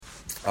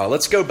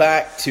Let's go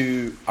back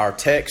to our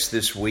text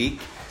this week.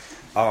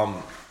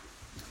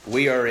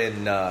 We are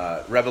in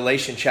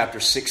Revelation chapter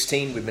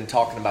 16. We've been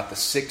talking about the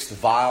sixth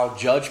vial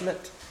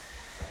judgment,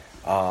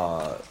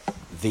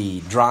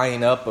 the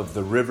drying up of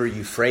the river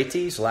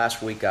Euphrates.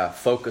 Last week I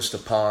focused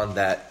upon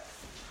that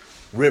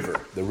river.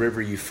 The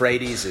river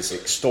Euphrates,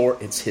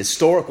 its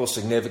historical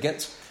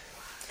significance,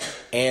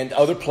 and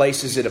other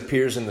places it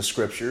appears in the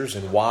Scriptures,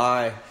 and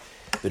why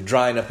the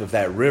drying up of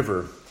that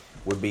river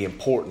would be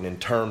important in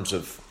terms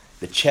of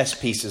the chess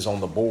pieces on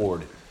the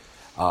board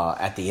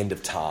at the end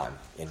of time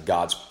in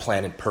God's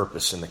plan and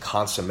purpose and the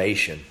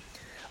consummation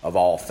of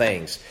all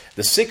things.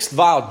 The sixth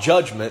vial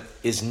judgment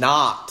is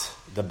not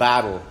the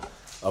battle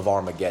of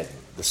Armageddon.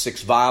 The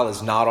sixth vial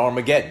is not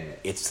Armageddon.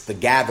 It's the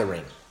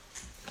gathering.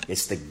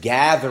 It's the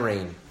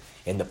gathering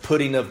and the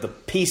putting of the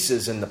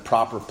pieces in the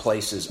proper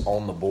places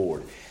on the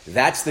board.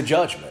 That's the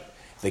judgment,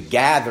 the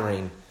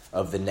gathering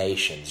of the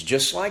nations,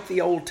 just like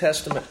the Old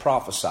Testament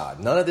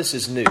prophesied. None of this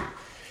is new.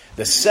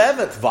 The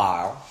seventh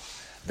vial,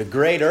 the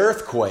great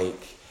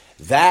earthquake,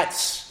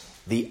 that's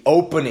the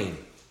opening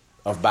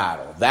of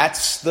battle.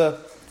 That's the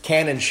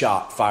cannon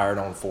shot fired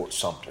on Fort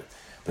Sumter.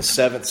 The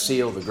seventh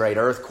seal, the great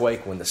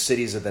earthquake, when the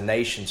cities of the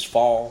nations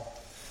fall.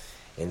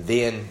 And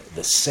then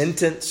the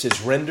sentence is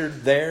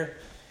rendered there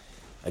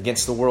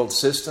against the world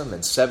system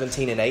in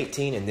 17 and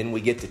 18. And then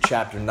we get to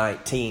chapter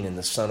 19 and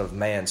the Son of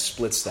Man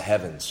splits the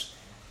heavens.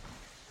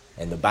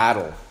 And the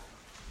battle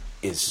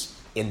is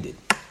ended.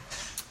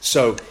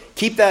 So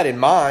keep that in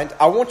mind.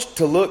 I want you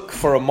to look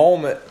for a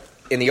moment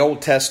in the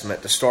Old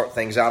Testament to start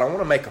things out. I want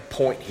to make a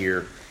point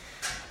here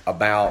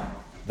about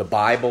the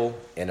Bible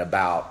and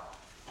about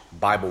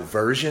Bible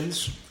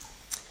versions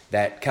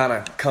that kind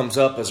of comes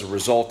up as a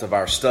result of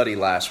our study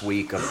last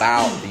week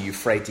about the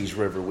Euphrates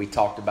River. We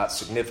talked about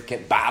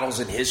significant battles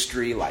in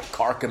history like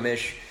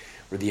Carchemish,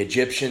 where the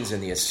Egyptians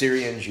and the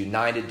Assyrians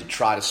united to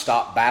try to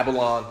stop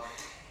Babylon.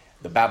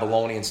 The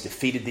Babylonians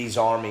defeated these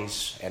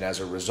armies, and as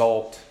a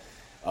result,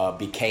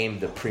 became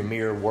the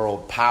premier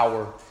world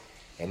power,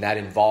 and that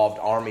involved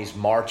armies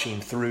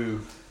marching through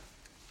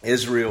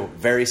Israel.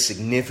 Very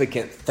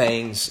significant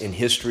things in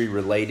history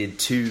related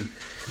to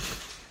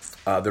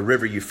the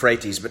river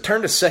Euphrates. But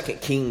turn to 2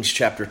 Kings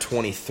chapter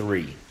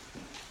 23.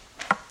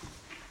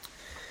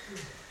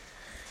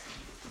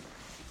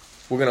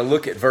 We're going to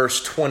look at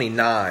verse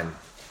 29.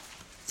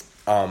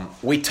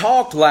 We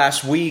talked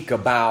last week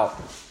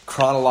about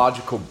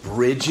chronological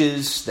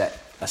bridges that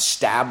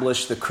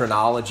establish the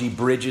chronology,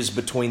 bridges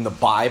between the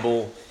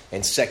Bible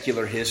and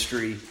secular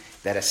history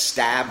that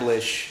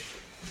establish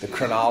the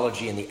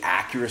chronology and the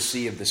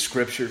accuracy of the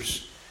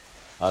Scriptures,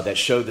 that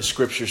show the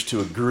Scriptures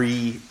to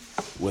agree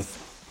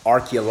with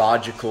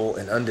archaeological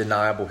and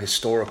undeniable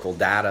historical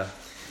data.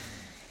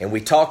 And we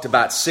talked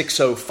about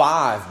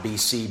 605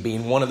 BC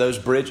being one of those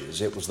bridges.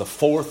 It was the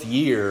fourth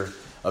year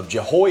of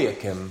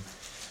Jehoiakim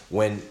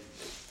when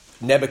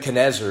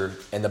Nebuchadnezzar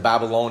and the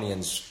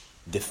Babylonians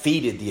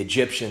defeated the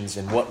Egyptians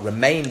and what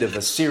remained of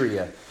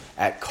Assyria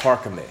at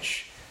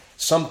Carchemish.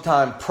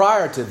 Sometime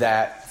prior to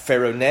that,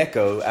 Pharaoh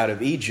Necho out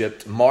of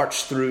Egypt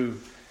marched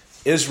through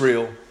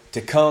Israel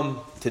to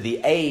come to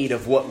the aid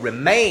of what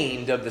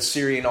remained of the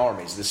Syrian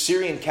armies. The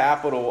Syrian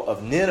capital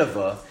of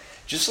Nineveh,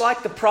 just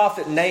like the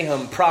prophet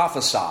Nahum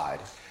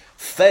prophesied,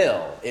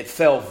 fell. It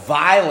fell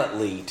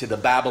violently to the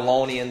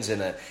Babylonians,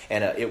 and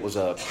it was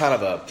a kind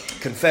of a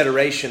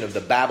confederation of the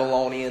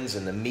Babylonians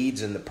and the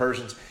Medes and the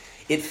Persians.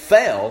 It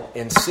fell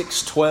in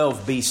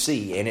 612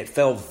 BC, and it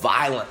fell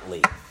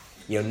violently.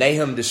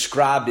 Nahum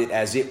described it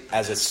as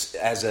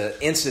an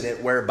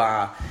incident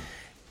whereby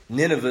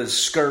Nineveh's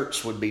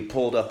skirts would be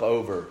pulled up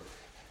over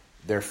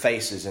their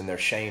faces, and their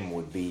shame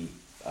would be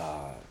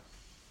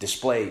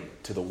displayed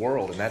to the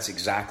world. And that's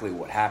exactly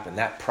what happened.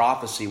 That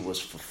prophecy was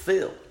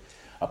fulfilled,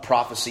 a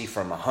prophecy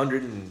from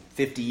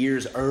 150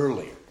 years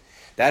earlier.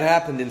 That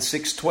happened in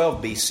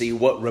 612 BC.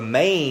 What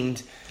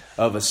remained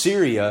of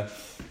Assyria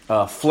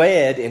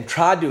fled and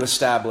tried to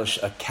establish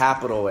a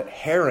capital at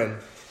Haran.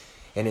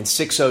 And in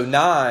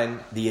 609,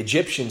 the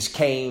Egyptians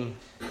came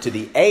to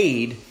the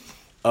aid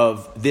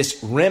of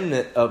this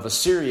remnant of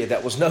Assyria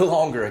that was no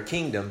longer a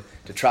kingdom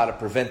to try to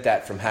prevent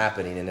that from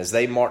happening. And as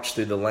they marched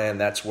through the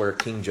land, that's where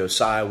King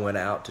Josiah went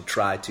out to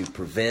try to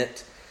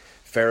prevent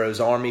Pharaoh's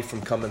army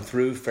from coming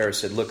through. Pharaoh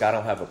said, "Look, I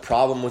don't have a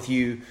problem with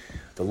you.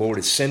 The Lord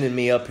is sending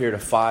me up here to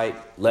fight.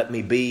 Let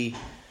me be."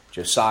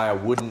 Josiah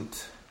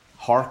wouldn't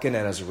hearken,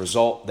 and as a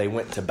result, they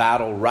went to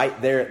battle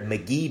right there at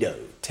Megiddo,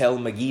 Tel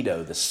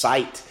Megiddo, the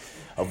site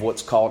of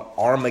what's called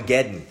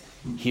Armageddon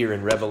here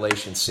in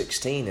Revelation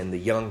 16. And the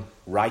young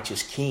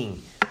righteous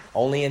king,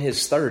 only in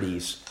his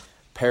 30s,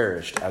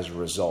 perished as a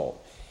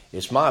result.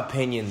 It's my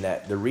opinion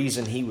that the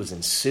reason he was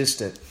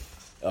insistent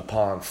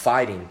upon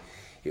fighting,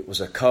 it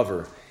was a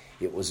cover.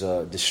 It was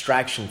a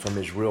distraction from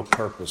his real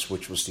purpose,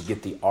 which was to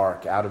get the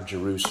ark out of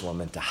Jerusalem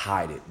and to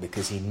hide it,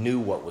 because he knew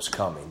what was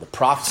coming. The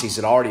prophecies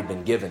had already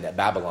been given that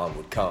Babylon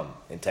would come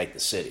and take the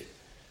city.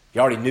 He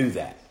already knew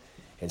that.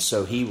 And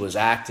so he was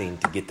acting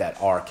to get that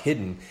ark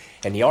hidden.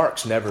 And the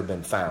ark's never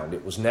been found.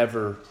 It was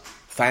never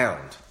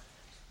found.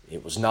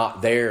 It was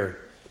not there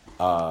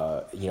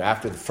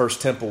after the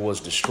first temple was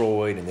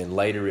destroyed and then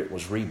later it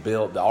was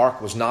rebuilt, the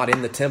ark was not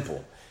in the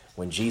temple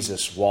when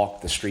Jesus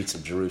walked the streets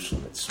of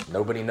Jerusalem.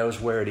 Nobody knows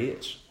where it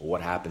is or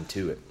what happened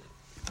to it.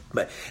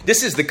 But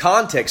this is the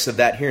context of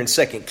that here in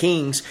 2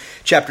 Kings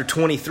chapter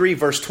 23,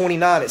 verse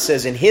 29. It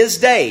says, in his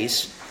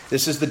days,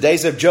 this is the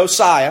days of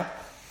Josiah,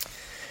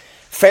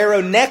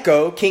 Pharaoh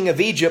Necho, king of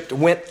Egypt,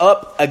 went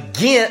up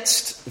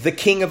against the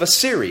king of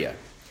Assyria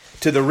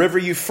to the river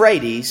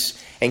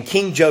Euphrates, and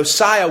King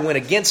Josiah went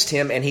against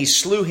him, and he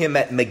slew him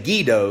at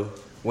Megiddo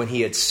when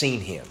he had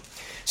seen him.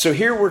 So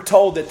here we're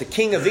told that the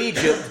king of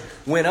Egypt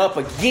went up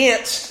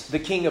against the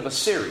king of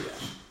Assyria.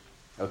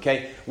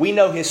 Okay, we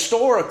know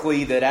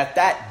historically that at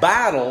that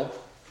battle,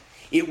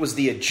 it was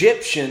the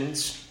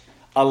Egyptians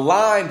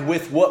aligned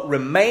with what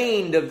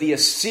remained of the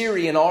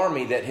Assyrian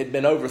army that had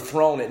been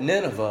overthrown at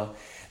Nineveh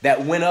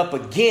that went up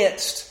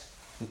against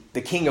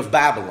the king of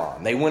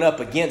Babylon. They went up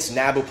against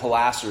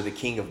Nabopolassar, the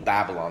king of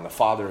Babylon, the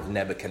father of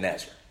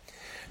Nebuchadnezzar.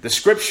 The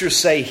scriptures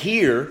say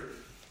here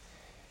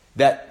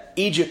that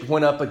Egypt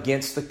went up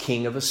against the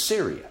king of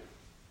Assyria.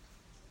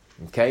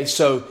 Okay,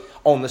 so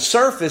on the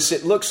surface,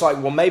 it looks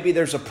like, well, maybe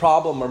there's a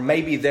problem or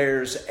maybe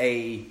there's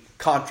a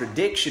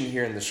contradiction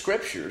here in the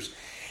scriptures.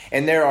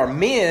 And there are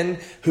men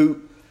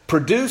who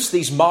produce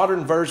these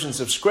modern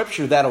versions of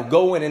scripture that'll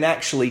go in and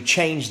actually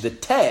change the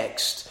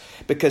text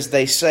because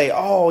they say,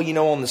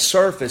 on the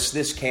surface,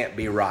 this can't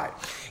be right.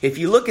 If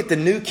you look at the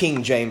New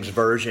King James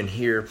Version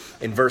here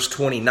in verse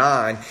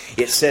 29,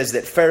 it says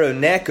that Pharaoh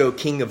Necho,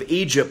 king of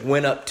Egypt,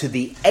 went up to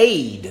the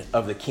aid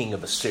of the king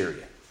of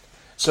Assyria.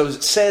 So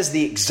it says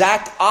the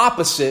exact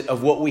opposite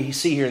of what we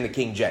see here in the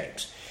King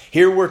James.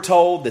 Here we're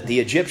told that the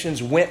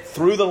Egyptians went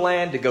through the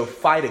land to go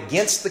fight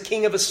against the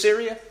king of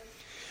Assyria.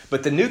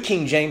 But the New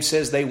King James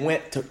says they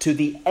went to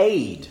the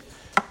aid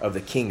of the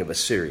king of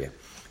Assyria.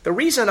 The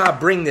reason I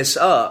bring this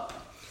up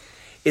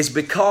is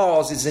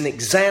because it's an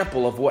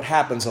example of what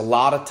happens a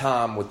lot of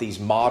time with these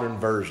modern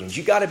versions.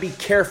 You got to be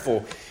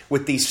careful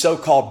with these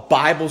so-called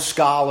Bible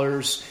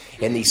scholars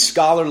and these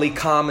scholarly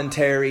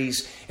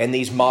commentaries and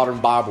these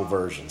modern Bible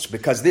versions,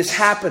 because this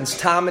happens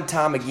time and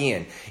time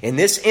again. In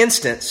this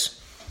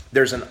instance,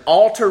 there's an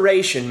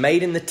alteration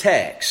made in the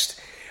text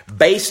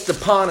based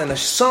upon an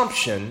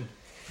assumption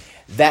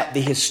that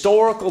the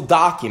historical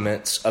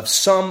documents of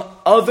some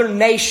other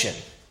nation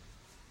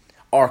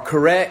are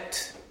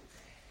correct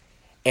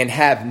and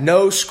have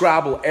no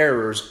scribal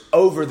errors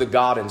over the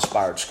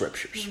God-inspired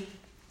scriptures.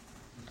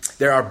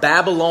 There are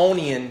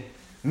Babylonian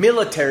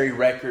military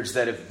records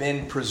that have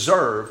been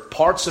preserved.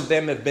 Parts of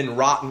them have been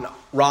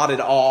rotted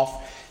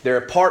off. There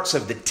are parts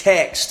of the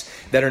text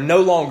that are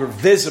no longer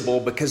visible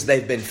because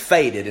they've been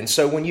faded. And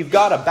so when you've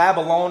got a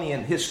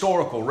Babylonian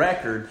historical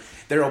record,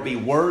 there will be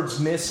words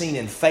missing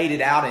and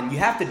faded out, and you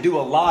have to do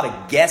a lot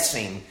of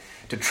guessing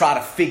to try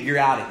to figure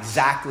out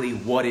exactly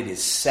what it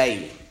is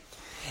saying.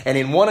 And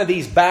in one of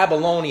these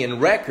Babylonian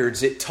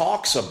records, it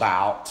talks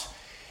about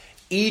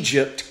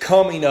Egypt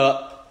coming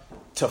up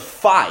to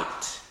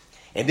fight.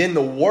 And then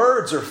the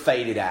words are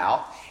faded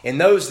out,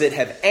 and those that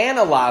have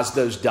analyzed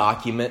those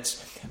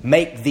documents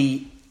make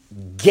the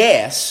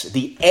guess,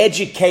 the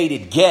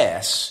educated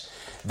guess,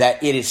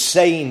 that it is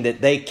saying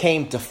that they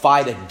came to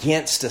fight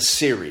against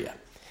Assyria.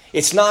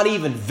 It's not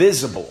even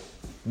visible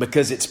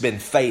because it's been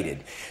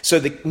faded. So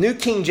the New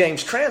King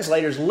James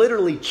translators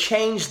literally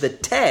changed the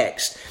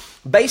text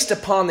based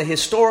upon the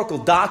historical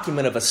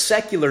document of a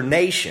secular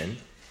nation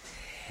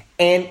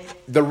and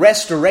the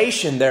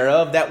restoration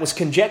thereof that was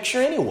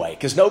conjecture anyway,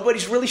 because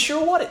nobody's really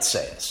sure what it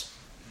says.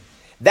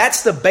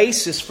 That's the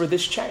basis for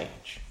this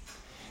change.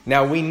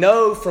 Now we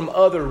know from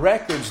other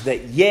records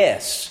that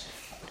yes,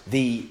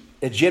 the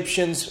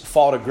Egyptians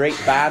fought a great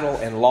battle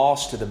and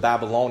lost to the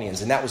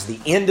Babylonians, and that was the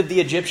end of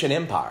the Egyptian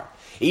empire.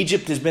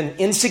 Egypt has been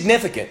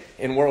insignificant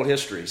in world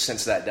history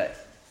since that day.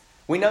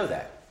 We know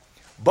that.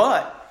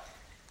 But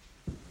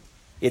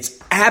it's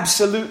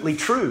absolutely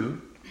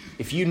true,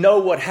 if you know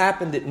what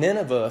happened at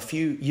Nineveh a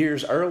few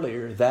years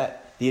earlier,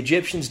 that the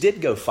Egyptians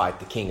did go fight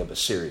the king of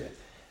Assyria.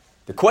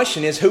 The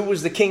question is, who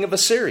was the king of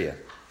Assyria?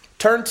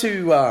 Turn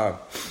to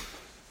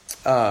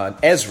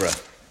Ezra.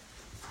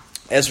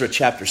 Ezra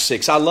chapter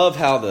 6. I love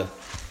how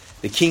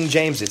the King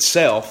James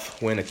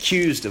itself, when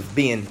accused of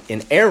being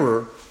in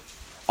error,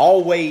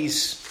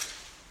 always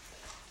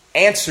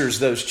answers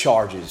those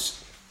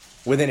charges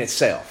within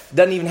itself.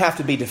 Doesn't even have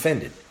to be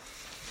defended.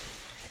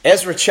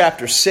 Ezra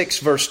chapter 6,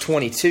 verse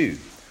 22.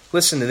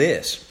 Listen to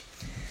this.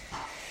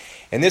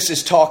 And this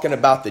is talking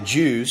about the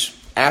Jews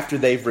after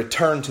they've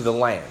returned to the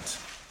land.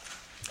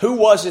 Who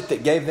was it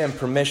that gave them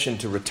permission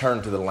to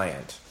return to the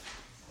land?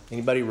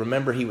 Anybody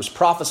remember? He was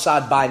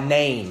prophesied by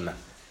name.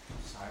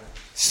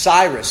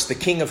 Cyrus, the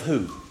king of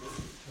who?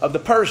 Of the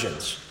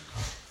Persians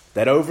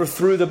that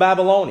overthrew the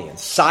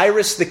Babylonians.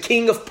 Cyrus, the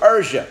king of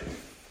Persia,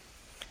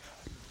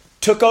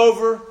 took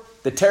over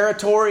the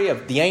territory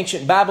of the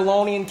ancient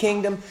Babylonian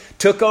kingdom,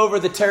 took over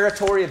the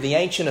territory of the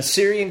ancient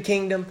Assyrian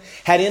kingdom,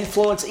 had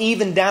influence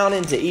even down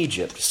into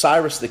Egypt.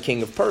 Cyrus, the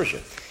king of Persia.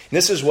 And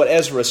this is what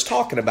Ezra is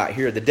talking about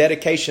here, the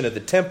dedication of the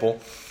temple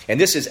And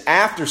this is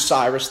after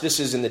Cyrus. This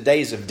is in the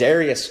days of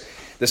Darius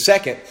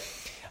II.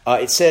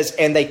 It says,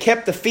 and they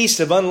kept the feast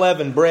of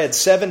unleavened bread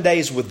 7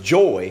 days with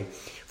joy,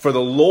 for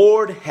the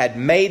Lord had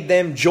made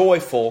them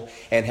joyful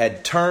and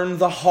had turned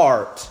the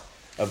heart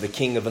of the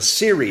king of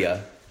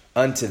Assyria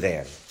unto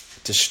them,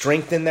 to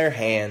strengthen their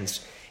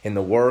hands in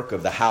the work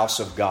of the house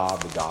of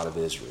God, the God of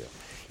Israel.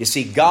 You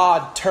see,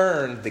 God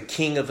turned the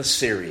king of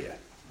Assyria.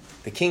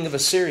 The king of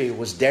Assyria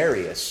was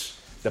Darius,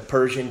 the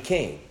Persian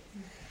king,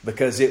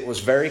 because it was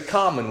very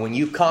common when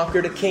you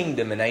conquered a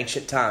kingdom in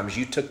ancient times,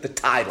 you took the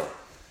title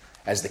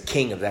as the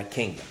king of that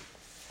kingdom.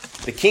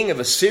 The king of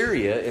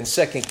Assyria in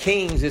 2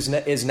 Kings is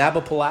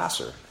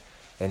Nabopolassar,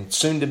 and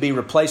soon to be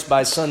replaced by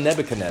his son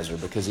Nebuchadnezzar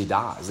because he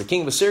dies. The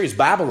king of Assyria is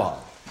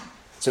Babylon.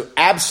 So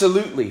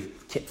absolutely,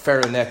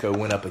 Pharaoh Necho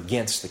went up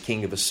against the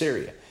king of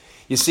Assyria.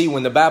 You see,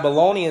 when the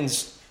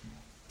Babylonians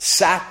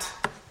sacked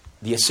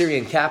the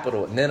Assyrian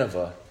capital at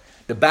Nineveh,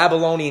 the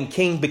Babylonian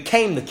king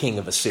became the king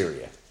of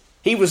Assyria.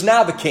 He was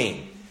now the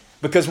king,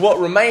 because what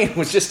remained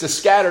was just a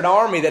scattered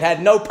army that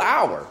had no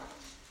power.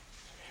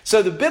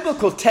 So the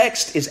biblical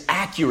text is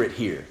accurate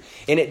here.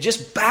 And it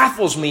just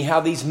baffles me how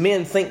these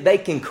men think they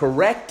can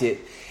correct it,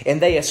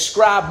 and they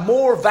ascribe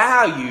more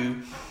value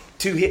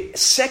to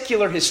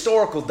secular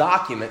historical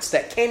documents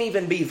that can't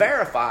even be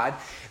verified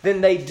than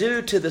they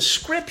do to the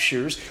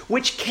Scriptures,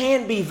 which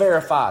can be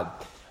verified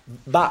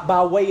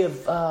by way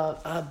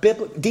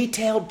of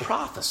detailed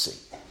prophecy.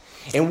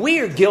 And we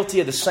are guilty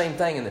of the same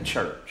thing in the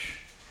church.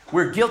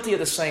 We're guilty of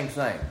the same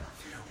thing.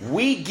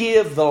 We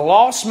give the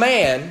lost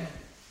man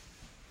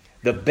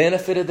the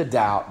benefit of the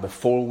doubt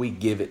before we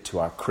give it to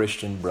our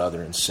Christian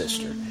brother and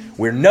sister.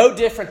 We're no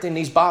different than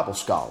these Bible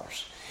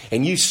scholars.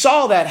 And you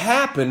saw that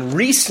happen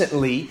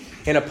recently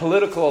in a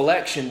political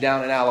election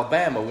down in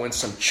Alabama when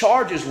some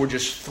charges were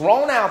just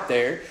thrown out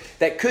there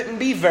that couldn't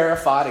be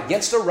verified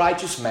against a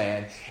righteous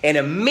man, and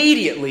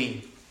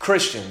immediately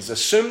Christians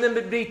assumed them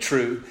to be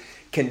true,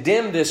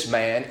 condemned this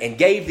man, and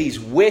gave these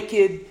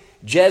wicked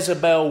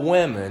Jezebel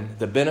women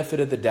the benefit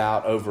of the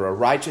doubt over a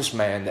righteous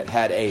man that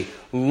had a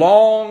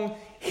long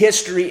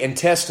history and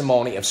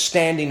testimony of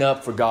standing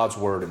up for God's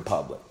word in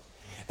public.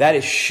 That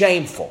is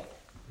shameful.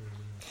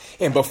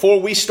 And before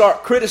we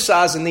start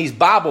criticizing these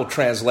Bible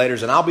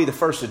translators, and I'll be the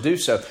first to do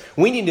so,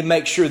 we need to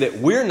make sure that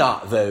we're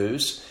not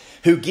those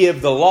who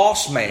give the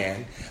lost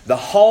man, the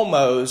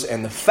homos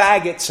and the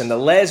faggots and the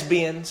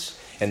lesbians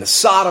and the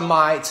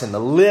sodomites and the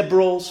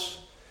liberals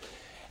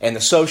and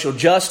the social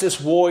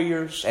justice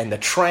warriors and the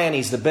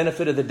trannies the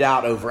benefit of the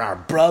doubt over our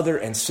brother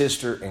and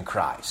sister in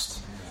Christ.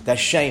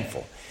 That's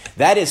shameful.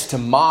 That is to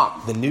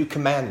mock the new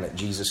commandment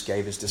Jesus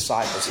gave His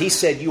disciples. He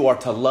said you are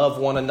to love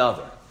one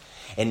another.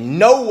 And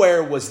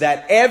nowhere was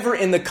that ever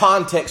in the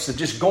context of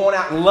just going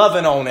out and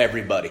loving on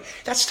everybody.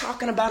 That's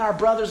talking about our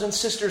brothers and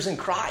sisters in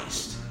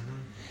Christ.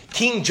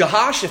 King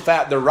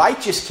Jehoshaphat, the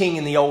righteous king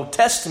in the Old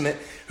Testament,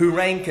 who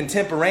reigned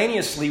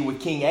contemporaneously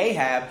with King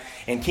Ahab,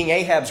 and King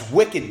Ahab's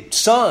wicked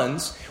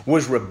sons,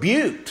 was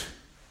rebuked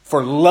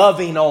for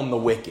loving on the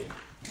wicked.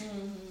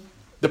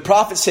 The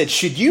prophet said,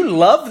 should you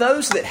love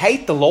those that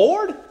hate the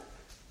Lord?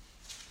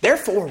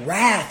 Therefore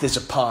wrath is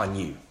upon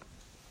you.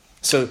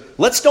 So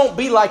let's don't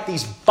be like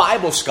these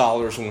Bible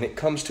scholars when it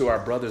comes to our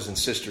brothers and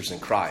sisters in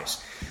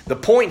Christ. The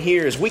point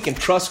here is we can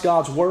trust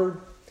God's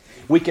Word.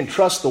 We can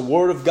trust the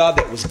Word of God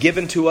that was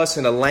given to us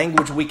in a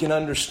language we can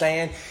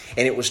understand.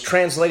 And it was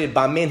translated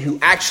by men who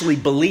actually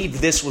believed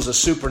this was a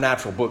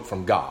supernatural book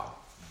from God.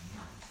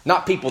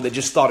 Not people that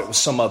just thought it was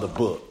some other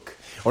book.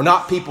 Or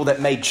not people that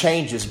made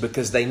changes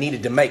because they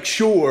needed to make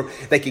sure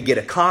they could get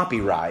a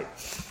copyright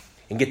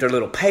and get their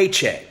little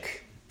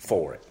paycheck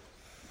for it.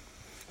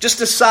 Just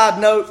a side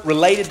note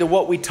related to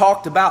what we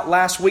talked about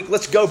last week.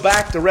 Let's go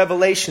back to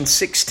Revelation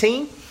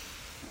 16.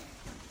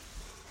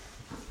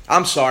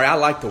 I'm sorry, I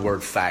like the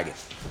word faggot.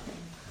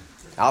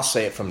 I'll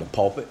say it from the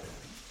pulpit.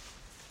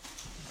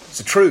 It's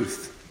the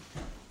truth.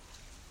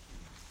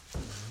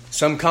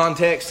 Some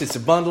context, it's a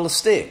bundle of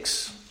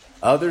sticks.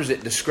 Others,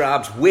 it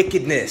describes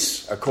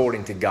wickedness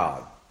according to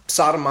God.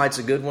 Sodomite's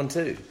a good one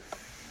too.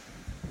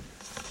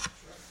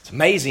 It's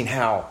amazing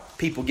how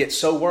people get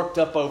so worked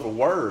up over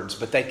words,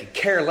 but they could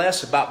care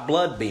less about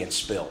blood being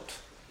spilt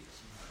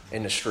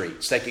in the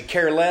streets. They could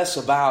care less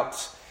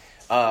about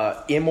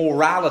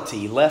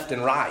immorality left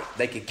and right.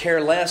 They could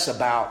care less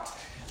about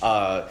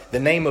the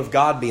name of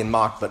God being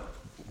mocked, but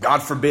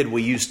God forbid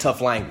we use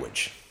tough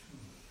language.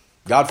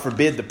 God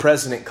forbid the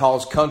president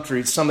calls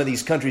some of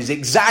these countries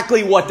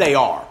exactly what they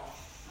are.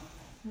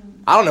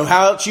 I don't know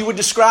how else you would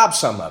describe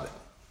some of it.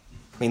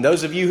 I mean,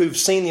 those of you who've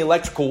seen the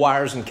electrical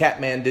wires in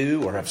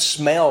Kathmandu or have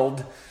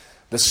smelled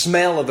the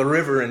smell of the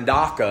river in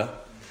Dhaka,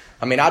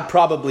 I mean, I'd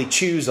probably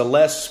choose a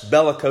less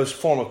bellicose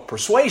form of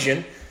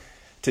persuasion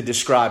to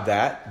describe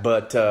that,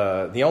 but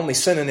the only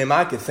synonym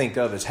I could think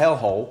of is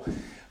hellhole.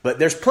 But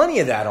there's plenty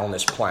of that on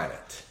this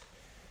planet.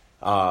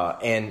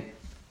 And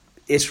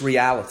it's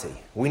reality.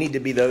 We need to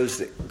be those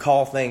that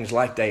call things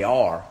like they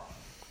are.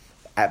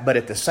 But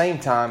at the same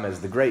time,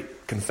 as the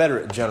great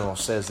Confederate general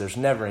says, there's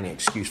never any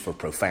excuse for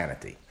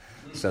profanity.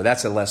 So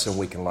that's a lesson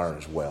we can learn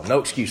as well. No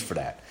excuse for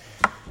that.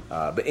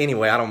 But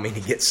anyway, I don't mean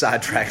to get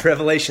sidetracked.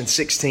 Revelation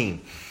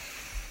 16.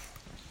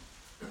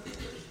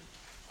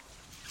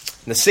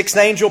 The sixth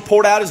angel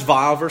poured out his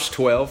vial, verse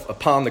 12,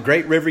 upon the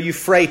great river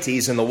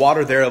Euphrates, and the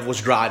water thereof was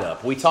dried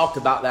up. We talked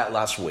about that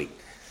last week,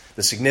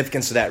 the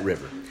significance of that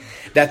river.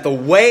 That the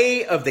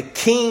way of the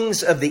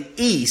kings of the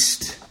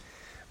east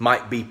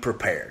might be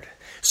prepared.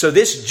 So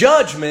this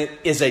judgment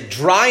is a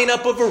drying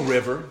up of a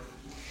river.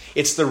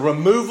 It's the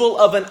removal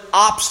of an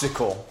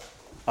obstacle,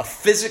 a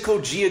physical,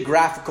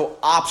 geographical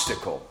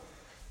obstacle.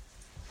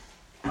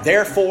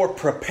 Therefore,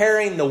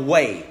 preparing the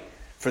way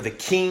for the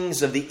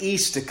kings of the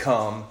east to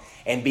come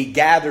and be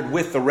gathered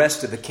with the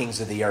rest of the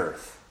kings of the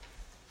earth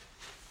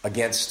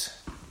against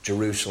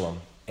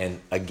Jerusalem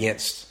and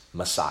against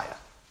Messiah.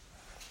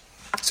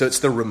 So it's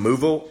the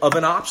removal of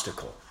an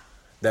obstacle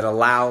that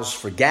allows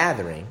for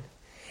gathering.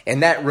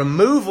 And that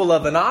removal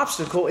of an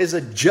obstacle is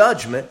a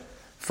judgment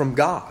from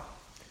God.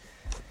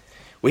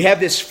 We have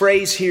this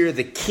phrase here,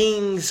 the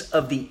kings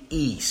of the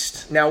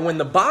east. Now, when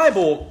the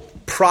Bible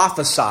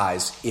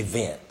prophesies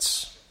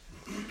events,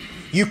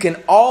 you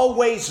can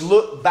always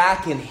look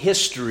back in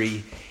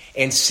history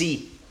and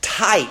see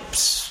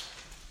types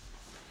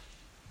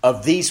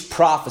of these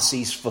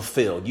prophecies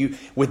fulfilled.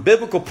 With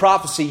biblical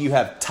prophecy, you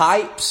have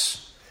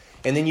types,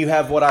 and then you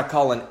have what I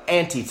call an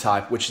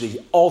antitype, which is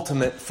the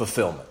ultimate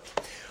fulfillment.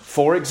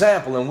 For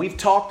example, and we've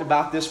talked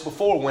about this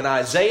before, when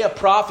Isaiah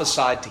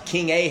prophesied to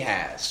King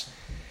Ahaz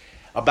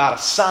about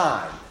a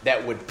sign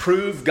that would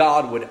prove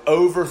God would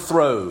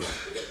overthrow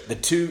the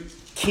two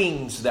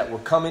kings that were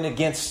coming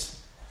against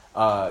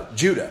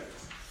Judah.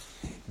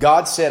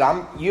 God said,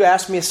 you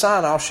ask me a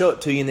sign, I'll show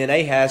it to you. And then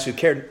Ahaz, who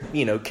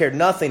cared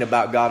nothing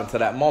about God until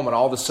that moment,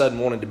 all of a sudden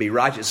wanted to be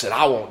righteous, said,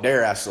 I won't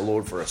dare ask the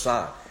Lord for a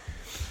sign.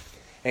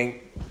 And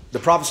the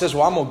prophet says,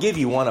 well, I'm going to give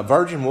you one. A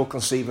virgin will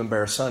conceive and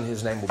bear a son.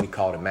 His name will be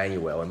called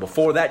Emmanuel. And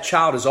before that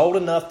child is old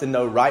enough to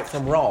know right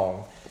from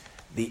wrong,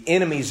 the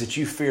enemies that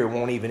you fear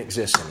won't even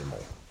exist anymore.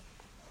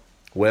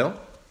 Well,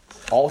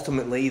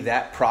 ultimately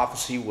that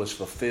prophecy was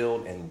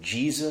fulfilled, and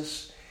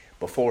Jesus,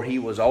 before he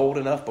was old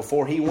enough,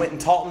 before he went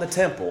and taught in the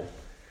temple,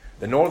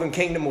 the northern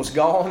kingdom was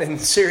gone and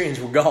the Syrians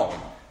were gone.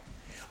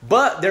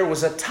 But there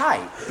was a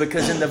type,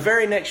 because in the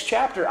very next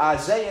chapter,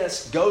 Isaiah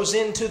goes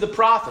into the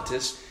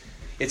prophetess.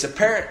 It's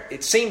apparent,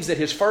 it seems that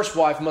his first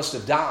wife must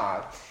have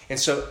died. And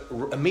so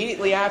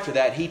immediately after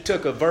that, he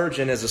took a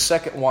virgin as a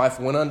second wife,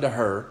 went unto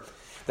her.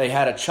 They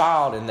had a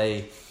child, and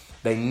they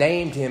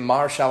named him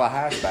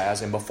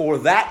Mar-Shalal-Hash-Baz. And before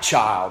that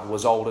child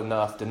was old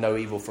enough to know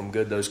evil from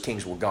good, those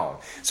kings were gone.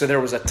 So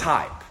there was a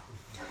type.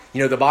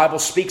 The Bible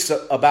speaks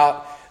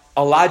about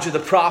Elijah the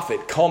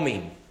prophet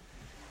coming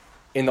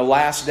in the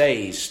last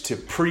days to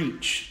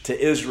preach to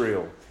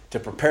Israel, to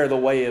prepare the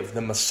way of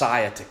the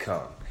Messiah to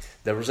come.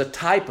 There was a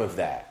type of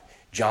that.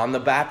 John the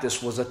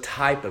Baptist was a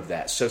type of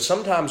that. So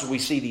sometimes we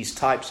see these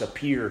types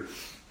appear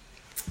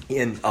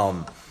in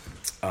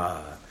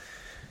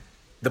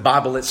the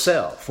Bible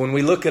itself. When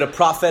we look at a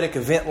prophetic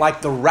event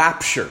like the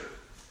rapture,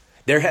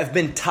 there have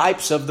been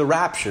types of the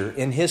rapture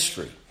in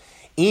history.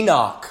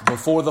 Enoch,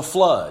 before the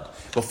flood,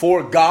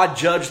 before God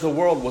judged the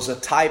world, was a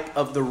type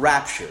of the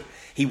rapture.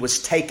 He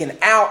was taken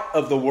out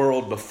of the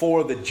world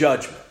before the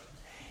judgment.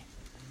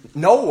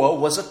 Noah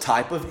was a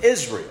type of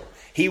Israel.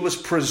 He was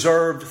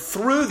preserved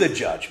through the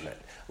judgment,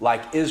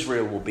 like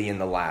Israel will be in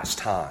the last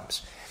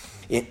times.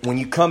 When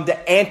you come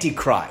to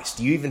Antichrist,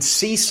 you even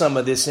see some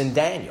of this in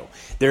Daniel.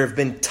 There have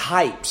been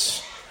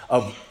types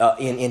of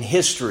in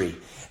history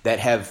that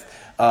have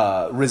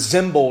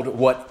resembled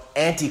what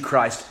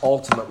Antichrist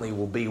ultimately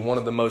will be. One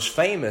of the most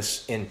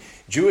famous in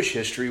Jewish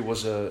history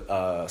was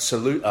a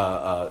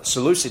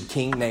Seleucid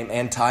king named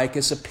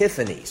Antiochus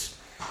Epiphanes,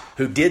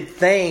 who did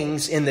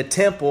things in the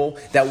temple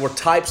that were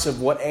types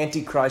of what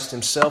Antichrist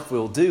himself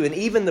will do. And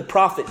even the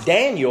prophet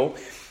Daniel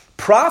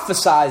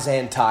prophesies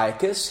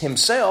Antiochus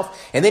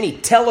himself, and then he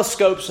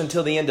telescopes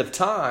until the end of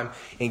time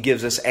and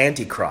gives us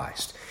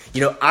Antichrist.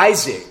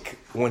 Isaac,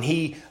 when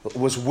he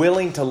was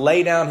willing to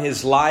lay down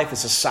his life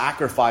as a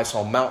sacrifice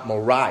on Mount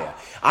Moriah,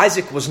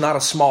 Isaac was not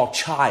a small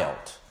child.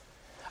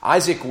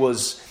 Isaac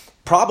was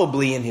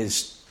probably in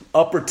his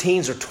upper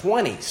teens or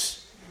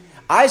 20s.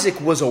 Isaac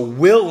was a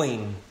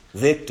willing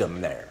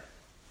victim there.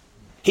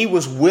 He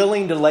was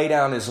willing to lay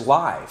down his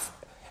life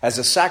as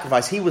a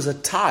sacrifice. He was a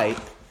type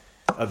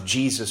of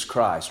Jesus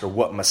Christ, or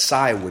what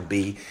Messiah would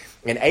be.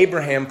 And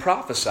Abraham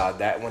prophesied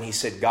that when he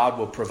said God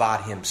will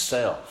provide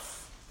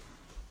himself.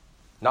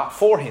 Not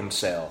for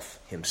himself,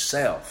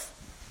 himself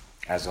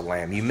as a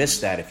lamb. You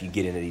miss that if you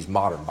get into these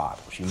modern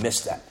Bibles. You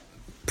miss that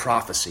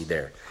prophecy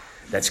there.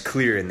 That's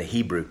clear in the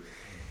Hebrew.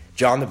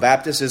 John the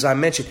Baptist, as I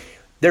mentioned,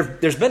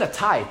 there's been a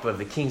type of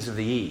the kings of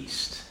the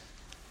east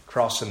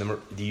crossing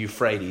the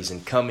Euphrates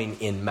and coming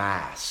in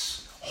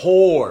mass.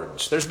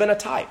 Hordes. There's been a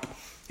type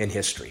in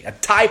history. A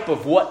type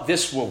of what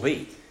this will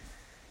be.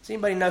 Does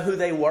anybody know who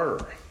they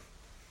were?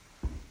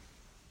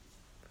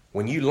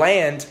 When you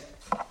land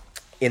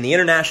in the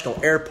international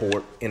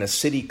airport in a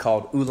city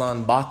called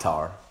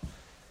Ulaanbaatar,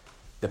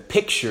 the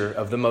picture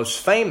of the most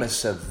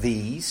famous of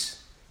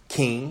these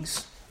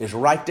kings is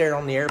right there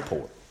on the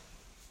airport.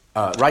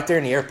 right there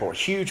in the airport.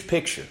 Huge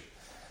picture.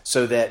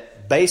 So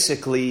that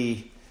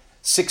basically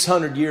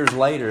 600 years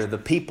later, the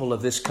people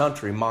of this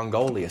country,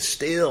 Mongolia,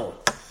 still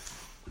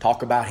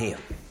talk about him.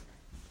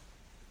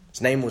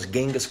 His name was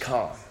Genghis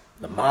Khan,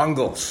 the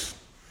Mongols.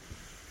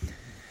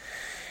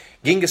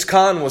 Genghis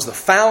Khan was the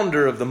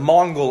founder of the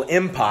Mongol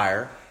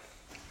Empire,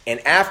 and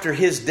after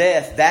his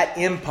death, that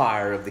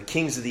empire of the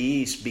kings of the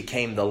East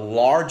became the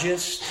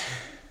largest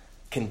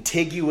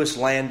contiguous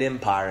land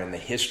empire in the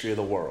history of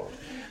the world.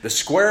 The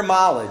square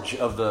mileage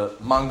of the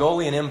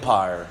Mongolian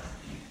Empire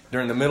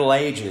during the Middle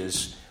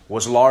Ages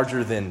was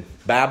larger than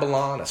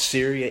Babylon,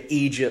 Assyria,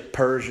 Egypt,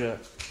 Persia,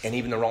 and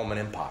even the Roman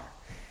Empire.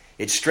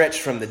 It stretched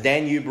from the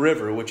Danube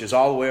River, which is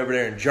all the way over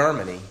there in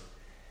Germany,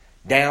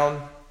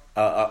 down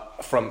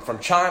from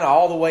China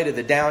all the way to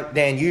the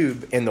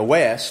Danube in the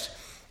west,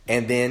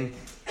 and then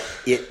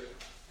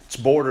its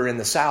border in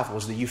the south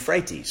was the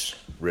Euphrates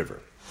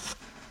River.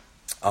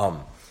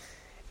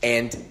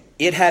 And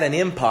it had an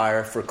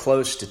empire for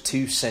close to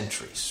 2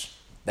 centuries.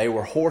 They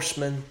were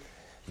horsemen,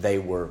 they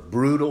were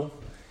brutal,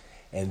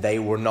 and they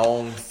were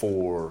known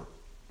for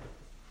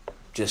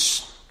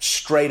just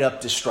straight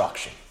up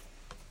destruction.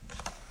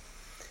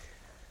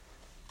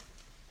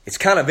 It's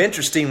kind of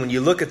interesting when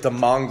you look at the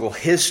Mongol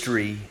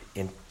history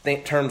in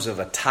terms of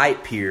a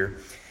type here.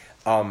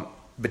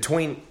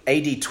 Between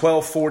AD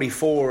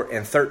 1244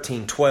 and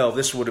 1312,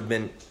 this would have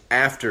been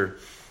after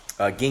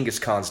Genghis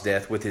Khan's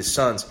death with his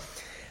sons,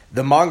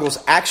 the Mongols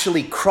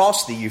actually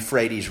crossed the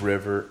Euphrates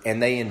River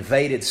and they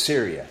invaded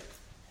Syria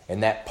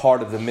and that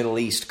part of the Middle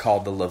East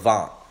called the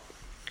Levant.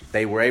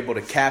 They were able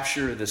to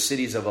capture the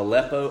cities of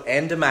Aleppo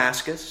and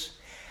Damascus,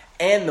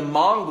 and the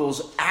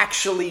Mongols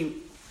actually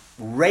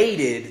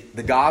raided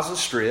the Gaza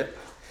Strip,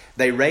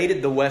 they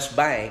raided the West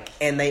Bank,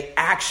 and they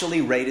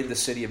actually raided the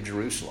city of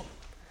Jerusalem.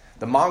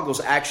 The Mongols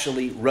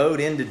actually rode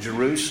into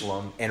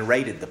Jerusalem and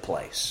raided the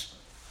place.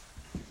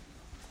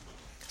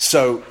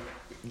 So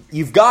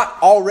you've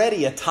got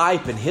already a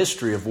type in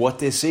history of what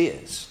this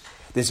is.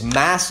 These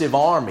massive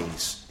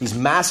armies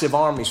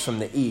from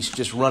the east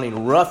just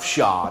running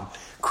roughshod,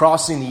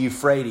 crossing the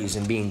Euphrates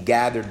and being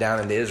gathered down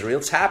into Israel.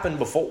 It's happened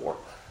before.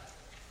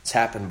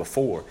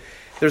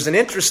 There's an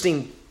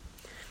interesting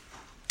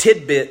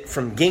tidbit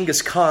from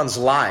Genghis Khan's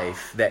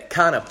life that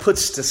kind of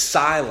puts to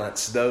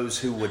silence those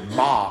who would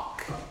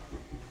mock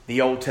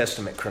the Old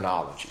Testament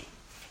chronology.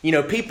 You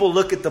know, people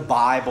look at the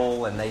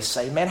Bible and they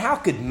say, man, how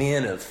could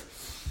men have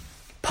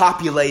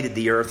populated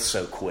the earth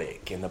so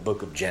quick in the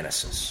book of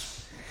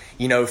Genesis?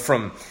 You know,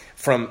 from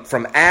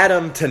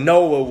Adam to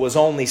Noah was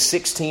only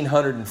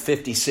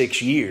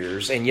 1,656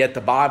 years, and yet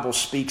the Bible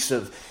speaks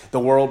of the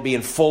world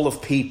being full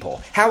of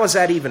people. How is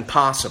that even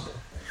possible?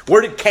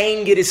 Where did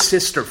Cain get his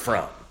sister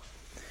from?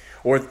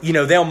 Or, you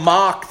know, they'll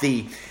mock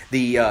the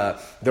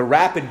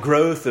rapid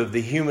growth of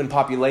the human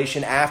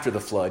population after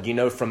the flood. You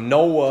know, from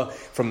Noah,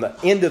 from the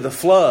end of the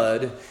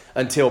flood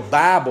until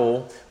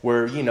Babel,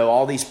 where, you know,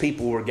 all these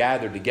people were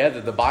gathered together.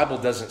 The Bible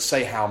doesn't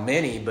say how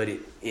many, but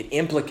it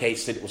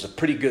implicates that it was a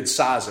pretty good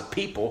size of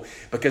people,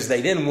 because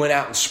they then went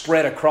out and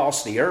spread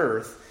across the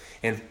earth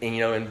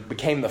and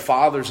became the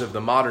fathers of the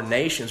modern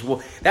nations.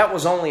 Well, that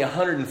was only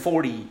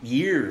 140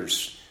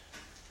 years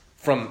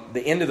from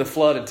the end of the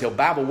flood until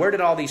Babel. Where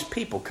did all these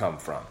people come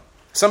from?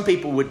 Some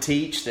people would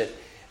teach that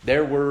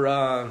there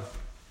were,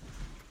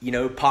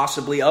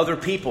 possibly other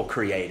people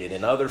created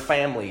and other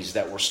families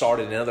that were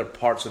started in other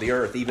parts of the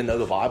earth, even though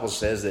the Bible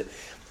says that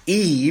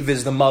Eve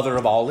is the mother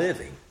of all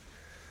living.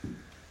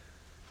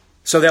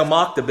 So they'll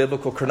mock the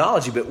biblical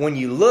chronology, but when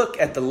you look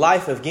at the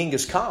life of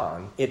Genghis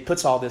Khan, it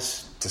puts all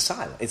this to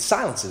silence. It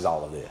silences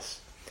all of this.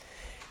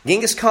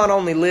 Genghis Khan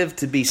only lived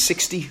to be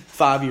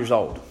 65 years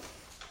old.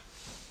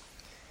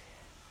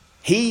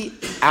 He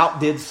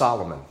outdid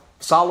Solomon.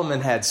 Solomon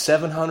had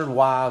 700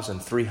 wives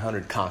and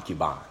 300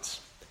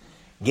 concubines.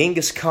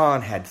 Genghis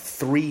Khan had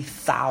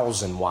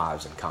 3,000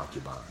 wives and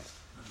concubines.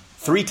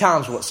 3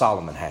 times what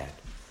Solomon had.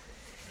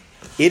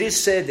 It is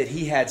said that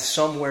he had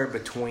somewhere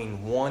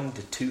between 1,000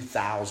 to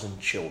 2,000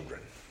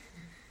 children.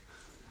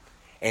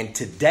 And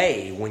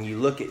today, when you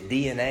look at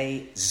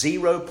DNA,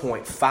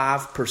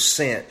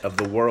 0.5% of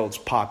the world's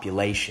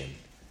population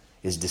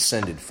is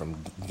descended from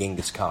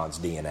Genghis Khan's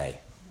DNA.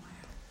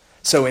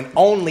 So in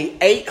only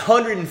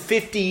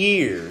 850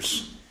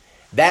 years,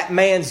 that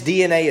man's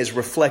DNA is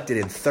reflected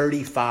in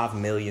 35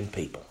 million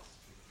people.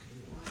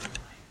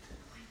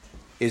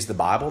 Is the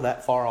Bible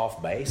that far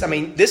off base? I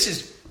mean, this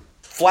is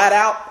flat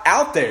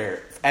out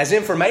there as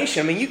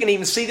information. I mean, you can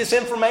even see this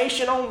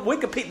information on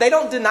Wikipedia. They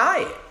don't deny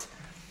it.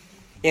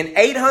 In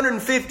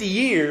 850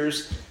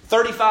 years,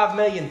 35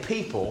 million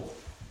people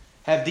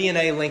have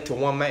DNA linked to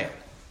one man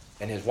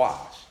and his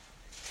wives.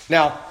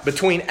 Now,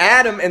 between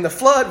Adam and the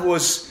flood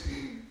was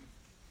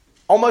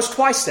almost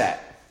twice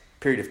that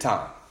period of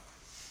time.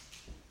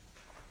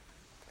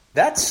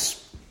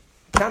 That's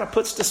kind of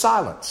puts to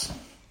silence.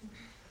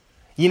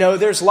 You know,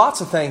 there's lots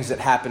of things that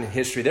happen in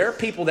history. There are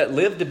people that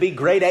live to be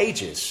great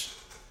ages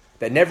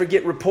that never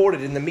get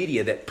reported in the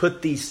media that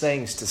put these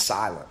things to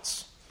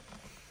silence.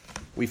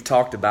 We've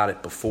talked about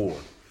it before.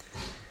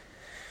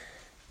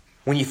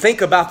 When you think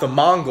about the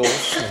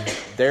Mongols,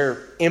 I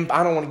don't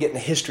want to get into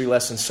history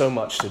lessons so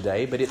much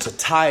today, but it's a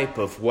type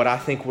of what I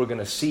think we're going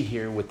to see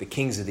here with the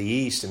kings of the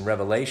East and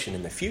Revelation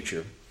in the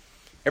future.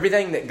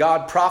 Everything that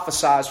God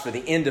prophesies for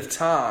the end of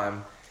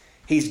time,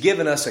 He's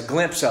given us a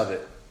glimpse of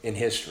it in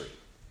history.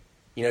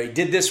 You know, He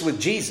did this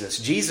with Jesus.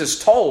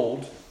 Jesus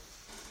told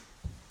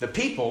the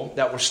people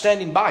that were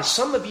standing by,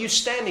 some of you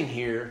standing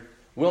here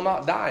will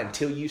not die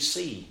until you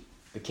see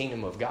the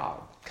kingdom of God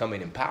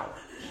coming in power.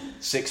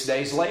 6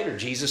 days later,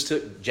 Jesus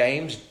took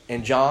James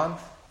and John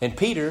and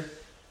Peter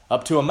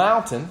up to a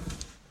mountain,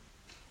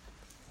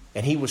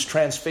 and He was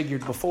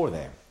transfigured before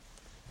them.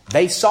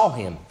 They saw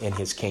Him in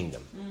His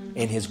kingdom,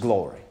 in His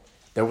glory.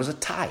 There was a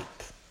type.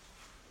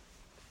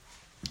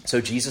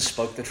 So Jesus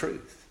spoke the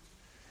truth.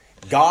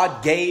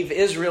 God gave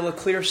Israel a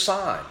clear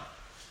sign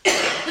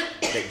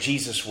that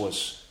Jesus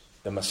was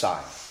the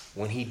Messiah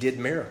when He did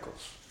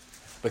miracles.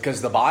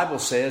 Because the Bible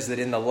says that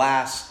in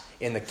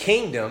the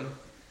kingdom,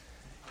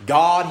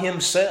 God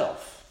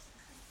Himself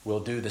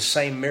will do the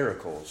same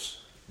miracles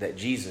that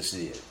Jesus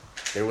did.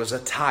 There was a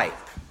type.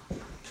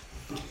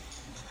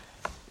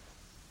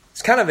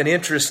 It's kind of an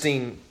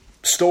interesting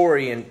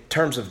story in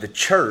terms of the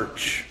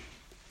church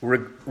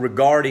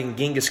regarding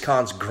Genghis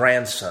Khan's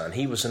grandson.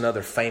 He was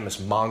another famous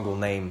Mongol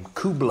named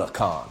Kublai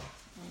Khan.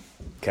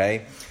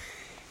 Okay?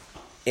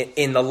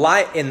 In the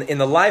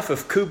life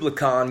of Kublai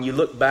Khan, you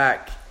look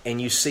back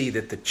and you see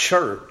that the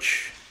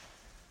church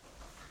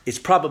is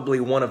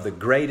probably one of the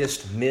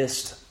greatest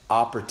missed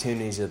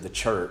opportunities of the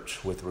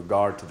church with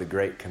regard to the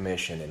Great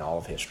Commission in all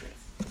of history.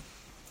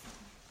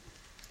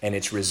 And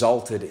it's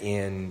resulted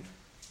in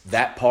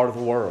that part of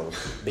the world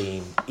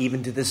being,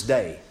 even to this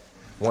day,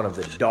 one of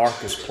the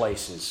darkest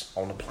places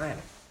on the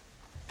planet.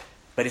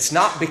 But it's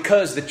not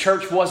because the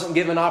church wasn't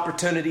given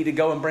opportunity to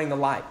go and bring the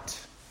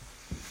light.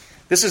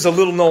 This is a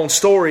little known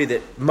story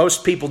that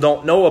most people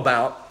don't know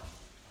about.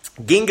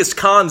 Genghis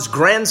Khan's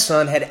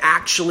grandson had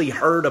actually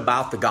heard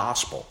about the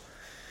gospel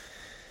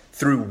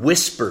through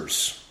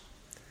whispers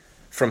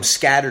from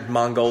scattered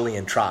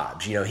Mongolian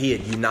tribes. You know, he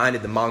had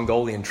united the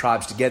Mongolian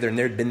tribes together, and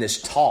there had been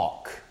this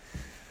talk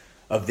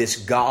of this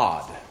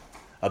God,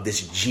 of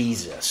this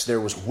Jesus. There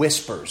was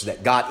whispers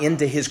that got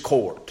into his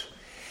court,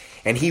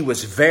 and he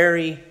was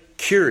very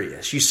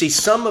curious. You see,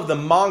 some of the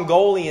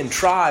Mongolian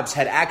tribes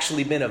had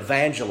actually been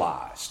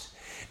evangelized.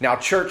 Now,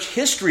 church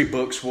history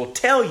books will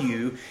tell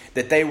you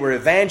that they were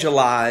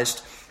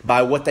evangelized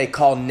by what they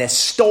call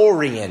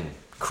Nestorian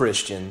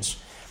Christians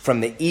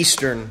from the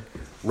Eastern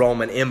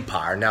Roman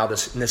Empire. Now,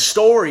 the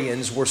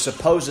Nestorians were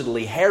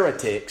supposedly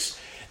heretics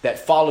that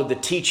followed the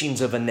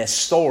teachings of a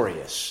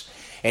Nestorius.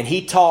 And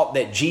he taught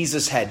that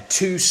Jesus had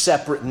two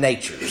separate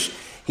natures.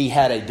 He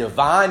had a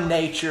divine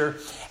nature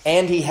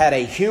and He had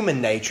a human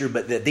nature,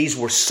 but that these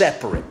were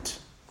separate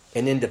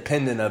and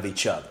independent of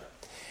each other.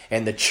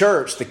 And the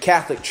church, the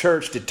Catholic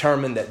Church,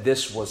 determined that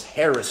this was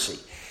heresy.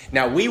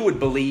 Now, we would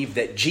believe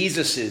that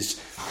Jesus'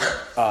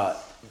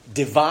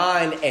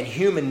 divine and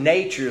human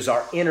natures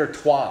are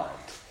intertwined,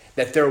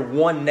 that they're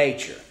one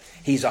nature.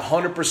 He's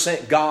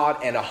 100% God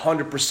and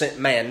 100%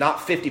 man, not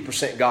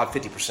 50% God,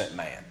 50%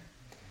 man.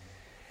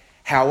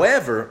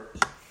 However,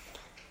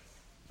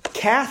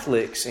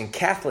 Catholics and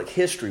Catholic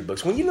history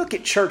books, when you look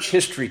at church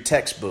history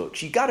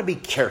textbooks, you got to be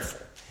careful.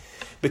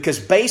 Because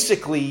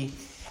basically,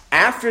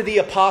 after the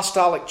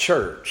Apostolic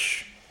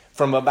Church,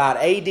 from about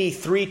AD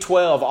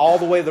 312 all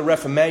the way to the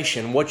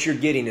Reformation, what you're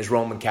getting is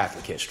Roman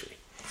Catholic history.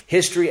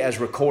 History as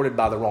recorded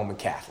by the Roman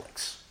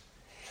Catholics.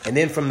 And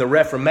then from the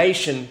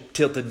Reformation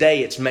till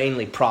today, it's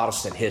mainly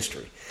Protestant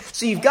history.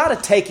 So you've got to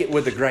take it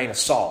with a grain of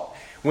salt.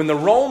 When the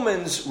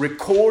Romans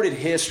recorded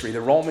history,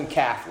 the Roman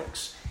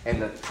Catholics and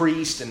the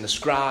priests and the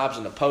scribes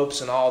and the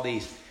popes and all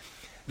these,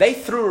 they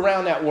threw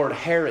around that word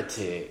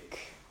heretic,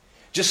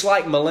 just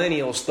like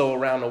millennials throw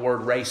around the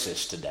word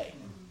racist today.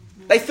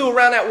 They threw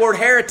around that word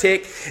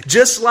heretic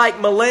just like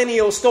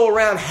millennials throw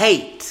around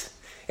hate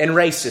and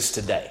racist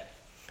today.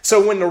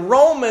 So when the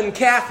Roman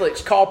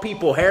Catholics call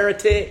people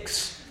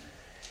heretics,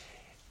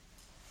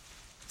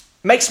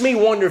 makes me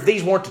wonder if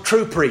these weren't the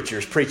true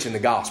preachers preaching the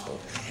gospel.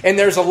 And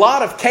there's a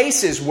lot of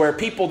cases where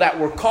people that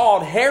were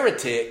called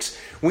heretics,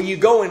 when you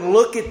go and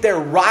look at their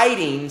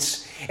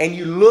writings and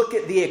you look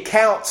at the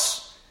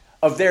accounts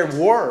of their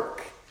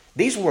work,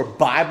 these were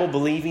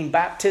Bible-believing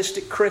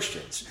Baptistic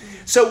Christians.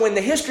 So when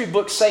the history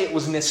books say it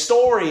was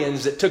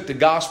Nestorians that took the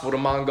gospel to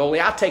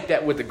Mongolia, I take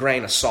that with a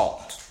grain of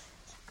salt.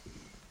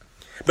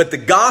 But the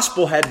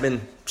gospel had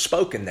been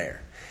spoken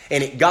there.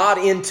 And it got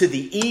into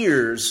the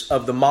ears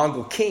of the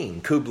Mongol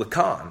king, Kublai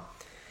Khan.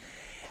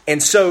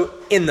 And so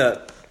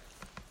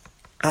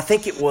I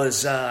think it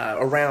was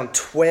around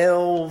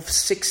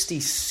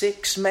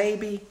 1266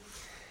 maybe.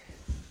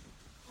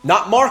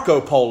 Not Marco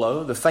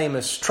Polo, the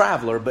famous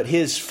traveler, but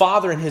his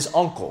father and his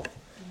uncle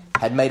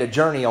had made a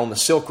journey on the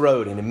Silk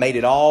Road and had made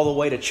it all the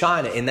way to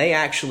China. And they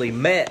actually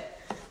met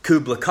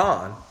Kublai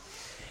Khan.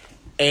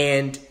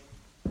 And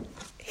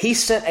he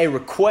sent a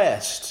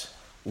request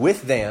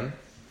with them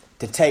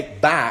to take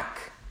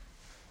back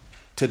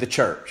to the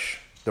church,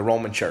 the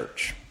Roman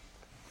church.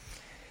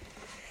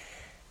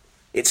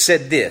 It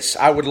said this,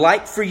 I would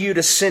like for you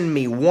to send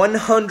me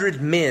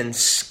 100 men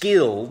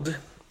skilled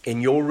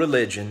in your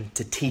religion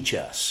to teach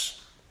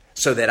us,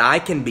 so that I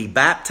can be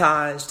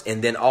baptized,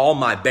 and then all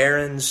my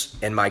barons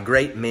and my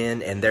great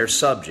men and their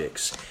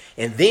subjects.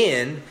 And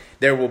then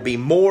there will be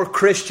more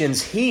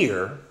Christians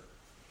here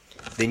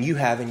than you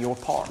have in your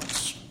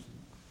parts.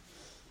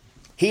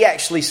 He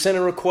actually sent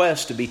a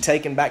request to be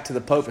taken back to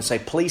the Pope and say,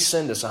 please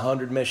send us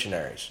 100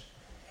 missionaries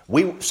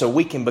so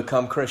we can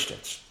become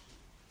Christians.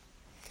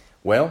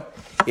 Well,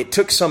 it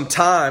took some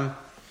time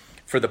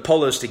for the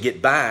Polos to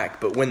get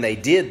back, but when they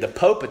did, the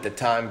Pope at the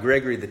time,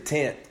 Gregory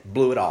X,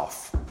 blew it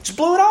off. Just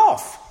blew it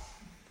off.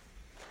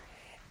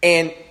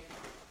 And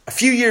a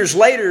few years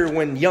later,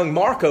 when young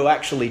Marco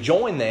actually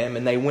joined them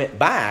and they went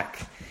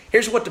back,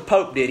 here's what the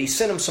Pope did. He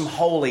sent them some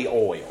holy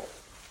oil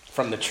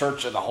from the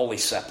Church of the Holy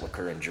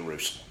Sepulchre in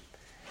Jerusalem.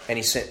 And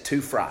he sent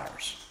 2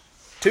 friars.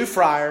 2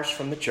 friars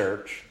from the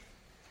church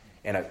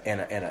and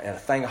a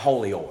thing of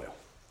holy oil.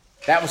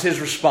 That was his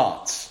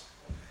response.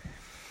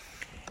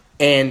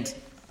 And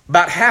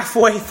about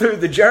halfway through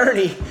the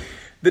journey,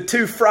 the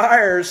 2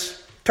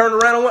 friars turned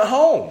around and went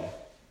home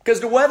because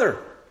of the weather.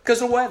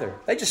 Because of the weather.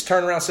 They just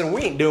turned around and said,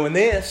 we ain't doing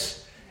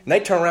this. And they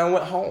turned around and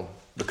went home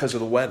because of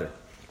the weather.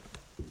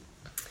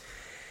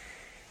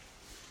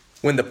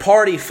 When the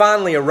party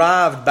finally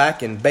arrived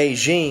back in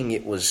Beijing,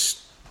 it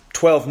was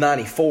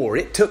 1294.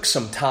 It took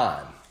some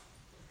time.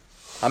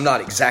 I'm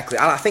not exactly,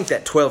 I think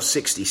that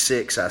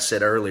 1266 I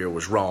said earlier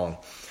was wrong.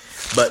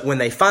 But when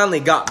they finally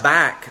got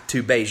back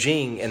to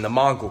Beijing in the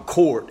Mongol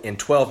court in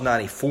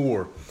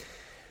 1294,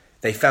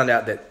 they found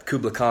out that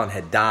Kublai Khan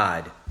had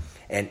died,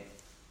 and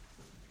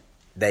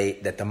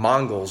that the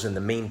Mongols in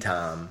the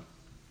meantime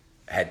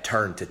had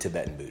turned to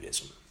Tibetan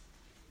Buddhism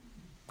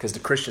because the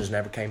Christians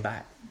never came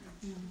back.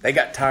 They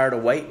got tired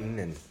of waiting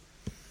and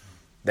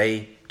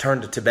they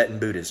turned to Tibetan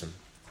Buddhism.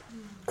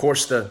 Of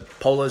course, the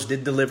Polos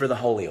did deliver the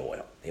holy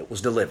oil. It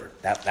was delivered.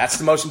 That's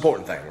the most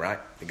important thing, right?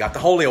 They got the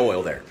holy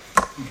oil there.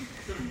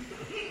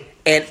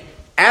 And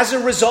as a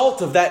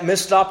result of that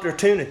missed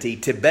opportunity,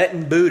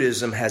 Tibetan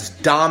Buddhism has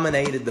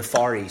dominated the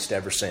Far East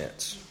ever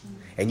since.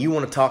 And you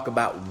want to talk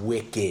about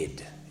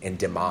wicked and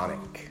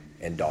demonic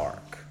and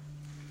dark.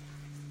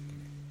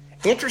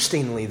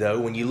 Interestingly, though,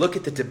 when you look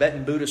at the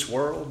Tibetan Buddhist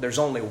world, there's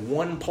only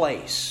one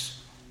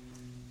place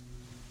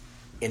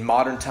in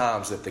modern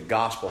times that the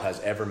gospel has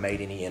ever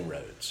made any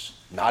inroads.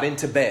 Not in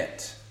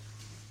Tibet.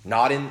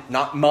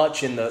 Not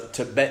much in the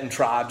Tibetan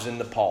tribes in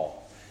Nepal.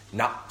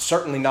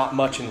 Certainly not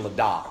much in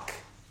Ladakh.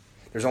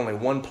 There's only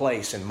one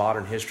place in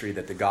modern history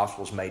that the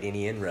gospel's made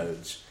any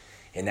inroads,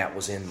 and that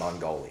was in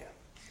Mongolia.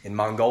 In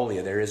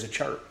Mongolia, there is a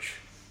church.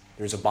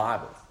 There's a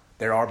Bible.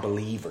 There are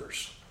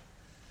believers.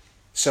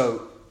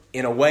 So,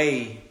 in a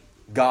way,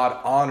 God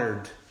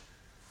honored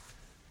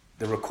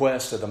the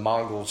request of the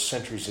Mongols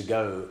centuries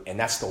ago, and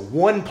that's the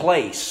one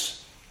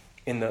place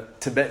in the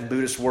Tibetan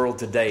Buddhist world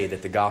today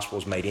that the gospel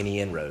has made any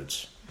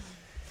inroads,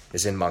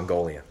 is in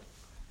Mongolia.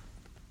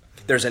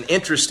 There's an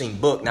interesting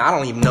book. Now, I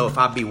don't even know if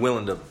I'd be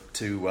willing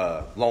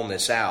to loan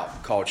this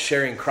out, called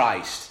Sharing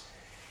Christ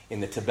in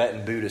the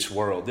Tibetan Buddhist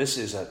World. This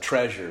is a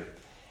treasure,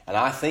 and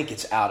I think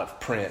it's out of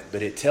print,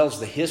 but it tells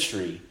the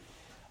history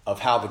of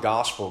how the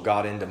gospel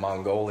got into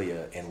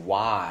Mongolia and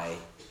why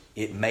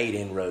it made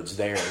inroads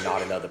there and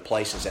not in other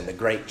places, and the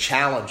great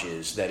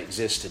challenges that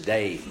exist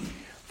today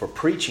for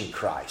preaching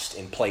Christ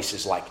in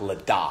places like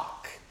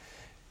Ladakh,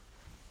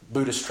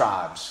 Buddhist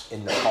tribes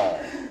in Nepal,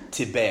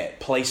 Tibet,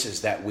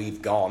 places that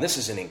we've gone. This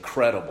is an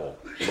incredible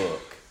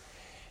book.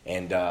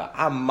 And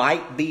I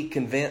might be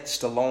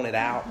convinced to loan it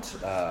out,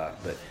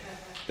 but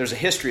there's a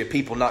history of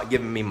people not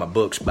giving me my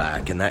books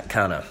back, and that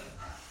kind of,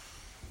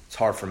 it's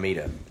hard for me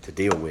to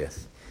deal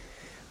with.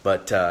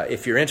 But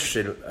if you're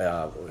interested,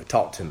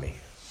 talk to me.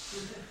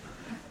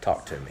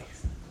 Talk to me.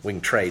 We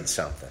can trade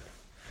something.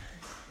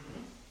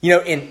 You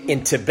know, in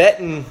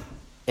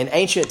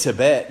ancient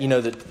Tibet, you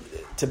know, the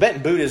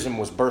Tibetan Buddhism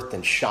was birthed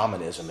in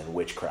shamanism and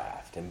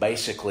witchcraft. And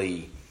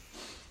basically,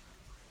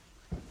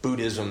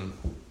 Buddhism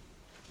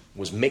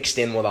was mixed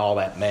in with all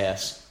that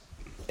mess.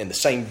 And the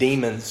same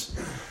demons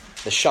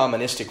the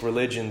shamanistic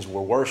religions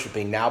were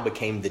worshiping now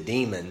became the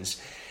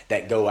demons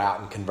that go out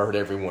and convert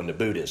everyone to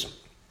Buddhism.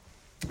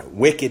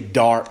 Wicked,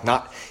 dark,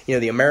 not, you know,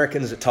 the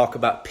Americans that talk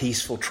about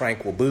peaceful,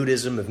 tranquil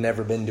Buddhism have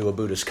never been to a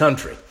Buddhist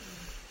country.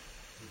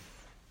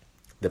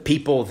 The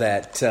people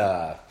that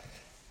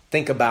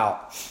think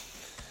about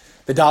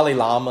the Dalai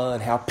Lama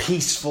and how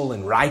peaceful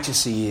and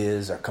righteous he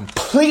is are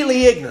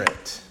completely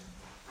ignorant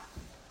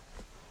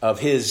of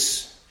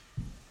his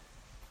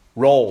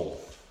role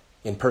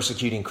in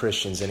persecuting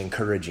Christians and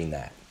encouraging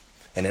that.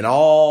 And in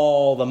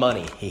all the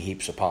money he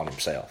heaps upon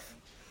himself.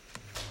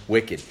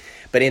 Wicked.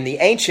 But in the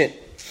ancient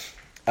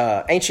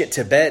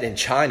Tibet and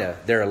China,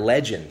 there are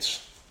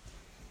legends.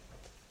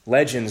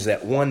 Legends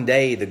that one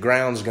day the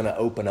ground's going to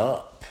open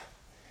up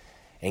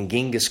and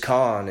Genghis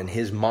Khan and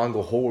his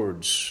Mongol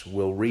hordes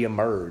will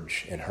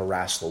reemerge and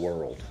harass the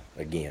world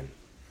again.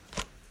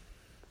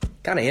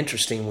 Kind of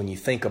interesting when you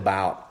think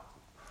about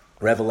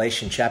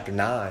Revelation chapter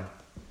 9.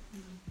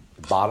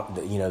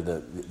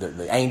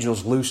 the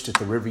angels loosed at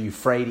the river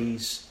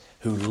Euphrates,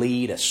 who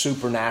lead a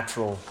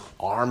supernatural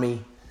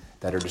army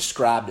that are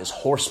described as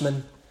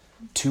horsemen,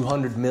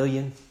 200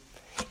 million.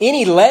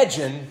 Any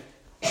legend,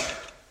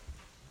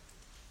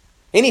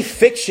 any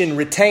fiction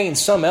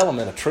retains some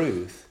element of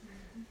truth.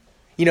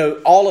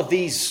 All of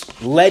these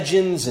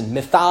legends and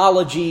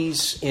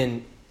mythologies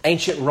in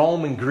ancient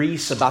Rome and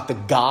Greece about the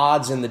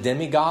gods and the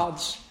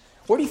demigods,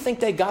 where do you think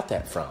they got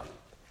that from?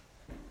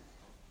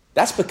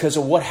 That's because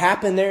of what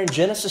happened there in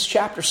Genesis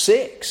chapter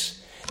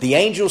 6. The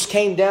angels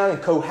came down and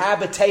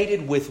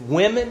cohabitated with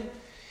women,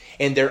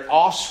 and their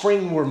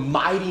offspring were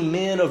mighty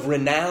men of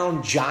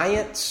renown,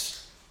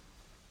 giants.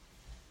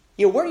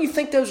 Where do you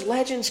think those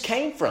legends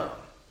came from?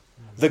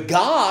 The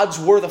gods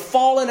were the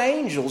fallen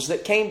angels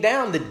that came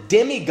down. The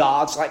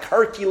demigods like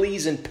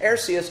Hercules and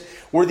Perseus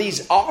were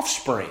these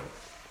offspring.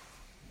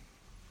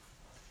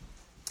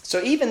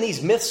 So even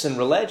these myths and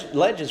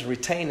legends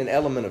retain an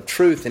element of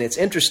truth. And it's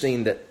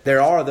interesting that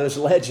there are those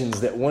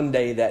legends that one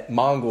day that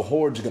Mongol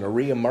horde is going to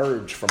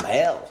reemerge from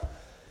hell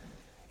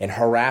and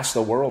harass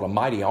the world, a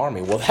mighty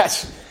army. Well,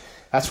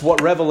 that's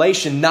what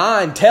Revelation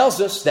 9 tells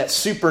us, that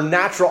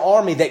supernatural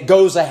army that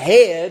goes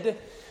ahead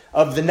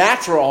of the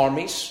natural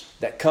armies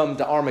that come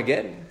to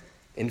Armageddon,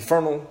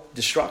 infernal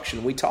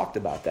destruction. We talked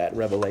about that in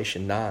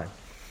Revelation 9.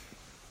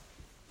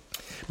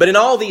 But in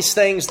all these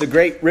things, the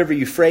great river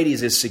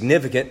Euphrates is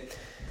significant.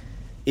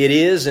 It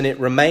is and it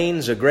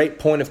remains a great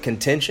point of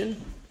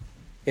contention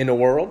in the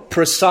world,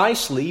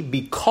 precisely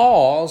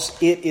because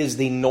it is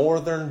the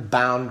northern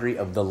boundary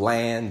of the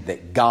land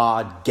that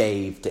God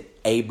gave to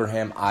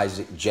Abraham,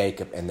 Isaac,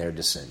 Jacob, and their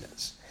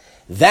descendants.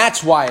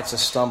 That's why it's a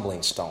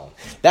stumbling stone.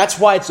 That's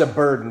why it's a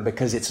burden,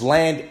 because it's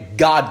land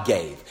God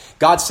gave.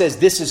 God says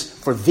this is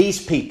for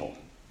these people.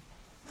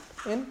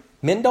 And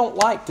men don't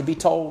like to be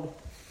told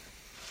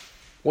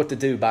what to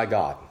do by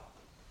God.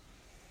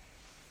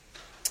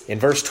 In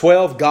verse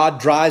 12, God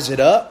dries it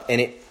up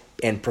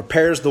and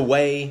prepares the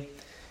way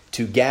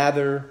to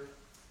gather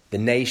the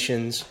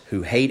nations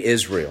who hate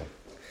Israel,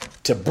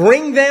 to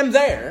bring them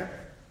there,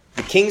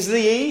 the kings of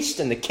the east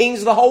and the kings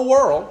of the whole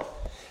world,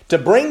 to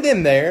bring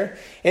them there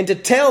and to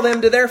tell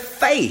them to their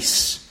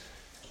face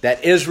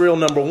that Israel,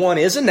 number one,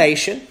 is a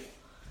nation,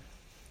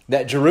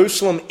 that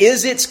Jerusalem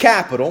is its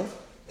capital,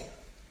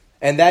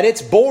 and that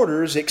its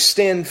borders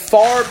extend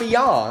far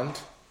beyond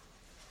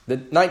the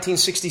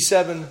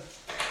 1967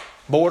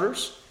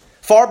 borders,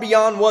 far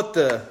beyond what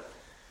the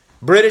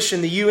British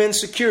and the UN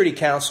Security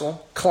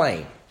Council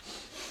claim.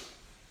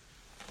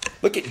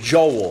 Look at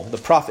Joel, the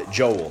prophet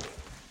Joel.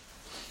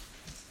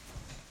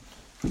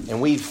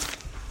 And we've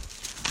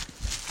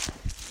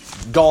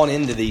gone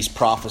into these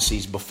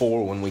prophecies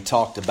before when we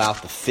talked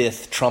about the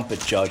fifth trumpet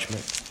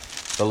judgment,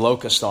 the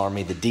locust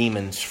army, the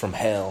demons from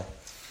hell.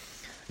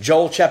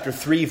 Joel chapter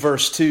 3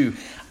 verse 2.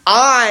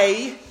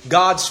 I,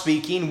 God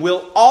speaking,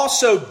 will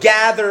also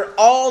gather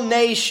all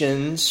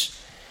nations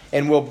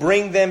and will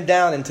bring them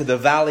down into the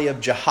valley of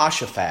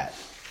Jehoshaphat,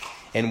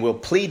 and will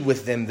plead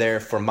with them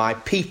there for my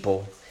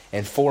people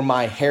and for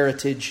my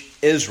heritage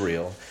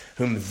Israel,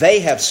 whom they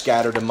have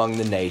scattered among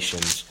the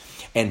nations,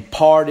 and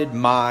parted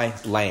my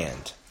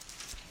land.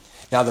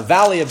 Now the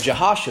valley of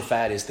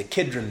Jehoshaphat is the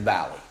Kidron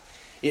Valley.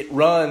 It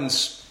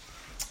runs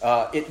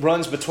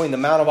between the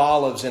Mount of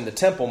Olives and the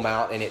Temple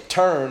Mount, and it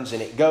turns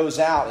and it goes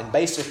out and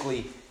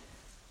basically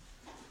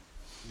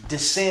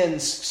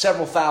descends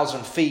several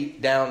thousand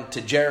feet down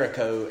to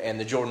Jericho and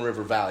the Jordan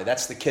River Valley.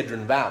 That's the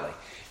Kidron Valley.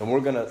 And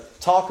we're going to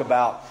talk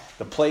about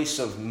the place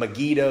of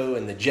Megiddo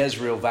and the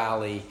Jezreel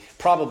Valley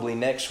probably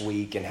next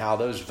week, and how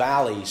those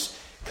valleys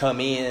come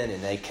in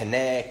and they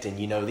connect. And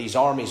these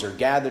armies are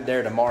gathered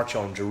there to march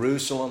on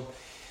Jerusalem.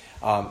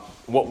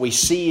 What we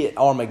see at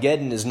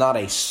Armageddon is not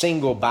a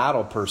single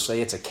battle per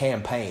se. It's a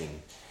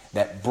campaign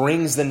that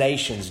brings the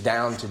nations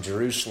down to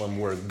Jerusalem,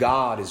 where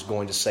God is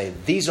going to say,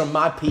 these are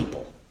my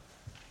people.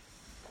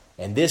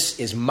 And this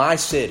is my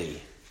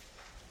city,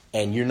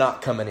 and you're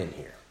not coming in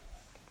here.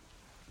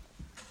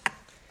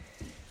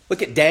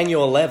 Look at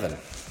Daniel 11,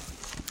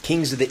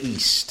 Kings of the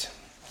East.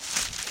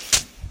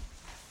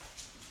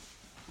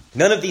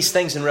 None of these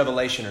things in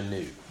Revelation are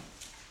new.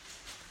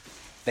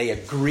 They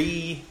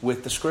agree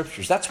with the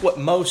Scriptures. That's what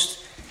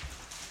most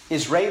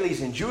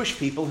Israelis and Jewish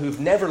people who've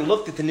never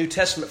looked at the New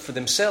Testament for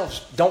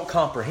themselves don't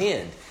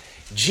comprehend.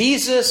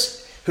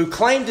 Jesus, who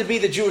claimed to be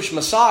the Jewish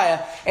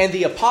Messiah, and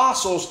the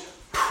apostles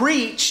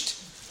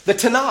preached the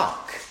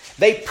Tanakh.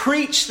 They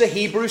preached the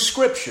Hebrew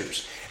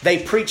Scriptures.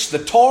 They preached the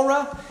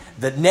Torah,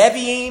 the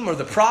Nevi'im, or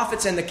the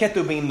prophets, and the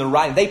Ketubim, the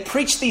writing. They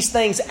preached these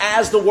things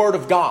as the Word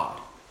of God.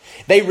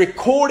 They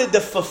recorded the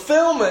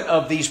fulfillment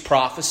of these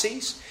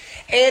prophecies.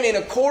 And in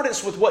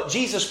accordance with what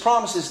Jesus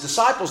promised His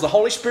disciples, the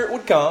Holy Spirit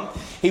would come.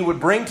 He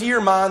would bring to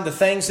your mind the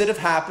things that have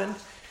happened.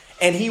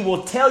 And He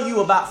will tell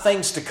you about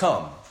things to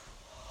come.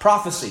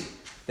 Prophecy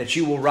that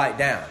you will write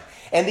down.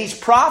 And these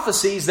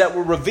prophecies that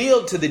were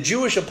revealed to the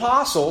Jewish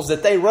apostles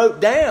that they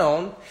wrote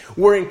down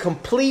were in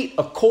complete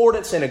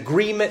accordance and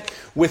agreement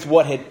with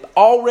what had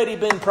already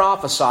been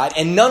prophesied.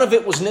 And none of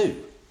it was new.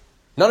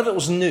 None of it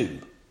was new.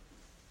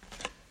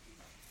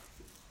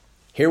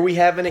 Here we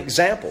have an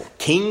example.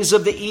 Kings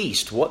of the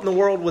East. What in the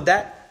world would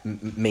that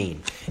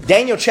mean?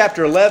 Daniel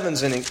chapter 11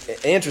 is an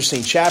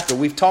interesting chapter.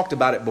 We've talked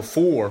about it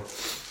before.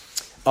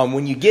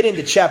 When you get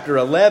into chapter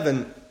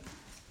 11,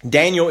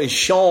 Daniel is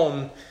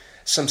shown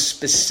some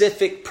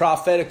specific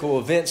prophetical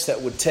events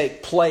that would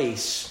take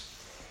place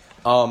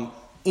and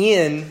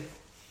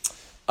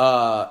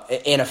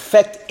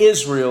affect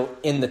Israel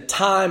in the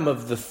time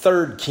of the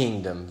third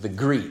kingdom, the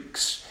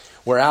Greeks,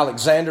 where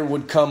Alexander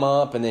would come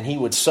up and then he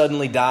would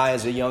suddenly die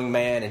as a young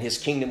man and his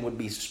kingdom would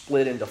be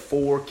split into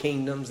 4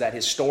 kingdoms. That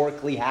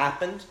historically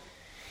happened.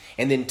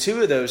 And then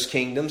 2 of those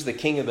kingdoms, the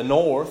king of the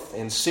north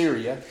in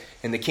Syria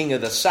and the king of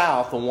the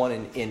south, the one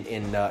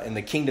in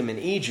the kingdom in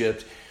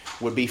Egypt,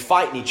 would be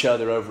fighting each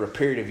other over a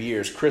period of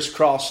years,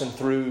 crisscrossing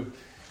through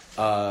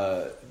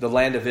the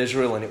land of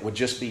Israel, and it would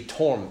just be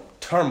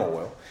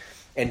turmoil.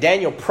 And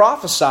Daniel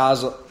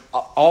prophesies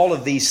all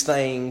of these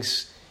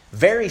things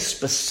very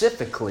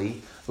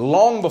specifically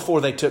long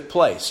before they took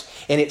place.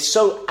 And it's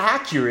so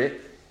accurate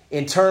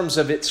in terms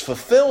of its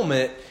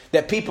fulfillment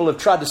that people have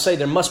tried to say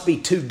there must be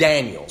 2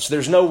 Daniels.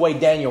 There's no way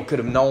Daniel could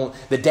have known,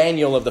 the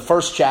Daniel of the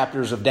first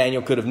chapters of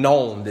Daniel could have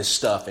known this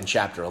stuff in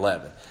chapter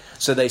 11.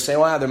 So they say,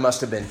 well, there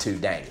must have been 2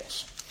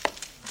 Daniels.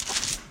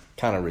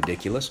 Kind of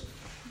ridiculous.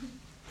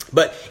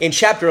 But in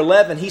chapter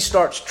 11, he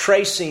starts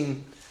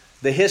tracing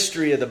the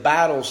history of the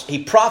battles.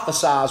 He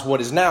prophesies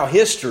what is now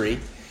history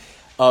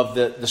of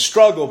the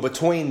struggle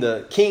between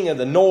the king of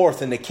the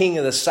north and the king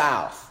of the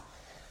south,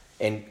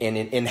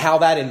 and how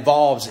that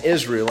involves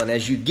Israel. And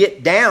as you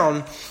get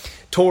down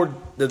toward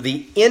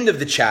the end of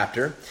the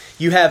chapter,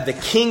 you have the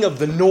king of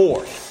the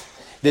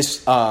north,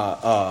 this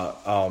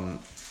vile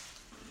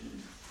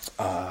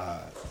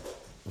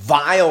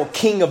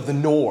king of the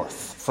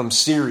north from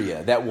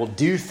Syria that will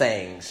do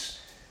things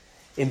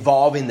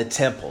involving the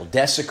temple,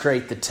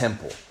 desecrate the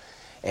temple,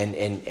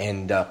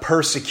 and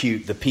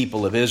persecute the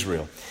people of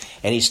Israel.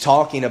 And he's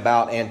talking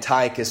about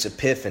Antiochus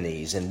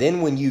Epiphanes. And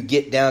then when you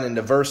get down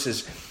into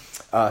verses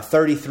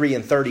 33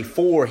 and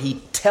 34, he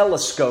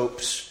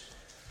telescopes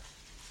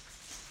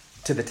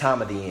to the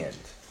time of the end.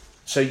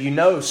 So you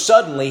know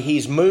suddenly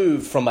he's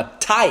moved from a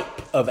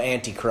type of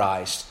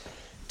Antichrist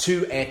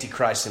to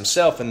Antichrist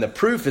himself. And the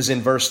proof is in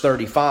verse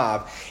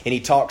 35. And he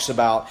talks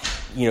about,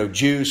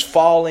 Jews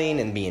falling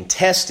and being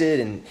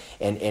tested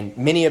and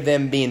many of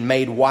them being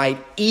made white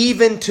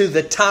even to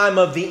the time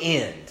of the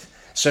end.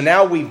 So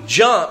now we've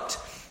jumped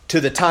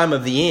to the time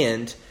of the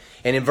end.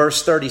 And in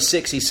verse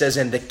 36 he says,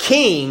 and the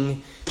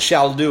king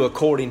shall do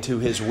according to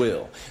his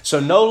will. So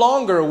no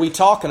longer are we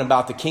talking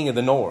about the king of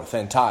the north,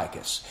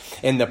 Antiochus.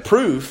 And the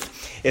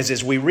proof is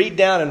as we read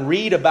down and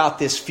read about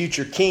this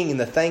future king and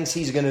the things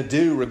he's going to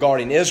do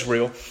regarding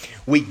Israel,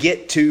 we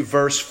get to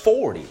verse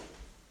 40.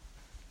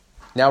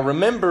 Now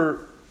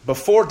remember,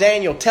 before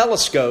Daniel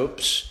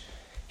telescopes,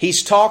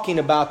 he's talking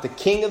about the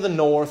king of the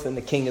north and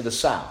the king of the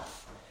south.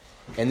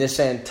 And this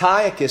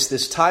Antiochus,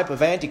 this type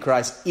of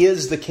Antichrist,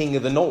 is the king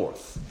of the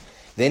north.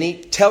 Then he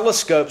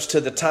telescopes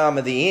to the time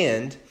of the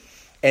end,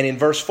 and in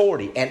verse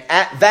 40, and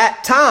at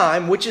that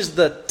time, which is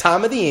the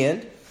time of the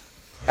end,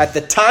 at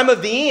the time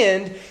of the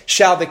end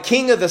shall the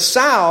king of the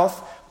south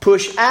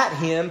push at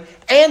him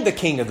and the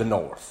king of the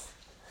north.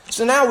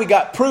 So now we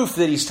got proof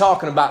that he's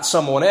talking about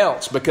someone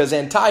else, because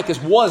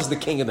Antiochus was the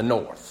king of the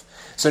north.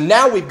 So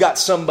now we've got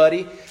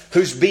somebody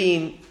who's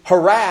being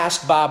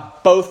harassed by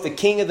both the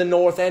king of the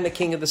north and the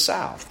king of the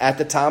south at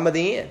the time of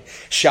the end,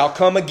 shall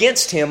come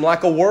against him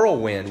like a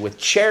whirlwind with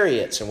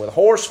chariots and with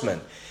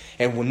horsemen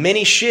and with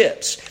many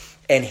ships.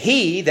 And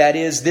he, that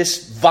is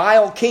this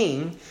vile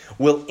king,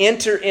 will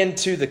enter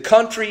into the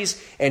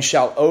countries and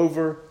shall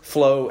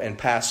overflow and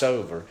pass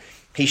over.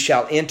 He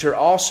shall enter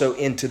also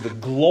into the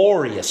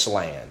glorious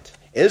land,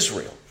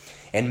 Israel,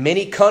 and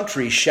many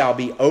countries shall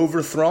be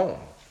overthrown.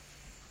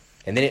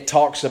 And then it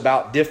talks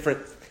about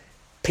different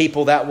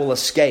people that will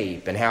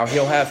escape and how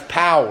he'll have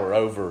power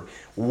over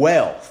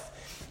wealth.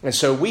 And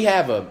so we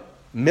have a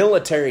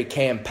military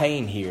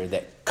campaign here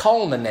that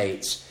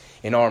culminates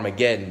in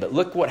Armageddon. But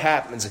look what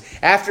happens.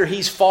 After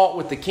he's fought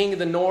with the king of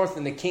the north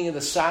and the king of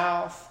the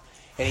south,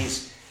 and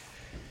he's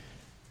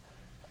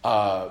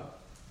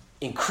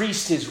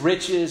increased his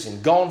riches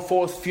and gone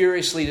forth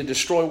furiously to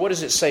destroy, what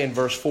does it say in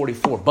verse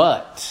 44?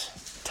 But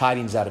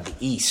tidings out of the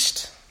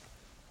east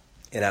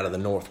and out of the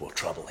north will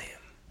trouble him.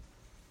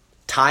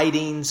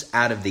 Tidings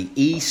out of the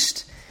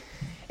east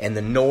and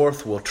the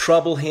north will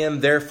trouble him.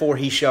 Therefore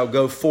he shall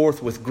go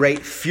forth with great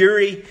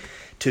fury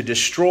to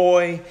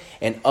destroy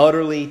and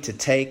utterly to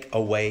take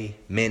away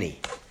many.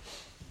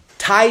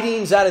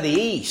 Tidings out of the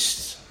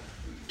east.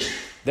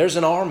 There's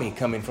an army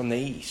coming from the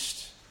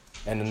east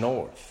and the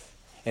north.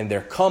 And they're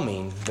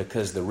coming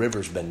because the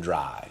river's been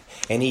dry.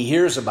 And he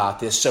hears about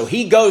this. So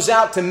he goes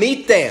out to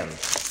meet them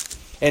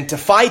and to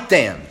fight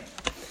them.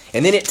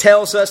 And then it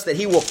tells us that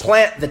he will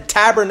plant the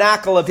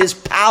tabernacle of his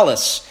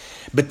palace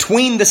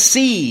between the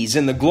seas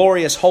in the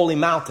glorious holy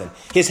mountain.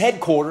 His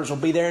headquarters will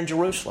be there in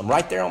Jerusalem,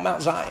 right there on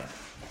Mount Zion.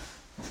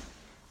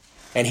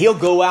 And he'll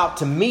go out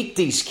to meet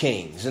these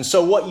kings. And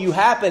so what you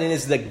happen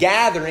is the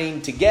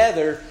gathering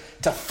together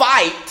to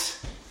fight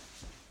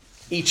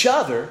each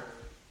other.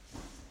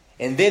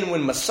 And then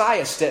when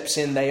Messiah steps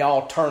in, they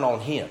all turn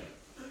on him.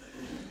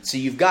 So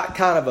you've got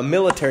kind of a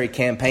military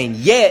campaign,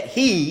 yet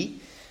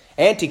he,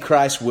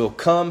 Antichrist, will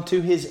come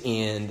to his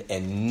end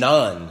and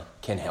none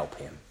can help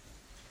him.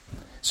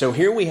 So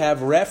here we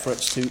have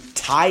reference to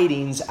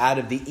tidings out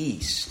of the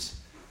east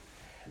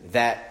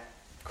that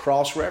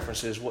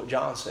cross-references what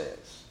John says.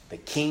 The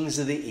kings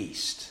of the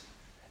east.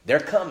 They're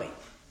coming.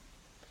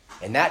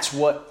 And that's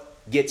what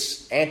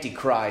gets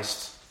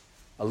Antichrist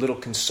a little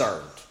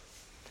concerned.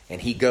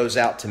 And he goes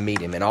out to meet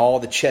him. And all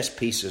the chess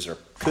pieces are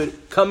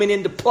coming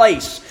into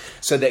place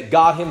so that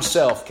God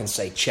himself can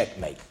say,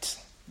 checkmate.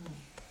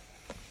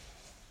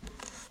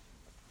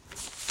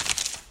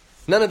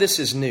 None of this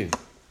is new.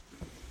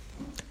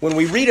 When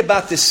we read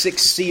about this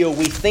sixth seal,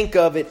 we think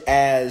of it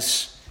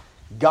as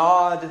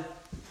God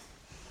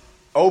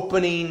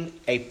opening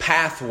a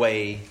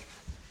pathway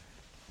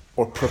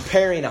or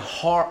preparing a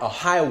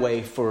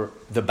highway for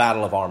the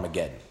Battle of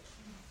Armageddon.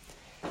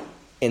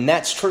 And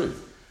that's true.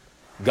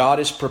 God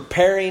is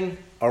preparing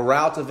a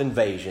route of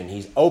invasion.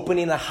 He's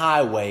opening a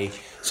highway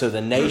so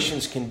the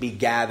nations can be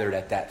gathered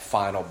at that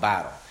final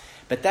battle.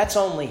 But that's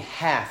only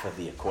half of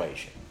the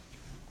equation.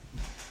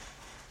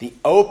 The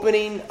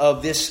opening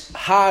of this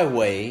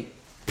highway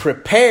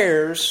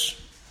prepares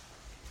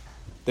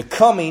the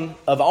coming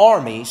of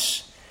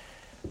armies,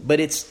 but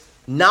it's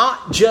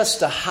not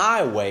just a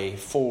highway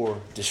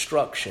for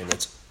destruction.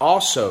 It's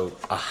also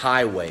a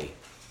highway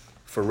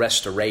for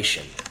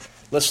restoration.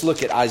 Let's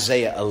look at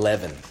Isaiah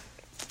 11.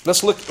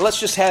 Let's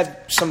just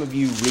have some of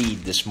you read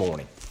this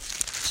morning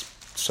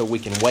so we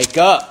can wake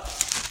up.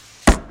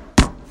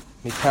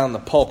 Let me pound the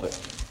pulpit.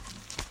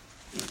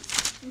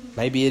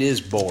 Maybe it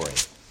is boring.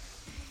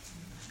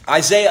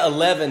 Isaiah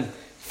 11,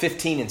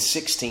 15 and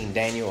 16,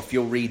 Daniel, if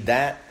you'll read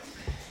that.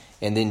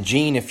 And then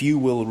Gene, if you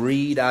will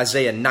read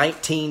Isaiah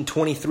 19,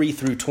 23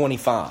 through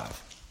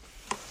 25.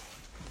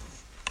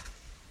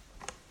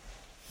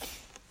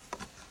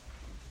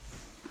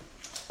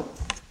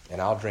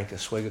 And I'll drink a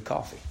swig of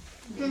coffee.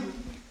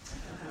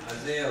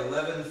 Isaiah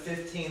 11,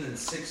 15 and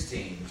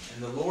 16.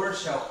 And the Lord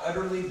shall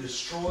utterly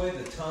destroy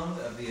the tongue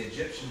of the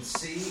Egyptian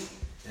sea,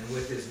 and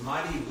with his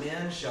mighty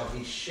wind shall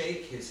he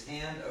shake his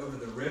hand over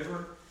the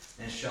river,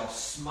 and shall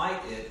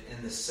smite it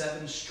in the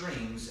 7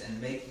 streams,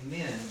 and make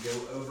men go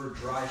over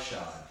dry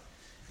shod.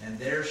 And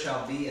there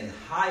shall be an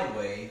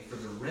highway for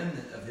the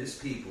remnant of his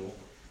people,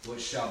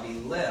 which shall be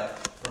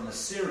left from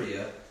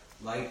Assyria,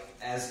 like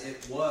as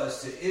it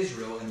was to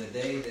Israel in the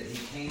day that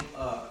he came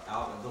up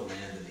out of the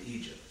land of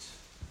Egypt.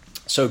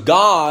 So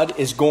God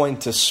is going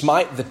to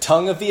smite the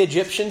tongue of the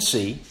Egyptian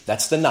sea,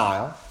 that's the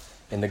Nile,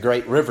 in the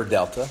great river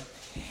delta,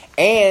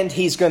 and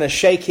he's going to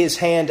shake his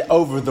hand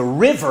over the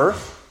river.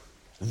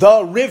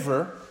 The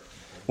river,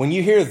 when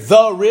you hear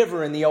the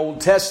river in the Old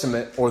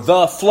Testament or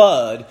the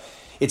flood,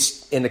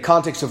 it's in the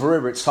context of a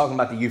river, it's talking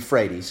about the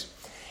Euphrates.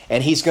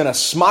 And he's going to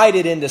smite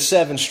it into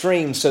 7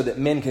 streams so that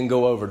men can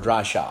go over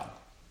dry shod.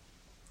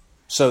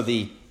 So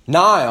the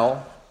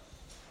Nile,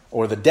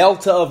 or the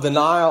delta of the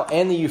Nile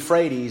and the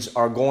Euphrates,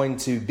 are going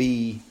to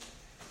be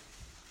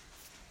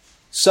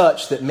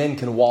such that men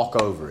can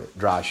walk over it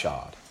dry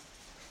shod.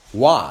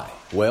 Why?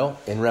 Well,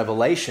 in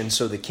Revelation,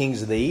 so the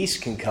kings of the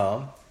east can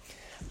come.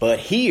 But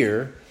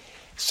here,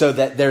 so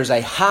that there's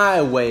a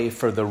highway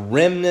for the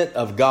remnant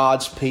of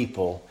God's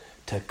people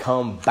to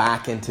come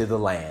back into the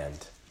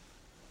land,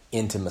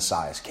 into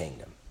Messiah's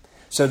kingdom.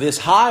 So this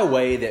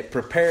highway that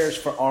prepares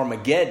for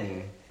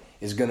Armageddon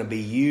is going to be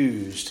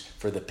used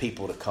for the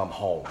people to come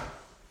home,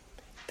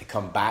 to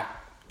come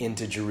back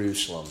into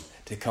Jerusalem,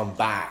 to come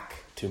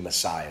back to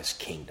Messiah's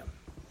kingdom.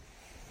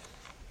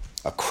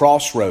 A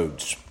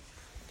crossroads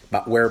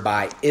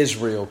whereby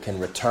Israel can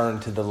return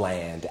to the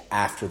land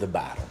after the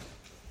battle.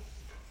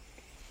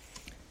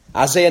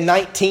 Isaiah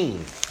 19.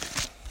 23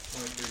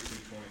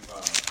 through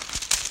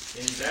 25.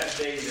 In that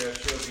day there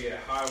shall be a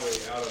highway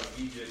out of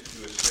Egypt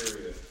to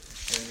Assyria,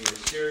 and the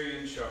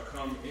Assyrian shall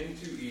come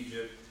into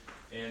Egypt,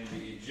 and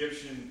the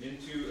Egyptian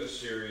into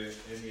Assyria,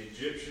 and the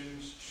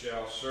Egyptians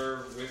shall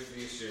serve with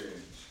the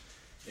Assyrians.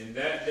 In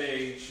that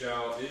day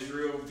shall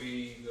Israel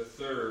be the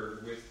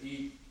third with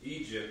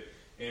Egypt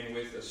and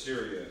with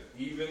Assyria,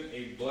 even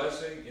a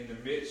blessing in the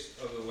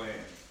midst of the land,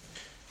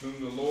 whom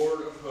the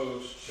Lord of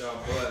hosts shall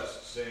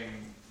bless,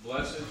 saying,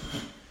 Blessed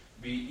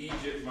be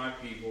Egypt my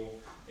people,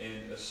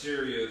 and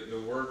Assyria the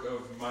work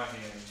of my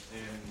hands,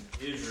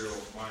 and Israel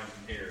mine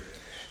inheritance.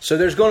 So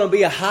there's going to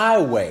be a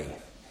highway.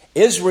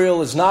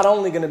 Israel is not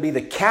only going to be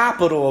the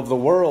capital of the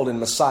world in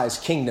Messiah's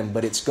kingdom,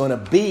 but it's going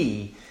to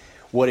be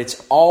what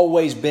it's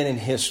always been in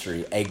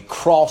history, a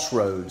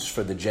crossroads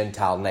for the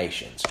Gentile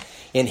nations.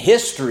 In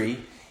history,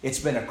 it's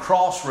been a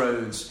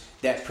crossroads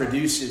that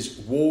produces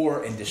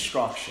war and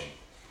destruction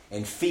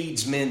and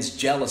feeds men's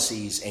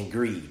jealousies and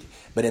greed.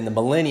 But in the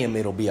millennium,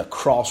 it'll be a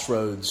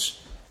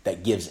crossroads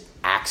that gives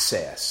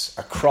access,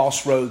 a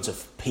crossroads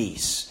of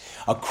peace,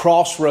 a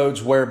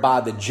crossroads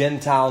whereby the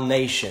Gentile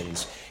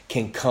nations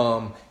can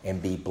come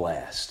and be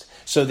blessed.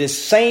 So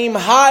this same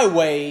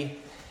highway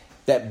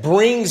that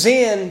brings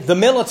in the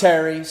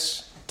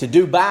militaries to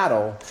do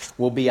battle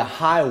will be a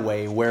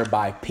highway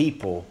whereby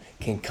people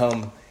can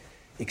come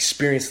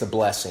experience the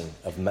blessing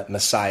of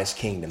Messiah's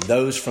kingdom.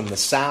 Those from the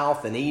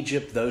south in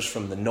Egypt, those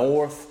from the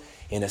north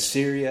in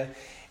Assyria,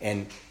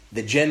 and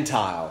the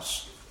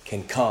Gentiles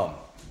can come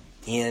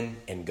in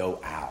and go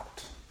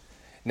out.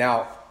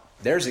 Now,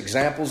 there's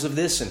examples of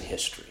this in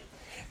history.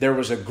 There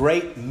was a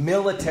great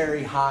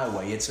military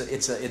highway. It's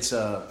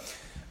an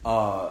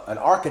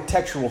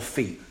architectural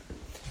feat.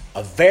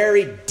 A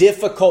very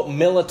difficult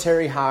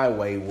military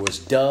highway was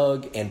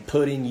dug and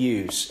put in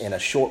use in a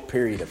short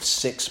period of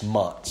 6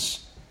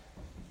 months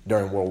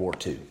during World War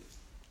II. It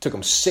took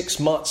them 6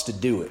 months to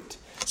do it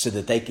so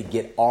that they could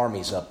get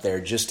armies up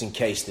there just in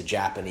case the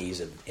Japanese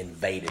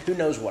invaded. Who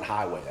knows what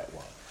highway that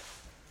was?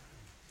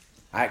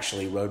 I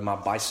actually rode my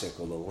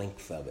bicycle the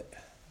length of it.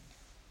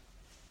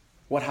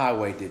 What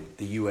highway did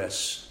the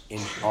U.S.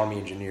 Army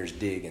engineers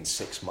dig in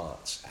 6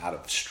 months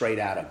straight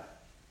out of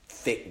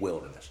thick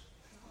wilderness?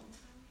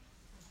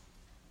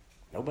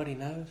 Nobody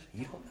knows?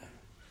 You don't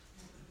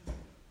know.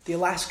 The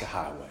Alaska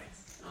Highway.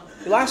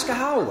 The Alaska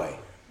Highway.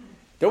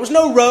 There was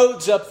no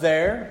roads up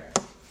there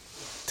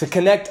to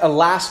connect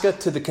Alaska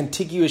to the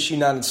contiguous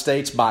United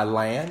States by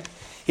land.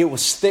 It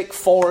was thick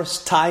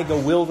forest, taiga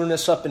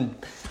wilderness up in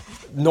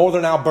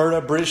northern Alberta,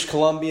 British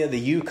Columbia, the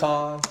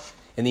Yukon,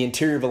 and the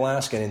interior of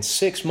Alaska. And in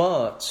 6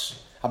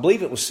 months, I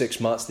believe it was 6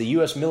 months, the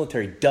U.S.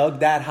 military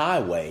dug that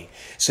highway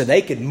so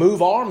they could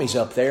move armies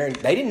up there. And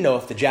they didn't know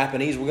if the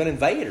Japanese were going to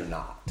invade or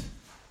not.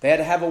 They had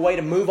to have a way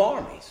to move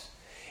armies.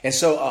 And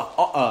so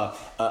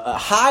a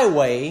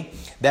highway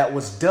that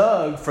was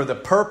dug for the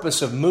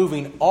purpose of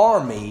moving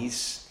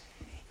armies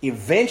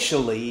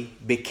eventually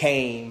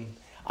became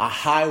a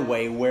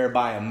highway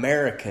whereby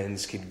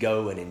Americans could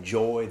go and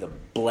enjoy the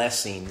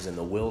blessings in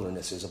the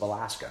wildernesses of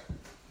Alaska.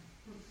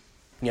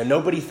 You know,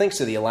 nobody thinks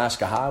of the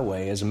Alaska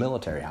Highway as a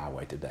military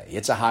highway today.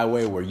 It's a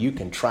highway where you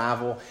can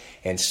travel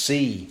and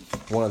see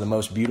one of the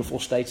most beautiful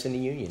states in the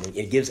Union.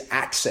 It gives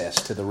access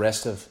to the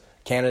rest of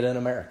Canada and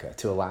America,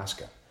 to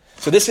Alaska.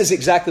 So this is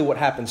exactly what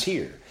happens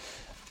here.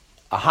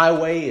 A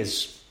highway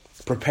is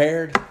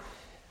prepared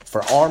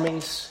for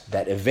armies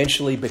that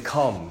eventually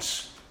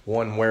becomes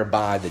one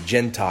whereby the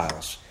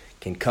Gentiles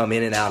can come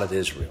in and out of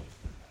Israel.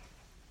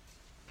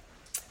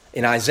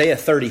 In Isaiah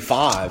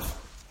 35,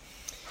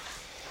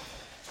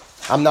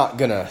 I'm not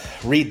going to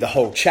read the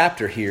whole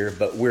chapter here,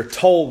 but we're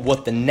told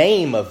what the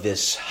name of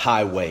this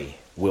highway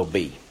will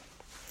be.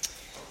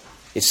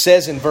 It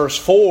says in verse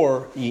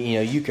 4,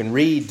 you can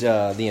read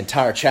the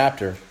entire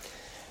chapter,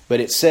 but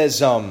it says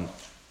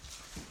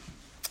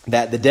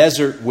that the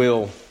desert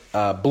will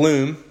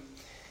bloom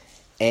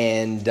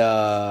and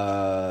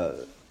a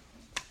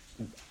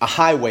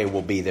highway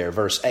will be there,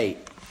 verse 8,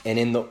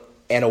 and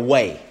a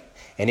way,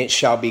 and it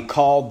shall be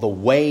called the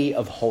way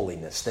of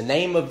holiness. The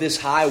name of this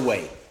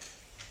highway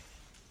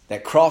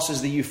that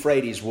crosses the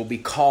Euphrates will be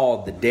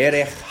called the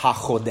Derech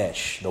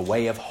HaChodesh, the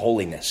way of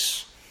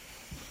holiness.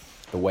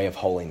 The way of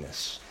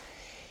holiness.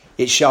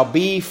 It shall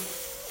be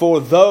for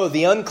those,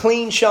 the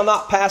unclean shall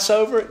not pass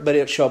over it, but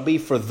it shall be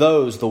for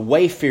those, the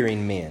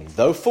wayfaring men,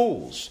 though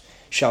fools,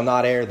 shall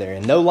not err there.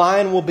 And no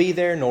lion will be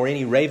there, nor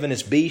any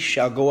ravenous beast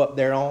shall go up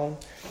thereon,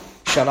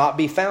 shall not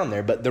be found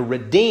there, but the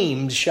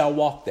redeemed shall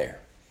walk there.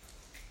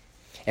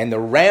 And the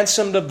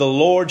ransomed of the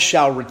Lord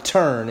shall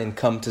return and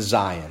come to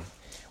Zion,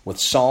 with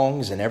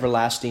songs and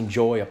everlasting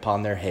joy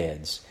upon their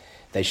heads.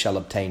 They shall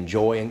obtain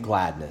joy and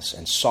gladness,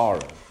 and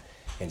sorrow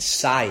and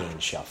sighing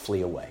shall flee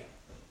away.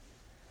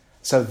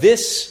 So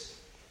this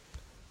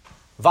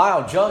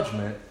vile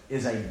judgment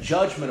is a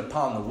judgment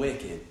upon the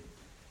wicked,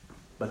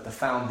 but the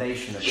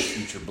foundation of the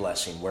future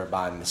blessing,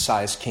 whereby in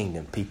Messiah's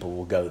kingdom people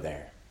will go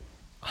there.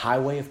 A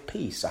highway of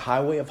peace, a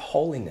highway of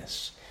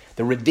holiness.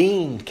 The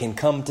redeemed can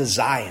come to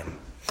Zion.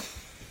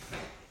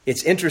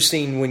 It's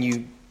interesting when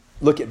you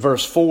look at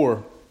verse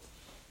 4.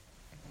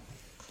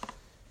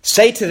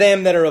 Say to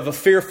them that are of a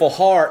fearful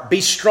heart,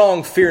 be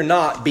strong, fear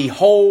not.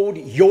 Behold,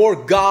 your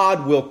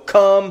God will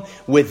come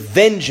with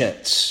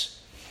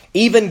vengeance.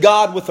 Even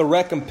God with a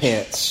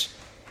recompense.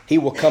 He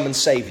will come and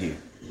save you.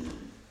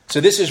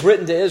 So this is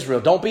written to Israel.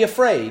 Don't be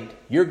afraid.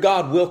 Your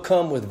God will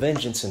come with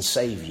vengeance and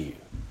save you.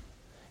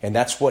 And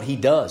that's what He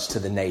does to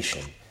the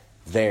nation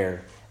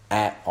there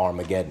at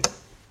Armageddon.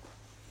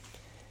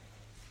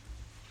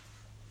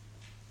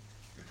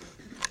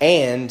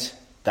 And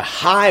the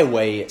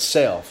highway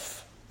itself,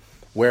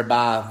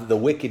 whereby the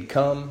wicked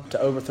come to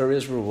overthrow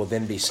Israel, will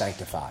then be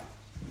sanctified.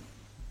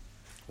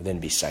 Will then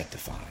be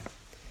sanctified.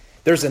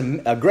 There's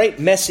a great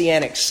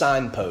messianic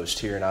signpost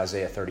here in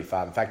Isaiah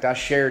 35. In fact, I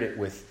shared it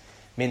with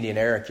Mindy and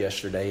Eric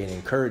yesterday and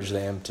encouraged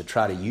them to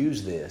try to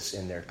use this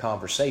in their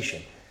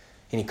conversation.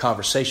 Any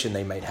conversation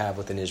they might have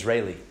with an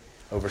Israeli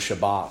over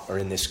Shabbat or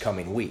in this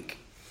coming week.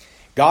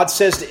 God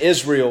says to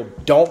Israel,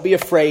 don't be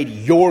afraid.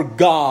 Your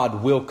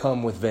God will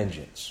come with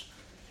vengeance.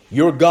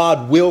 Your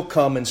God will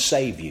come and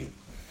save you.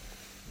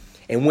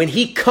 And when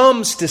He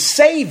comes to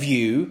save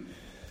you,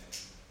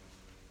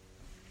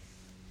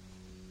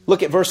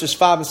 look at verses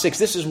 5 and 6.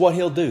 This is what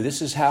He'll do.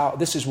 This is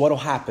what will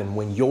happen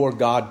when your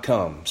God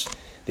comes.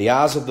 The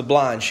eyes of the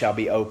blind shall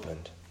be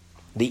opened.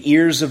 The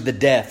ears of the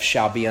deaf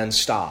shall be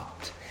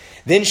unstopped.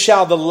 Then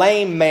shall the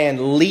lame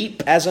man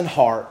leap as an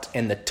hart,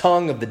 and the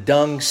tongue of the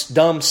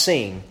dumb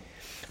sing.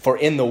 For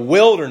in the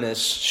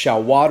wilderness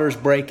shall waters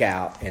break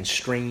out, and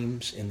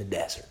streams in the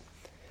desert.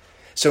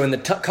 So in the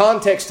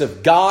context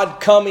of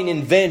God coming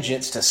in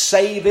vengeance to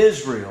save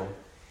Israel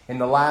in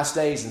the last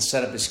days and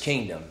set up His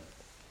kingdom,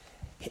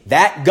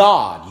 that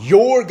God,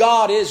 your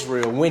God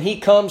Israel, when He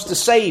comes to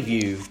save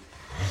you,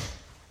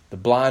 the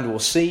blind will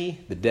see,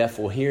 the deaf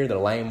will hear, the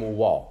lame will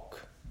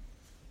walk.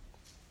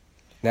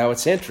 Now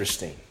it's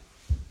interesting.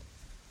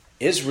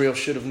 Israel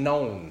should have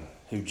known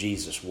who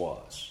Jesus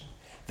was.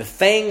 The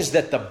things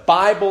that the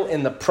Bible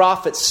and the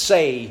prophets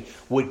say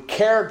would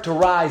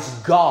characterize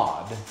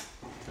God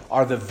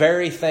are the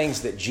very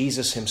things that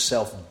Jesus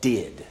Himself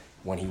did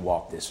when He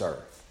walked this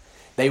earth.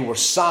 They were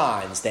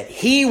signs that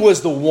He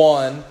was the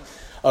one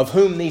of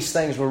whom these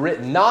things were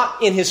written.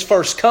 Not in His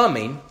first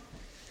coming,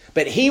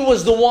 but He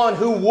was the one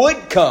who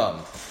would come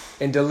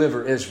and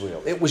deliver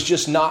Israel. It was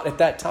just not at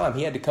that time.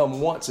 He had to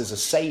come once as a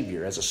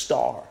Savior, as a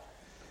star.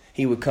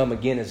 He would come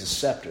again as a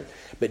scepter.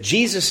 But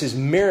Jesus'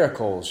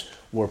 miracles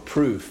were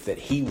proof that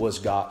He was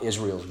God,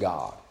 Israel's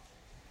God.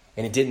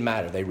 And it didn't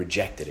matter. They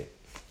rejected it.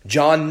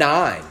 John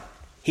 9,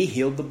 He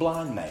healed the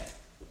blind man.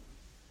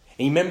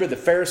 And you remember the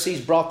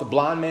Pharisees brought the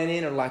blind man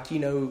in and like,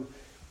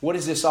 what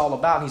is this all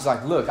about? And He's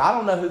like, look, I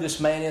don't know who this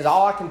man is.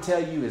 All I can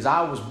tell you is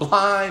I was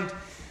blind,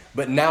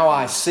 but now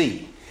I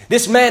see.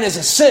 This man is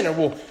a sinner.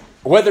 Well,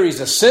 whether he's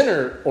a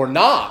sinner or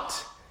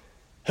not,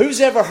 who's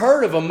ever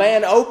heard of a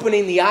man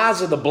opening the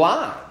eyes of the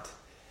blind?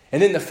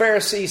 And then the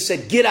Pharisees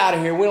said, get out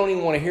of here. We don't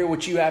even want to hear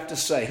what you have to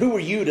say. Who are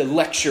you to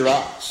lecture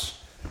us?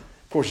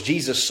 Of course,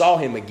 Jesus saw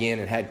him again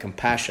and had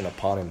compassion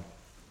upon him.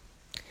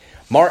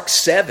 Mark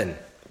 7,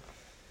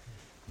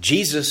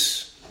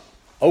 Jesus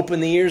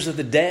opened the ears of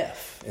the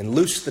deaf and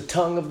loosed the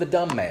tongue of the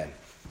dumb man.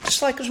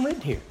 Just like it was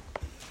written here.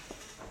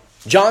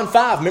 John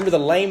 5, remember the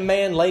lame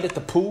man laid at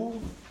the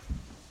pool?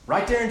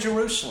 Right there in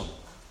Jerusalem.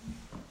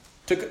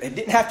 It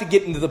didn't have to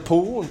get into the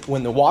pool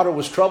when the water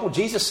was troubled.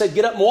 Jesus said,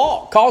 get up and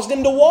walk. Caused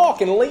him to walk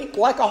and leap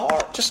like a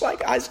hart, just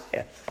like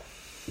Isaiah.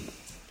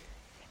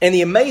 And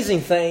the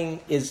amazing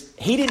thing is,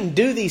 He didn't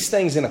do these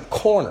things in a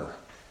corner.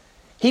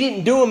 He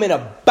didn't do them in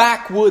a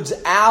backwoods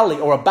alley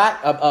or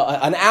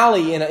an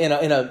alley in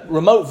a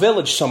remote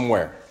village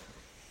somewhere.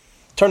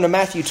 Turn to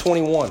Matthew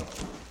 21.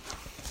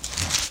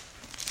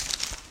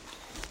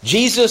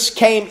 Jesus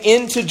came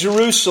into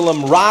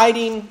Jerusalem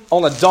riding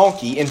on a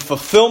donkey in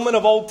fulfillment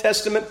of Old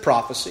Testament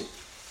prophecy.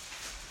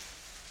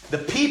 The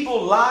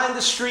people lined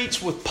the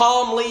streets with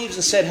palm leaves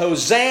and said,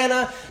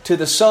 Hosanna to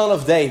the Son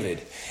of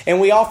David.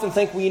 And we often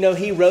think,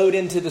 He rode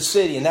into the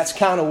city and that's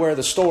kind of where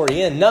the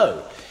story ends.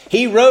 No.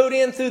 He rode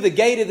in through the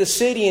gate of the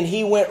city and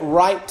He went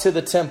right to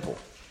the temple.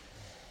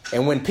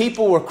 And when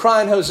people were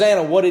crying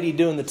Hosanna, what did He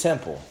do in the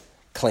temple?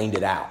 Cleaned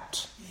it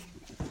out.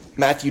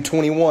 Matthew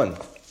 21.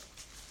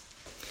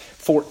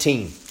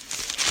 14.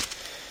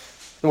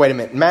 Wait a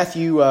minute.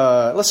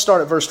 Let's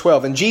start at verse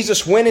 12. And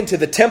Jesus went into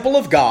the temple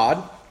of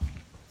God.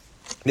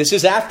 This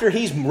is after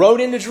He's rode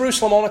into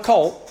Jerusalem on a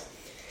colt.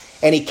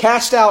 And He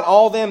cast out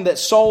all them that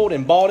sold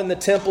and bought in the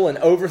temple and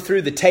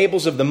overthrew the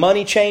tables of the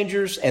money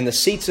changers and the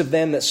seats of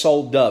them that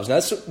sold doves. Now,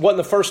 this wasn't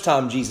the first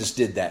time Jesus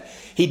did that.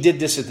 He did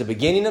this at the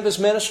beginning of His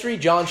ministry,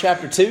 John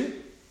chapter 2.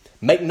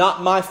 Make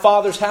not my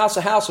Father's house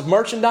a house of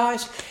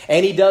merchandise.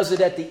 And He does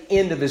it at the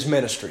end of His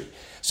ministry.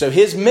 So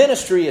His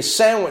ministry is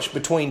sandwiched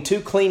between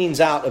two cleanings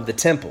out of the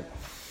temple.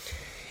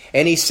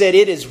 And He said,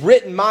 it is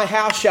written, my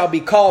house shall be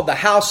called the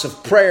house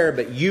of prayer,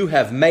 but you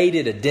have made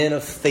it a den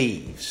of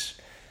thieves.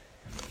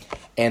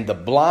 And the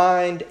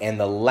blind and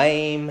the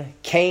lame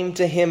came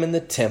to Him in the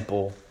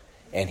temple,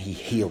 and He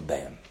healed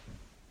them.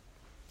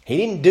 He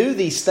didn't do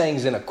these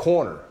things in a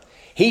corner.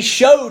 He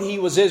showed He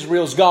was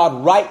Israel's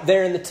God right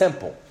there in the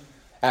temple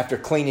after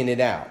cleaning it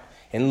out.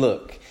 And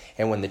look,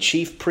 and when the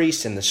chief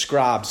priests and the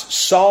scribes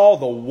saw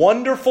the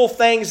wonderful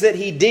things that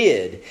He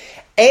did,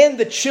 and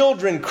the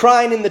children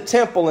crying in the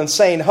temple and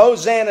saying,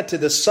 Hosanna to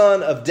the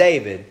Son of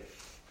David,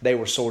 they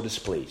were sore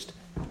displeased.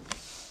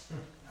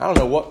 I don't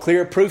know what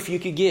clearer proof you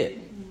could get.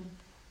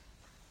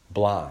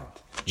 Blind.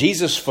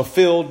 Jesus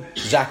fulfilled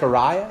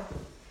Zechariah.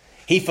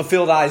 He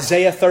fulfilled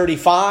Isaiah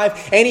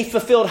 35. And He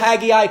fulfilled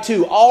Haggai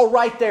 2. All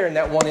right there in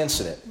that one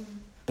incident.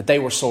 But they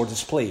were sore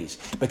displeased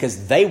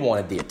because they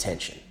wanted the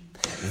attention.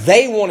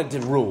 They wanted to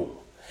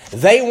rule.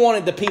 They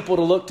wanted the people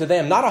to look to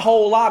them. Not a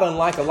whole lot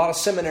unlike a lot of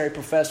seminary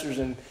professors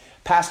and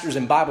pastors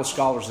and Bible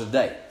scholars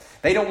today.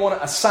 They don't want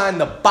to assign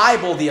the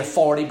Bible the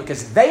authority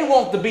because they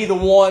want to be the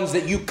ones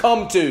that you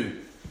come to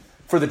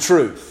for the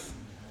truth.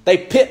 They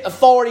pit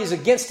authorities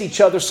against each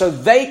other so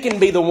they can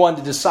be the one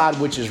to decide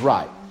which is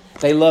right.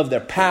 They love their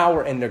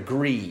power and their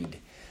greed,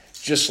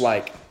 just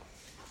like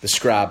the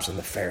scribes and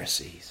the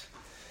Pharisees.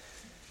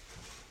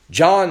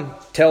 John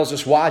tells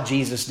us why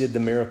Jesus did the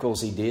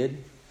miracles He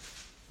did.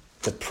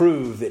 To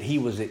prove that He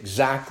was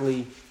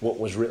exactly what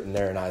was written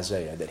there in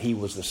Isaiah, that He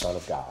was the Son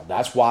of God.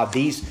 That's why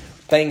these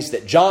things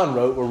that John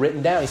wrote were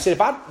written down. He said,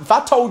 if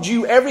I told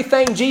you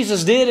everything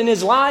Jesus did in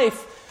his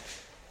life,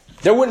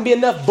 there wouldn't be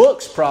enough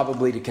books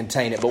probably to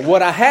contain it. But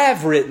what I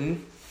have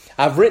written,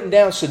 I've written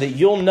down so that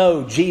you'll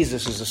know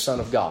Jesus is the Son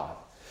of God.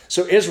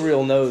 So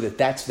Israel know that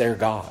that's their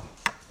God.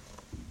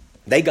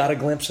 They got a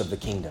glimpse of the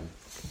kingdom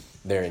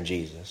there in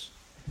Jesus.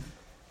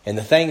 And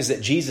the things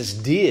that Jesus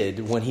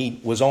did when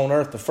he was on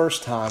earth the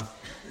first time,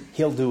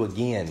 he'll do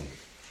again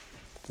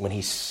when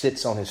he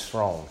sits on his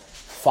throne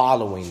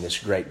following this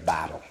great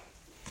battle.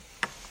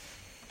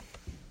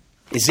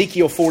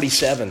 Ezekiel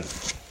 47.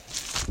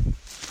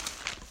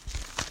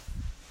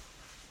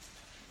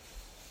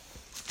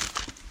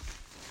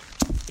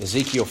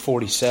 Ezekiel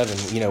 47,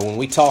 when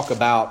we talk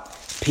about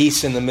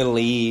peace in the Middle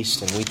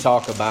East and we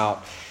talk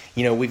about,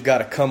 we've got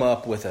to come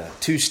up with a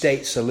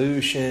two-state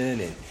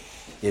solution, and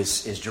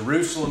is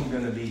Jerusalem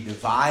going to be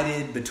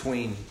divided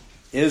between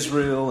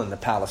Israel and the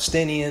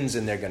Palestinians,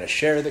 and they're going to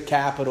share the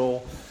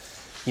capital?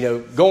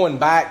 Going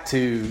back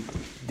to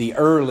the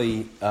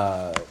early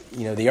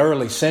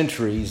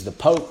centuries, the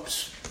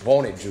popes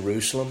wanted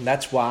Jerusalem.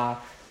 That's why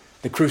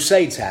the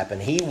Crusades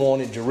happened. He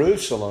wanted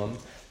Jerusalem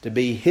to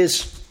be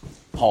his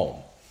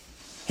home,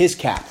 his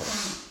capital.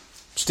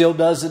 Still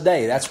does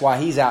today. That's why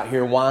he's out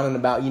here whining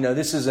about,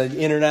 this is an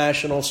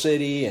international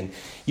city and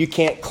you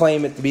can't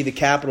claim it to be the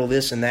capital,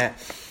 this and that.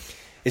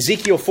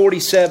 Ezekiel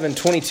 47,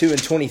 22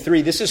 and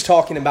 23, this is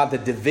talking about the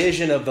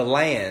division of the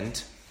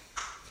land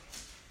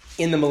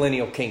in the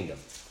millennial kingdom.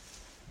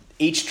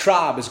 Each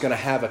tribe is going to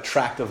have a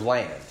tract of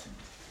land,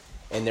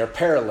 and they're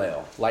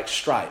parallel like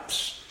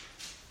stripes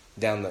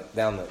down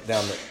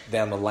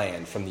the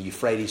land from the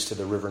Euphrates to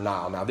the River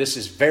Nile. Now, this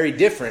is very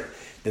different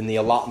than the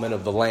allotment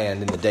of the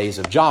land in the days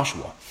of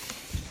Joshua.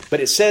 But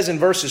it says in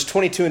verses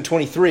 22 and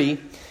 23,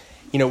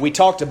 we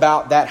talked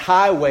about that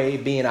highway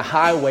being a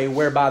highway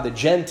whereby the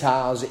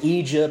Gentiles,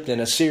 Egypt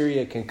and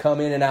Assyria, can come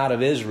in and out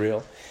of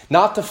Israel,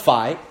 not to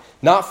fight,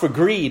 not for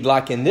greed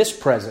like in this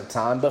present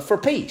time, but for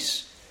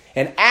peace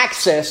and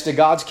access to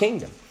God's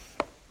kingdom.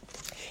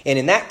 And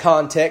in that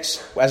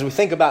context, as we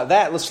think about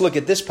that, let's look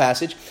at this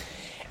passage.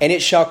 And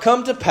it shall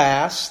come to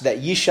pass that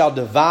ye shall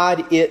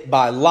divide it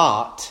by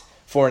lot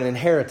for an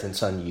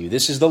inheritance unto you.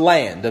 This is the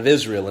land of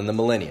Israel in the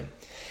millennium.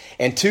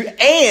 And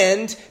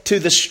to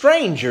the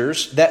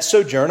strangers that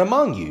sojourn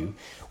among you,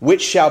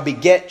 which shall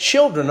beget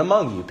children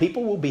among you.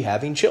 People will be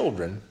having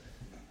children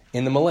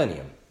in the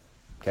millennium.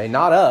 Okay,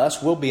 not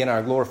us, we'll be in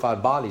our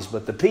glorified bodies,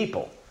 but the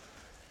people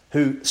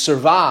who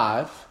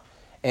survive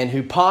and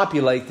who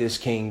populate this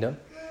kingdom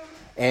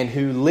and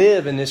who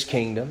live in this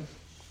kingdom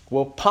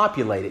will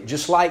populate it,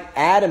 just like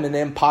Adam and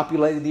them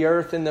populated the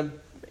earth in the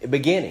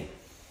beginning.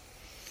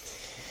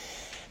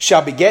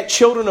 Shall beget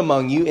children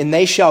among you, and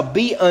they shall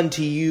be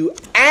unto you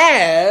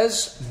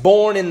as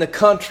born in the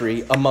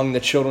country among the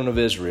children of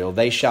Israel.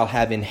 They shall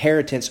have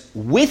inheritance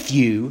with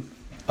you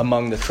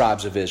among the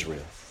tribes of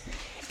Israel.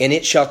 And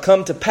it shall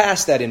come to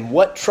pass that in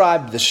what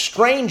tribe the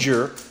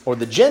stranger or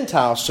the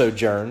Gentile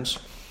sojourns,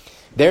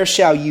 there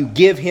shall you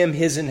give him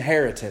his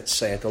inheritance,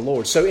 saith the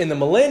Lord. So in the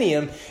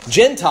millennium,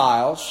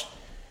 Gentiles,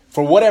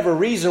 for whatever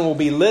reason, will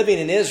be living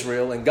in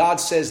Israel, and God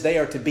says they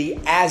are to be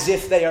as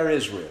if they are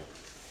Israel.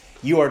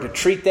 You are to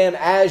treat them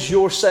as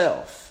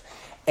yourself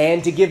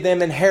and to give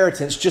them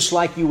inheritance just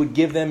like you would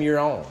give them your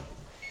own.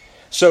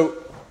 So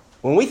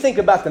when we think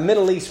about the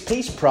Middle East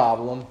peace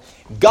problem,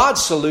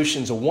 God's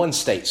solution is a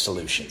one-state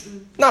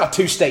solution, not a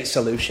two-state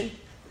solution.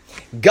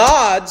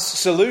 God's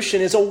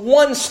solution is a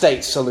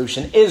one-state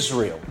solution,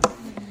 Israel.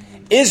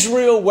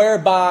 Israel,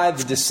 whereby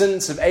the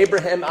descendants of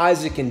Abraham,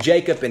 Isaac, and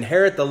Jacob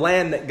inherit the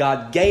land that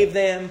God gave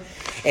them,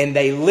 and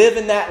they live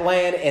in that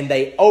land, and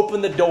they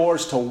open the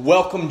doors to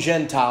welcome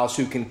Gentiles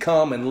who can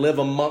come and live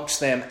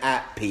amongst them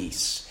at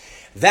peace.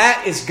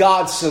 That is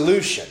God's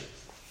solution.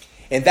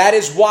 And that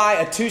is why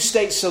a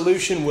two-state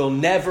solution will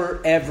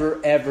never, ever,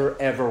 ever,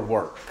 ever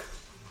work.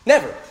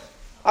 Never.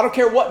 I don't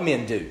care what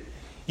men do.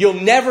 You'll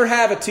never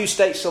have a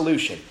two-state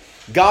solution.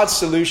 God's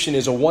solution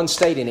is a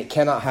one-state, and it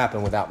cannot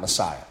happen without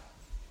Messiah.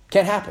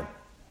 Can't happen.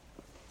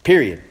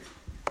 Period.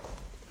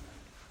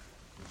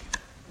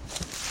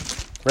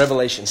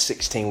 Revelation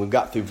 16, we've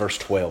got through verse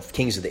 12.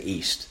 Kings of the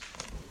East.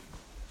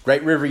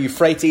 Great River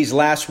Euphrates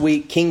last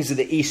week. Kings of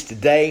the East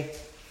today.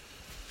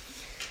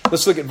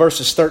 Let's look at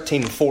verses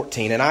 13 and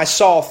 14. And I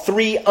saw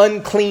 3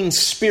 unclean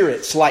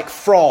spirits like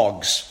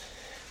frogs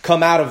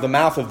come out of the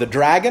mouth of the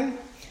dragon,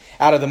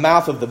 out of the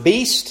mouth of the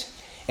beast,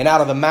 and out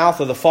of the mouth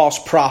of the false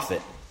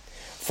prophet.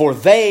 For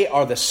they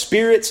are the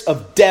spirits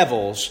of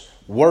devils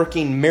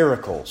working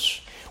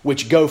miracles,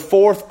 which go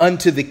forth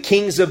unto the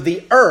kings of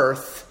the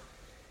earth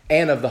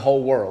and of the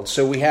whole world.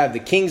 So we have the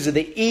kings of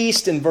the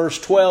east in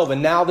verse 12,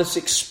 and now this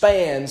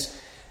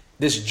expands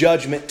this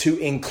judgment to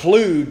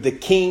include the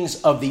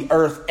kings of the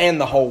earth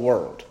and the whole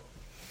world,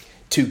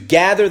 to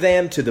gather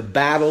them to the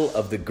battle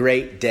of the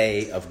great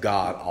day of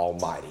God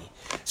Almighty.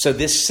 So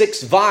this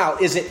 6th vial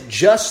isn't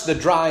just the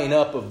drying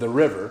up of the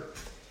river.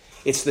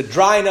 It's the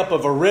drying up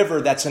of a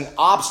river that's an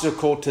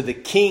obstacle to the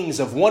kings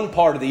of one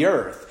part of the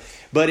earth.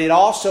 But it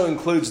also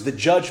includes the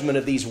judgment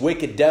of these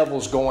wicked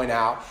devils going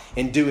out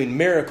and doing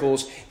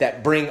miracles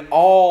that bring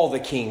all the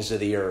kings of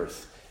the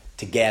earth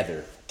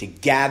together to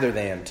gather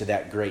them to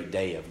that great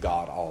day of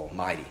God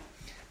Almighty.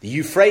 The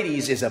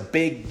Euphrates is a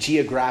big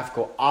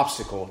geographical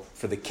obstacle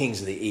for the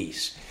kings of the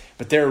east.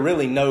 But there are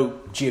really no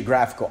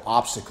geographical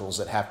obstacles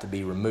that have to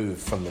be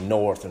removed from the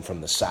north and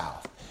from the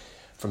south.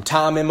 From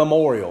time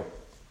immemorial,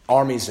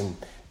 armies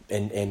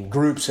and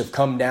groups have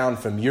come down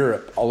from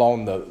Europe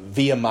along the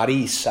Via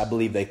Maris, I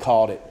believe they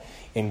called it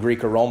in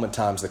Greek or Roman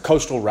times, the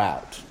coastal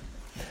route,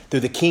 through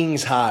the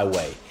King's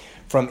Highway,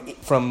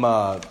 from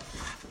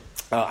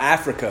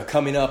Africa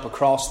coming up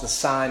across the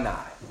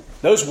Sinai.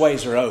 Those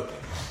ways are open.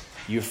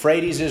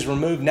 Euphrates is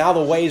removed. Now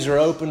the ways are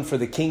open for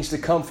the kings to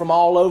come from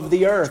all over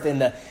the earth,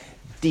 and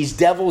these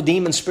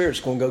demon spirits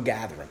are going to go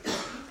gather them.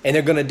 And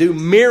they're going to do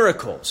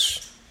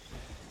miracles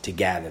to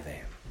gather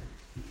them.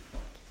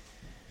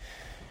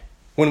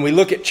 When we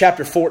look at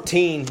chapter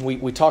 14,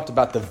 we talked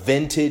about the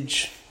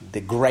vintage,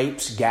 the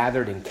grapes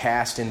gathered and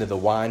cast into the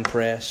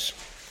winepress.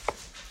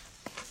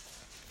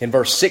 In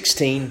verse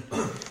 16,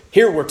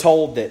 here we're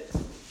told that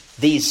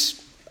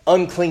these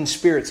unclean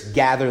spirits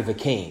gather the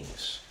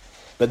kings.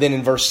 But then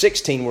in verse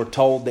 16, we're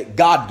told that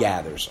God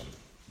gathers them.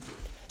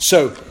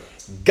 So,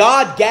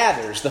 God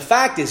gathers. The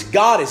fact is,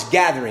 God is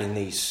gathering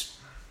these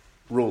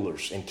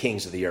rulers and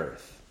kings of the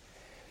earth.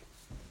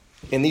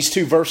 In these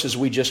two verses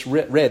we just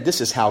read, this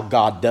is how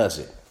God does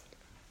it.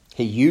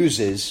 He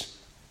uses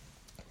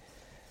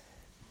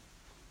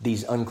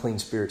these unclean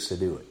spirits to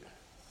do it.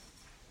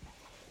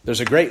 There's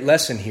a great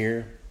lesson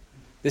here.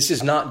 This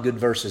is not good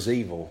versus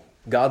evil.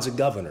 God's a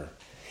governor.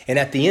 And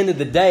at the end of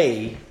the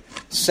day,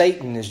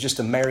 Satan is just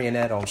a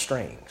marionette on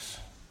strings.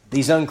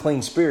 These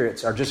unclean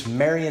spirits are just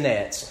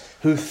marionettes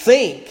who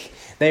think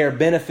they are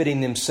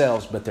benefiting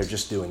themselves, but they're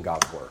just doing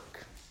God's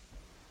work.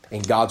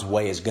 And God's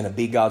way is going to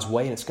be God's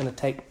way, and it's going to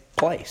take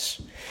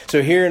place.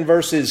 So here in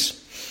verses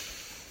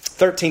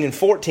 13 and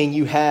 14,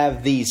 you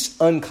have these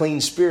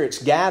unclean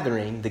spirits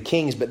gathering the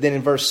kings, but then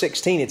in verse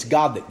 16, it's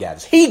God that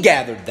gathers. He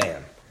gathered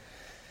them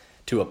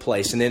to a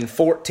place. And then in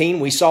 14,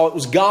 we saw it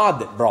was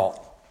God that brought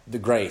the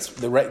grapes.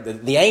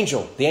 The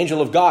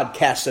angel of God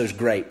cast those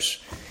grapes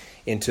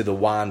into the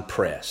wine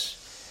press.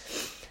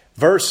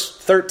 Verse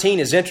 13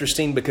 is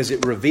interesting because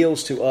it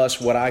reveals to us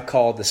what I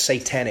call the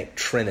satanic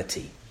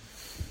trinity.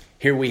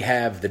 Here we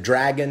have the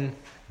dragon,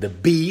 the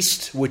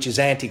beast, which is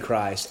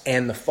Antichrist,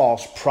 and the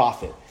false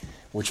prophet,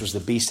 which was the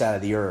beast out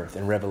of the earth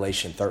in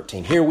Revelation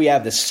 13. Here we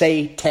have the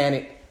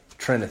satanic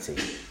trinity.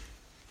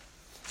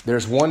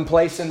 There's one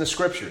place in the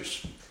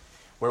scriptures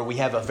where we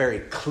have a very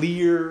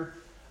clear,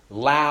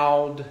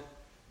 loud,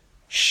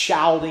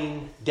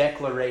 shouting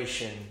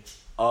declaration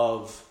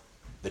of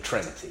the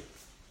Trinity.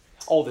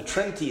 Oh, the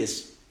Trinity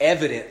is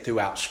evident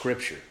throughout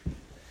Scripture.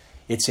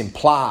 It's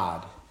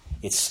implied.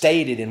 It's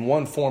stated in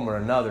one form or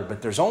another,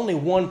 but there's only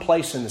one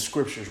place in the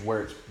Scriptures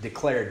where it's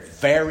declared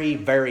very,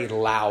 very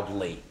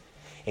loudly.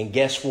 And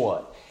guess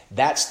what?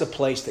 That's the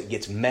place that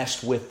gets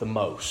messed with the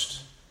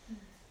most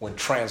when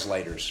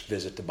translators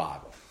visit the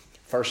Bible.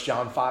 1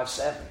 John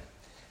 5:7.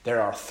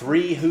 There are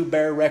three who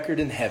bear record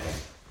in heaven: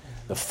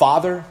 the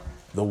Father,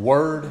 the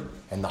Word,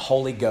 and the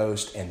Holy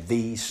Ghost, and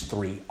these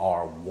three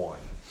are one.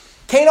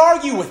 Can't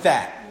argue with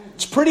that.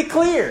 It's pretty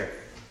clear.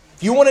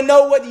 If you want to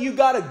know whether you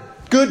got a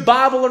good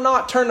Bible or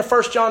not, turn to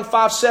 1 John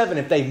 5:7.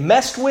 If they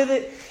messed with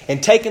it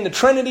and taken the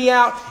Trinity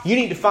out, you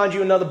need to find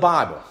you another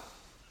Bible.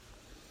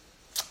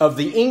 Of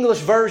the English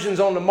versions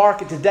on the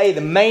market today,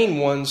 the main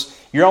ones,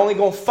 you're only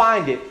going to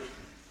find it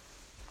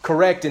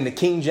correct in the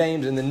King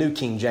James and the New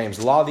King James.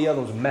 A lot of the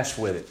other ones mess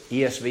with it,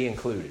 ESV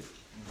included.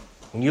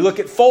 When you look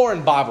at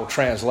foreign Bible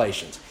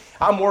translations,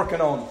 I'm working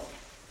on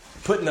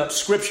putting up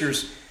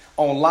scriptures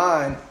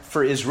online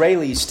for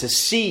Israelis to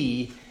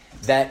see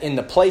that in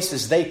the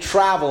places they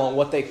travel on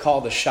what they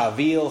call the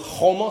Shavil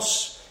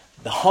Hummus,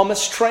 the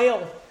hummus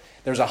trail.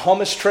 There's a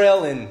hummus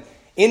trail in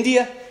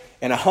India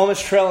and a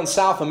hummus trail in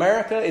South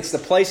America. It's the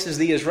places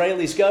the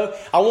Israelis go.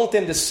 I want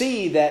them to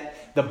see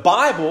that the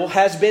Bible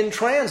has been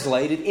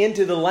translated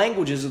into the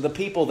languages of the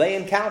people they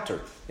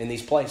encounter in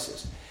these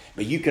places.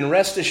 But you can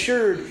rest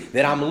assured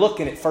that I'm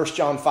looking at 1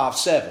 John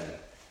 5:7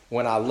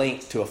 when I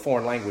link to a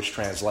foreign language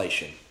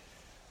translation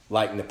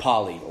like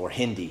Nepali or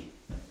Hindi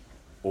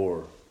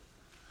or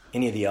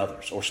any of the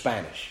others, or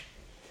Spanish.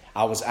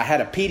 I had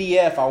a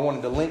PDF I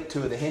wanted to link to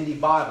the Hindi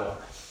Bible,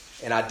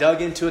 and I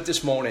dug into it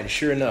this morning, and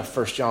sure enough,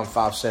 1 John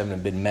 5:7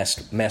 had been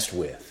messed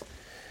with.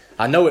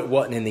 I know it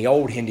wasn't in the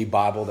old Hindi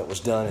Bible that was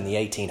done in the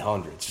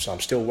 1800s, so I'm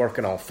still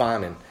working on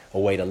finding a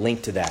way to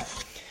link to that.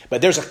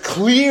 But there's a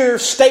clear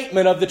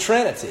statement of the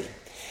Trinity.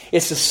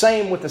 It's the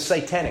same with the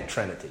Satanic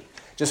Trinity.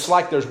 Just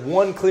like there's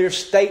one clear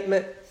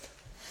statement,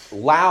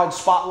 loud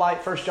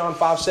spotlight, 1 John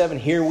 5:7,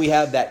 here we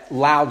have that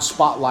loud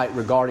spotlight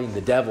regarding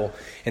the devil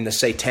and the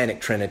Satanic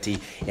Trinity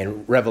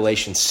in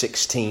Revelation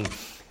 16.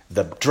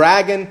 The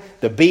dragon,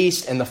 the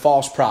beast, and the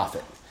false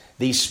prophet.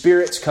 These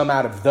spirits come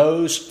out of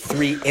those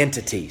three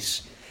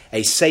entities.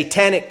 A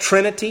Satanic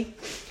Trinity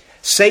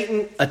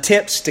Satan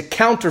attempts to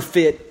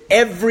counterfeit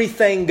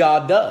everything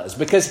God does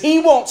because he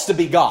wants to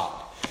be God.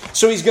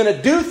 So he's going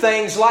to do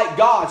things like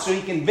God so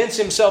he can convince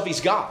himself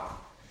he's God.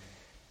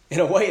 In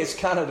a way, it's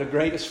kind of the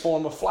greatest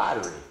form of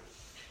flattery.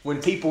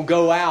 When people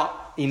go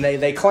out and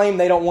they claim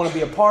they don't want to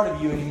be a part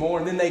of you anymore,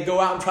 and then they go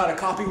out and try to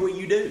copy what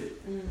you do.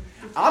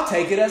 I'll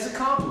take it as a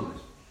compliment.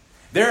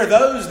 There are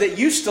those that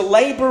used to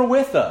labor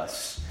with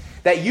us,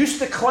 that used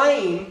to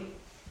claim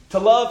to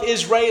love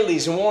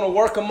Israelis and want to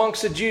work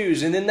amongst the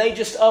Jews, and then they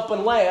just up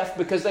and left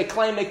because they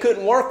claimed they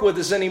couldn't work with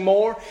us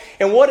anymore.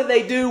 And what do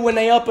they do when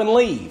they up and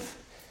leave?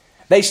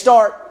 They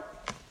start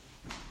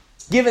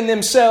giving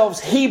themselves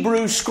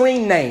Hebrew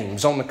screen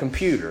names on the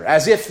computer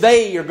as if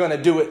they are going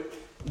to do it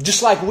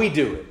just like we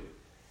do it.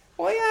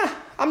 Well, yeah,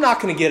 I'm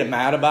not going to get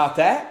mad about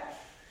that.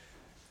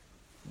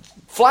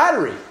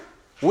 Flattery.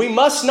 We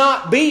must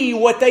not be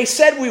what they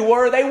said we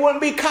were. They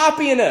wouldn't be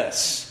copying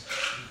us.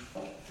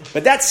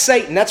 But that's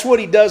Satan. That's what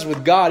he does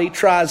with God. He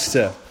tries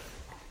to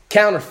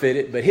counterfeit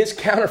it, but his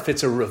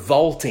counterfeit's a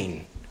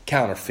revolting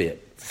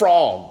counterfeit.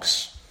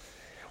 Frogs.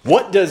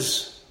 What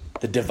does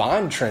the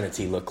divine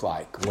Trinity look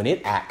like when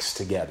it acts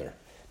together?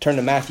 Turn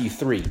to Matthew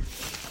 3.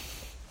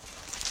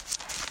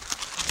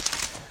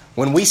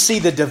 When we see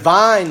the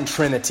divine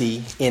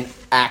Trinity in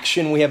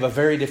action, we have a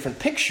very different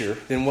picture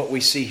than what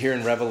we see here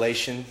in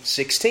Revelation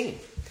 16.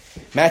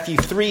 Matthew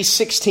 3,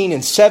 16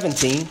 and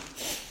 17.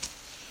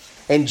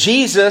 And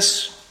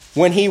Jesus,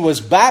 when he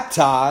was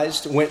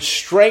baptized, went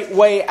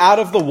straightway out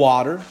of the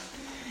water.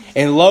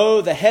 And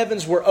lo, the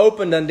heavens were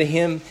opened unto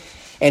him,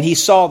 and he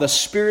saw the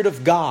Spirit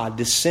of God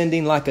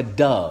descending like a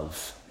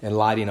dove and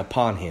lighting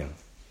upon him.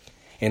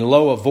 And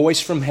lo, a voice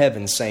from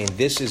heaven saying,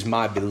 This is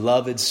my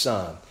beloved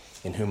Son,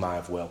 in whom I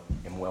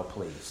am well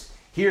pleased.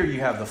 Here you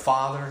have the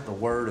Father, the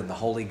Word, and the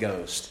Holy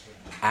Ghost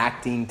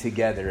acting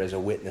together as a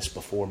witness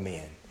before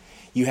men.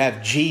 You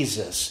have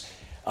Jesus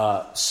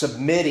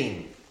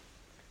submitting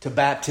to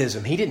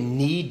baptism. He didn't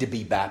need to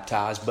be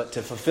baptized, but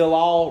to fulfill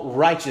all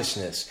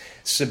righteousness,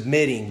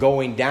 submitting,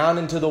 going down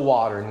into the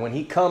water. And when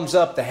he comes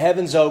up, the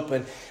heavens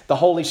open, the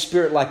Holy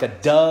Spirit like a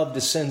dove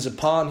descends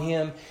upon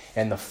him,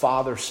 and the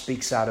Father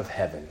speaks out of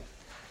heaven.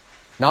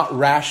 Not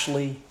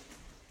rashly,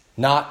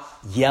 not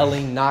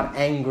yelling, not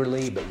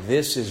angrily, but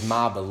this is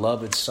my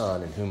beloved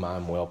Son in whom I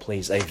am well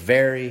pleased. A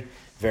very,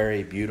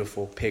 very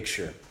beautiful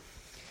picture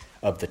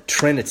of the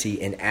Trinity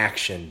in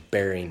action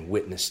bearing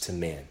witness to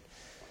men.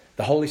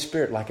 The Holy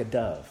Spirit like a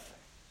dove.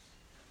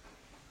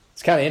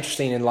 It's kind of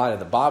interesting in light of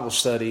the Bible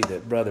study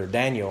that Brother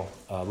Daniel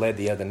led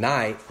the other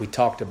night. We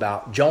talked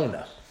about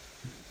Jonah.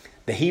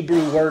 The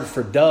Hebrew word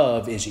for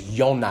dove is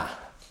Yonah.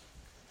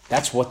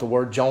 That's what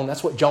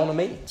Jonah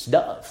means,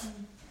 dove.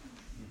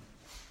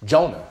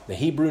 Jonah, the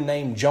Hebrew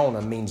name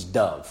Jonah means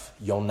dove,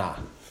 Yonah.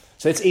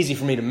 So it's easy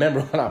for me to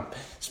remember when I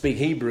speak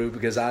Hebrew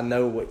because I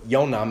know what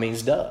Yonah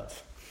means,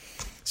 dove.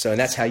 So, and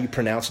that's how you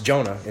pronounce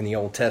Jonah in the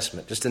Old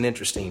Testament. Just an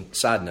interesting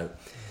side note.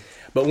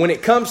 But when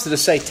it comes to the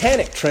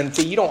satanic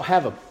Trinity, you don't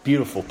have a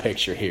beautiful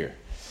picture here.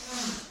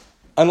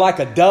 Unlike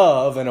a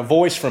dove and a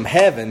voice from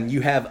heaven,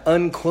 you have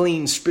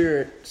unclean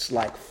spirits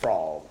like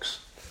frogs.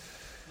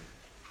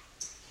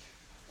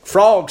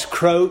 Frogs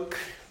croak.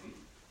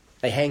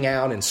 They hang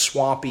out in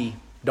swampy,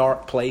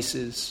 dark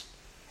places.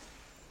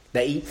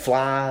 They eat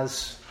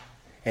flies.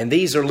 And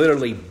these are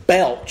literally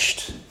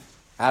belched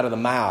out of the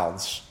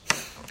mouths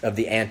of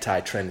the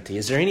anti-Trinity.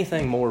 Is there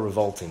anything more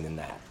revolting than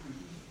that?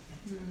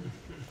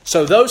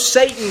 So though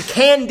Satan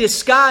can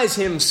disguise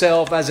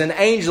himself as an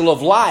angel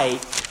of light,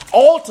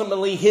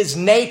 ultimately his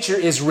nature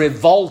is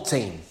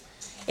revolting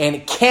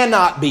and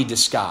cannot be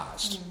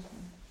disguised.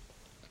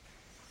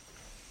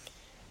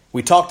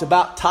 We talked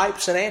about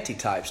types and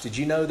antitypes. Did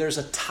you know there's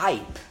a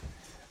type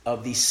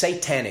of the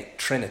satanic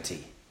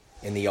Trinity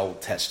in the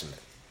Old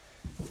Testament?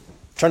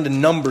 Turn to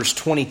Numbers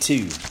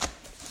 22.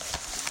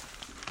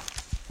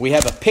 We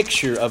have a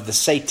picture of the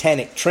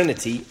satanic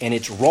Trinity and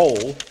its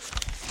role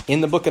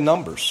in the book of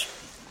Numbers.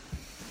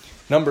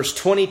 Numbers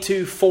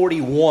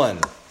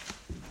 22:41.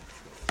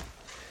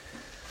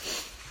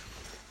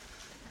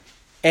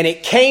 And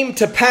it came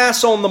to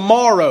pass on the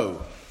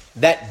morrow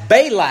that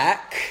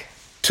Balak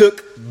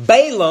took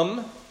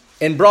Balaam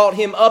and brought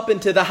him up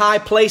into the high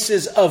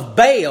places of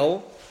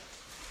Baal,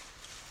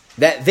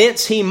 that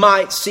thence he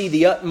might see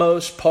the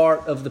utmost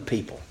part of the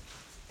people.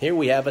 Here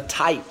we have a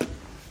type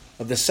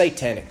of the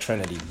satanic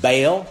Trinity.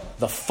 Baal,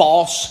 the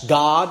false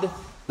god,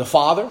 the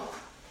father.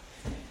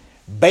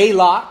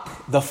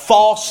 Balak, the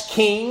false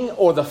king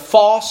or the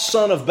false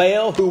son of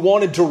Baal who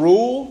wanted to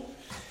rule.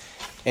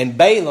 And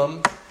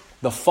Balaam,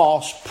 the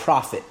false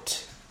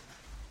prophet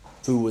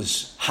who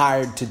was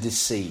hired to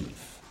deceive.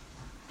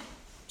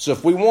 So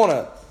if we want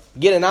to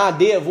get an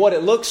idea of what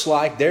it looks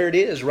like, there it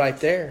is right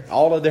there.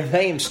 All of their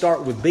names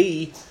start with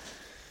B.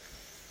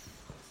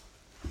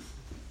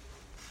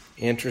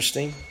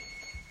 Interesting.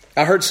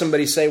 I heard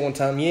somebody say one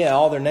time, yeah,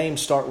 all their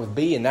names start with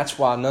B, and that's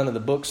why none of the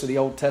books of the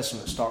Old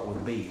Testament start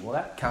with B. Well,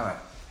 that's kind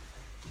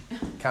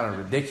of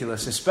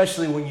ridiculous,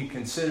 especially when you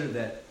consider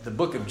that the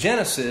book of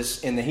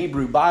Genesis in the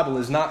Hebrew Bible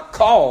is not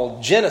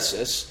called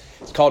Genesis,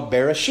 It's called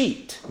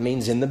Bereshit. It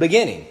means in the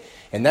beginning.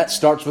 And that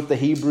starts with the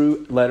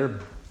Hebrew letter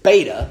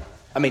beta.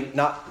 I mean,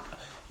 not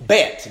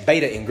bet,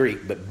 beta in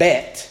Greek, but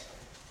bet.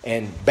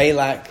 And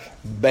Balak,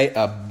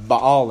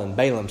 Baal and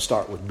Balaam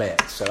start with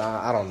bet. So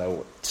I don't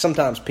know.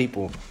 Sometimes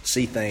people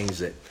see things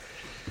that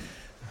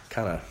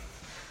kind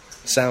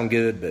of sound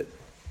good, but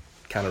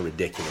kind of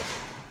ridiculous.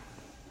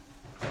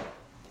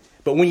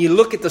 But when you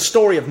look at the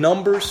story of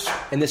Numbers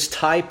and this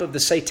type of the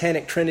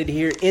satanic trinity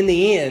here, in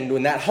the end,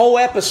 when that whole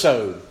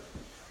episode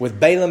with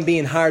Balaam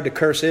being hired to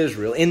curse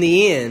Israel, in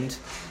the end,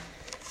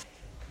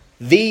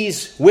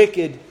 this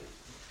wicked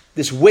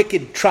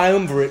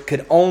triumvirate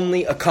could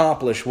only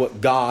accomplish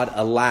what God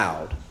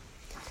allowed.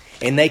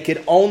 And they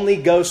could only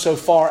go so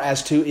far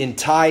as to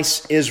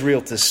entice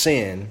Israel to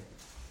sin.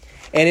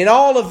 And in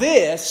all of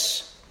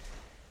this,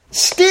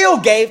 still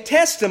gave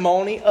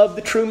testimony of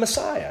the true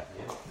Messiah.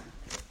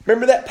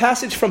 Remember that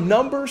passage from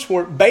Numbers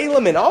where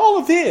Balaam in all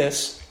of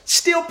this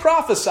still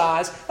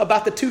prophesies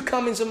about the two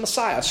comings of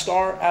Messiah, a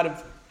star out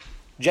of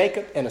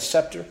Jacob and a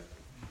scepter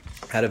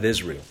out of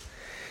Israel.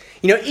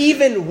 You know,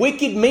 even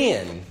wicked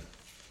men,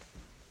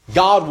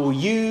 God will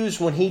use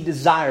when He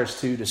desires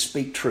to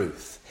speak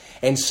truth.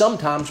 And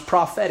sometimes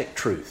prophetic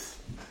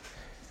truth.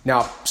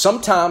 Now,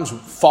 sometimes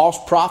false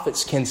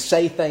prophets can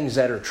say things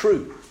that are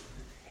true,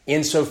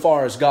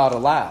 insofar as God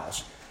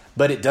allows.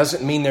 But it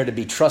doesn't mean they're to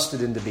be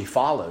trusted and to be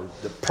followed.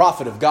 The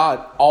prophet of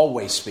God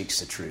always speaks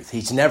the truth.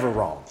 He's never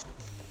wrong.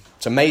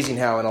 It's amazing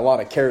how in a lot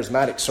of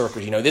charismatic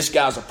circles, you know, this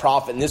guy's a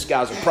prophet and this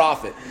guy's a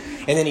prophet.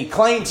 And then he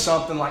claims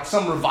something like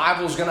some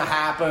revival is going to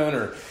happen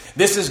or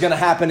this is going to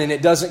happen and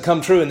it doesn't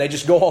come true and they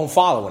just go on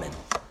following him.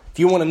 If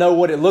you want to know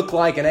what it looked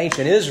like in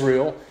ancient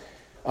Israel,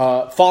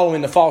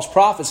 following the false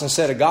prophets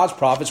instead of God's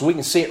prophets, we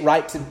can see it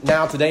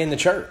now today in the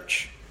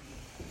church.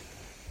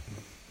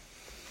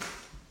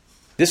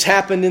 This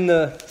happened in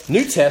the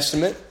New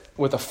Testament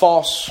with a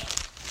false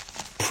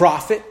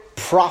prophet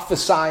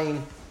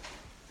prophesying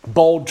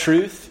bold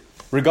truth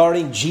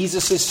regarding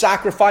Jesus'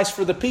 sacrifice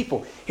for the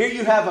people. Here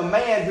you have a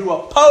man who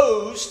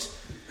opposed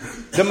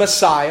the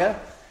Messiah,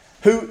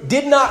 who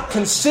did not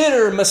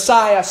consider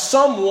Messiah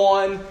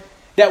someone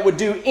that would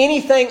do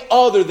anything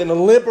other than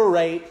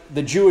liberate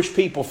the Jewish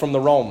people from the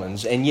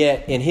Romans. And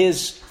yet, in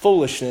his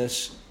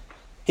foolishness,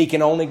 he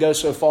can only go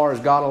so far as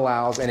God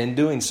allows, and in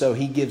doing so,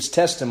 he gives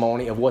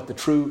testimony of what the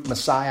true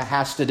Messiah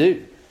has to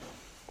do.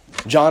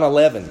 John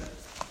 11.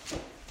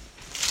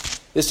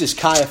 This is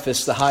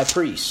Caiaphas, the high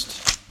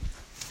priest,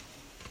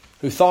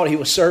 who thought he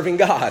was serving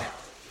God.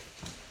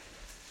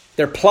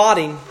 They're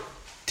plotting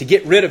to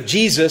get rid of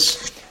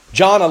Jesus.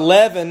 John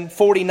 11,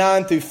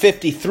 49 through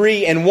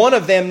 53. And one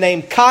of them,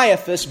 named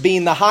Caiaphas,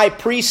 being the high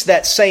priest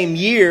that same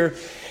year,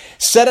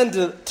 said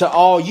unto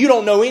all, "You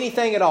don't know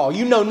anything at all.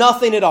 You know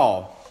nothing at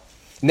all."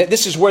 And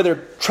this is where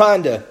they're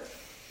trying to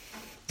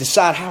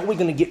decide, how are we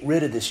going to get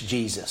rid of this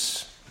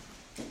Jesus?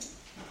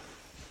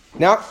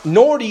 Now,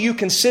 nor do you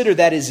consider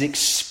that it is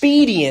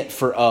expedient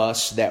for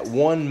us that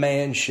one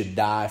man should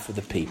die for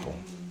the people,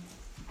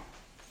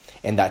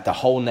 and that the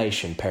whole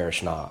nation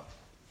perish not.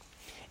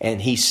 And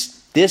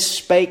this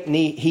spake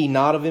he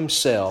not of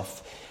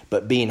himself,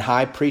 but being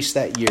high priest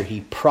that year,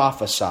 he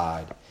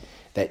prophesied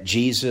that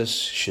Jesus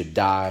should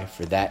die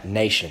for that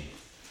nation.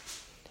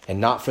 And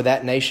not for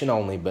that nation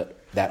only, but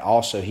that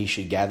also he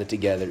should gather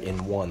together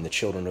in one the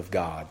children of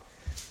God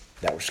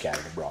that were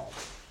scattered abroad.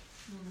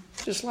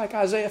 Just like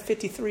Isaiah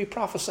 53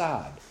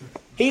 prophesied.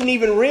 He didn't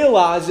even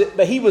realize it,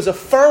 but he was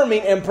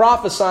affirming and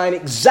prophesying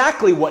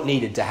exactly what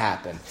needed to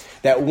happen.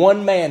 That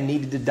one man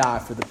needed to die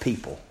for the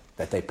people,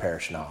 that they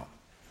perish not.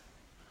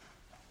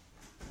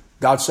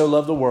 God so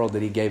loved the world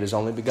that he gave his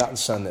only begotten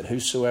Son, that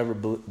whosoever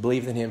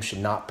believeth in him should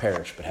not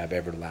perish, but have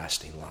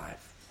everlasting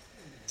life.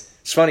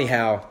 It's funny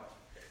how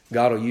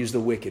God will use the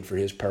wicked for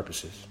his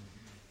purposes.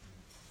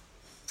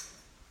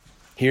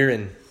 Here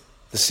in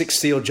the sixth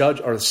seal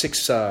or the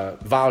sixth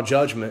vial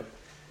judgment,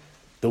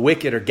 the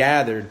wicked are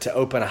gathered to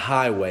open a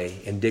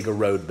highway and dig a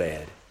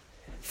roadbed,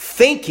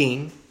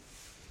 thinking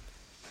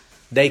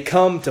they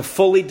come to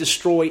fully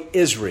destroy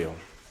Israel,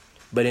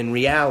 but in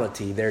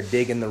reality, they're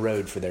digging the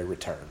road for their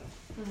return.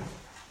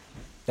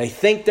 They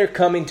think they're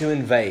coming to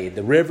invade.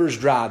 The river's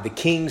dry. The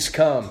kings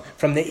come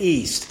from the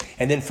east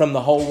and then from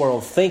the whole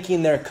world,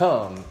 thinking they're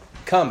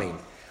coming,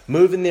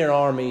 moving their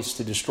armies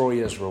to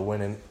destroy Israel,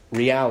 when in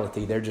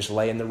reality, they're just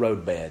laying the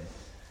roadbed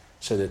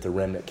so that the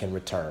remnant can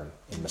return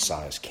in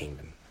Messiah's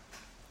kingdom.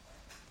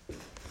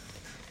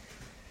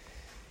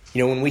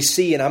 You know, when we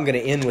see, and I'm going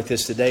to end with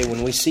this today,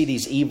 when we see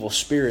these evil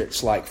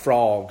spirits like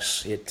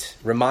frogs, it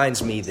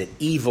reminds me that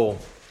evil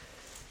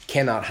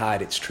cannot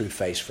hide its true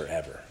face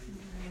forever.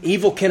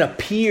 Evil can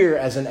appear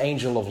as an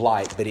angel of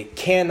light, but it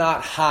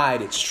cannot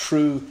hide its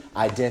true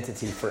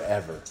identity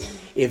forever.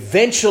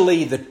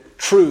 Eventually, the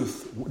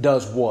truth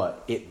does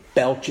what? It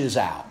belches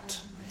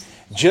out.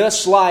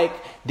 Just like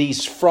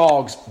these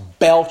frogs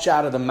belch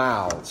out of the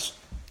mouths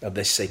of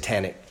the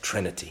satanic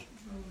trinity.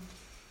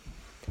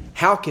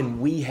 How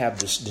can we have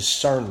this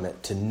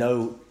discernment to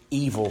know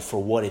evil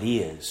for what it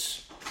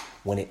is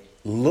when it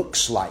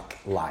looks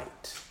like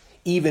light?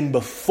 even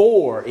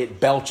before it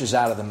belches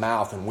out of the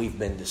mouth and we've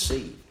been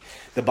deceived.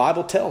 The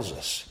Bible tells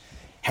us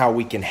how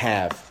we can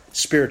have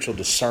spiritual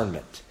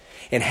discernment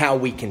and how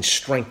we can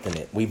strengthen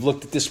it. We've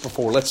looked at this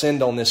before. Let's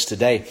end on this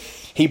today.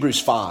 Hebrews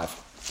 5.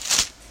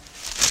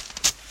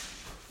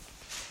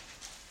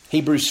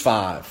 Hebrews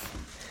 5,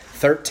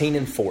 13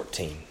 and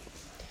 14.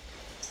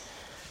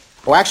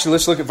 Well, actually,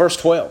 let's look at verse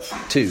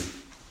 12 too.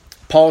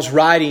 Paul's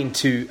writing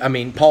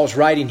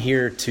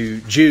here to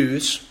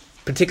Jews,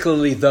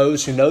 particularly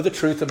those who know the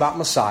truth about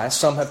Messiah.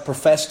 Some have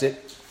professed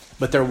it,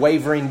 but they're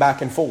wavering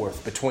back and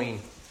forth between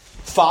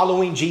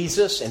following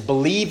Jesus and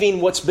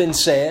believing what's been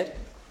said,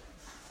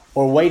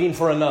 or waiting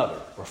for another,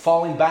 or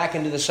falling back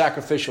into the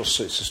sacrificial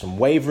system,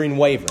 wavering.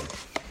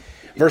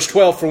 Verse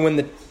 12,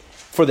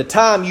 For the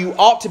time you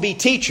ought to be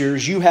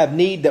teachers, you have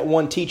need that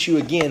one teach you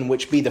again,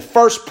 which be the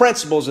first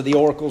principles of the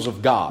oracles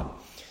of God,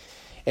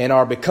 and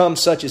are become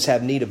such as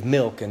have need of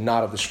milk and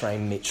not of the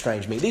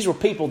strange meat. These were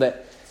people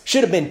that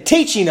should have been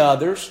teaching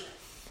others,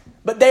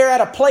 but they're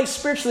at a place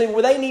spiritually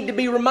where they need to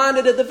be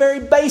reminded of the very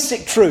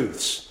basic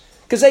truths,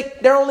 because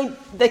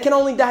they can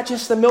only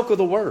digest the milk of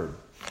the Word.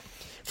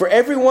 For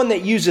everyone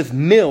that useth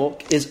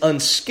milk is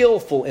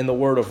unskillful in the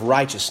word of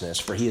righteousness,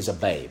 for he is a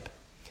babe.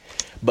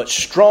 But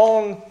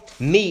strong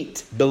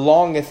meat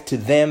belongeth to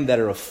them that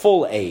are of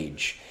full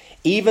age,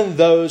 even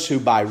those who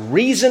by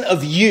reason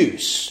of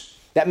use,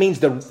 that means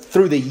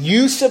through the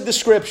use of the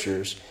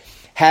Scriptures,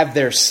 have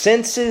their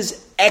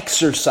senses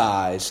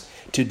exercised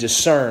to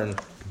discern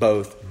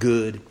both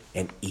good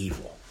and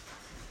evil.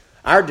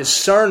 Our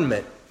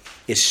discernment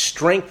is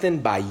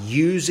strengthened by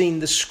using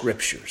the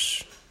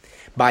Scriptures,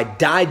 by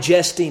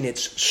digesting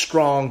its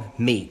strong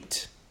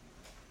meat,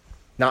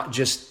 not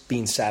just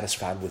being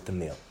satisfied with the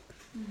milk.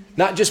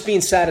 Not just being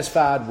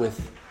satisfied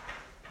with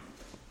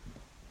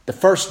the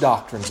first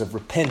doctrines of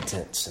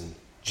repentance and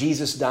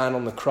Jesus dying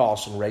on the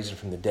cross and raising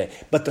from the dead,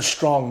 but the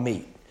strong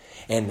meat.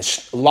 And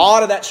a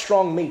lot of that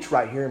strong meat's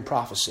right here in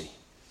prophecy,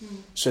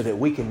 so that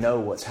we can know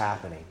what's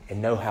happening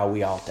and know how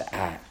we ought to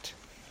act.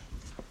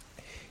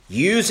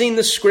 Using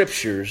the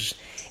Scriptures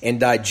and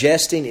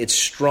digesting its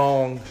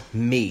strong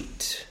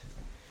meat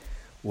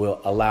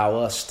will allow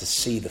us to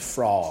see the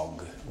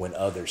frog when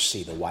others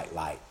see the white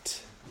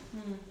light.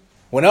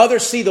 When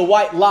others see the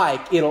white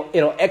light,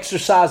 it'll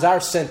exercise our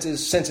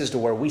senses to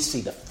where we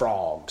see the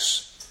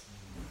frogs.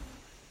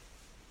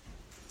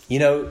 You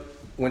know,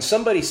 when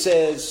somebody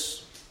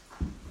says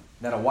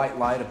that a white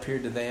light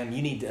appeared to them,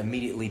 you need to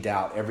immediately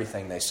doubt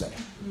everything they say.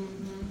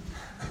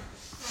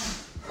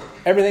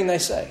 Everything they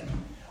say.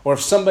 Or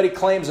if somebody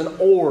claims an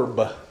orb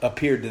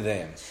appeared to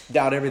them,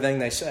 doubt everything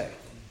they say.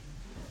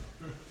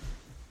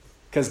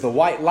 Because the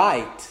white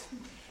light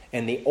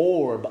and the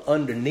orb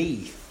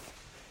underneath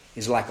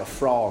is like a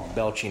frog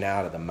belching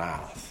out of the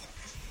mouth.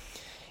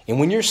 And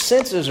when your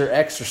senses are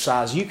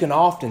exercised, you can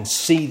often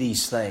see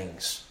these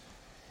things.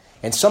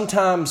 And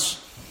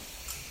sometimes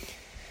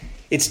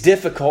it's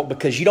difficult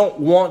because you don't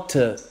want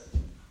to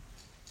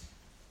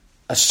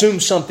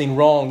assume something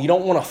wrong. You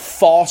don't want to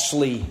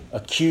falsely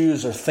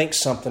accuse or think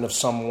something of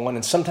someone.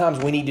 And sometimes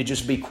we need to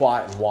just be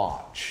quiet and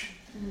watch.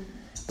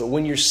 But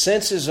when your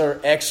senses are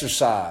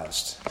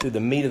exercised through the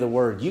meat of the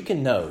Word, you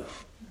can know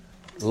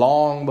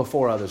long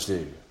before others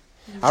do.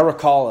 I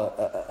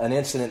recall an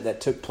incident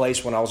that took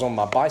place when I was on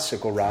my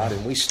bicycle ride,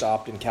 and we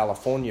stopped in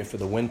California for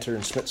the winter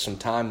and spent some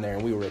time there,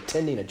 and we were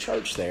attending a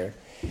church there.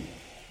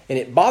 And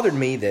it bothered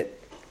me that,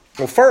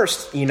 well,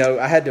 first,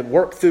 I had to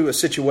work through a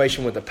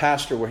situation with a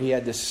pastor where he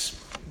had this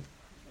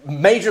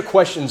major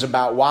questions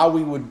about why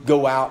we would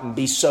go out and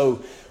be so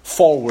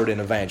forward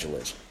in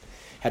evangelism.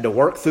 Had to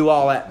work through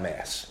all that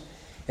mess.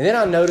 And then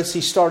I noticed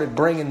he started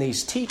bringing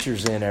these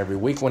teachers in every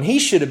week. When he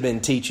should have been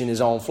teaching his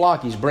own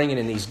flock, he's bringing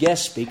in these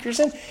guest speakers.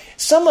 And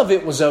some of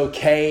it was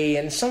okay,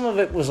 and some of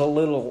it was a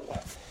little,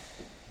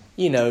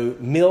 a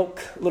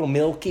little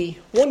milky.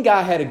 One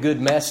guy had a good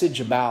message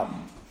about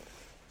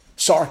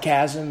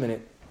sarcasm,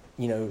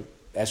 and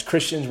as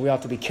Christians, we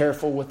ought to be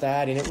careful with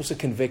that. And it was a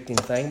convicting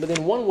thing. But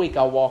then one week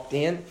I walked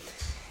in,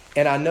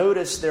 and I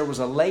noticed there was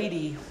a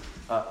lady,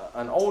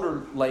 an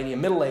older lady, a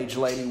middle-aged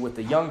lady with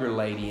a younger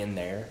lady in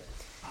there.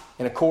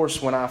 And of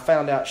course, when I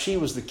found out she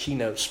was the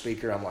keynote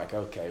speaker, I'm like,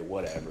 okay,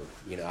 whatever.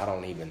 I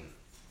don't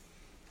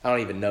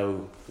even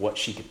know what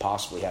she could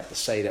possibly have to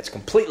say. That's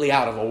completely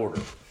out of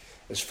order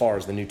as far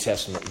as the New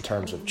Testament in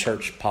terms of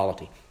church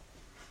polity.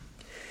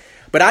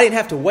 But I didn't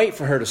have to wait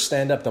for her to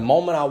stand up. The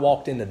moment I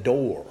walked in the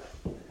door,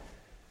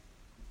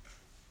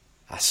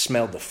 I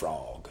smelled the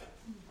frog.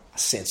 I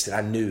sensed it.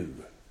 I knew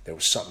there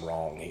was something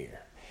wrong here.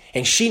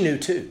 And she knew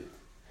too.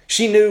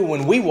 She knew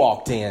when we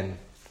walked in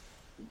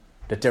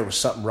that there was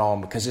something wrong,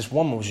 because this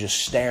woman was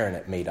just staring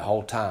at me the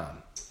whole time.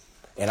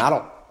 And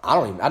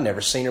I'd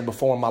never seen her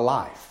before in my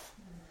life.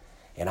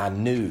 And I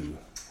knew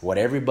what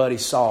everybody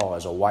saw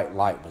as a white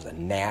light was a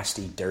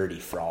nasty,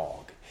 dirty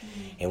frog.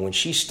 And when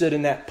she stood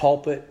in that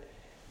pulpit,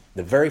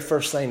 the very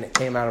first thing that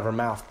came out of her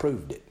mouth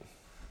proved it.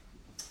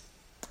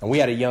 And we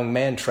had a young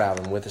man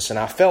traveling with us, and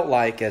I felt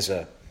like, as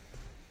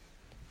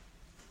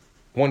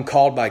one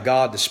called by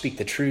God to speak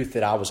the truth,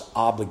 that I was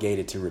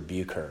obligated to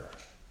rebuke her.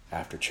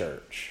 after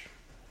church.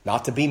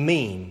 Not to be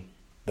mean,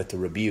 but to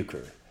rebuke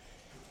her.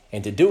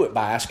 And to do it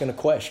by asking a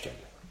question.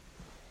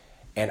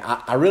 And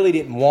I really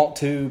didn't want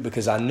to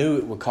because I knew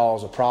it would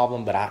cause a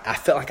problem, but I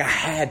felt like I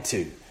had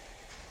to.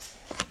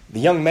 The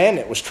young man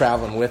that was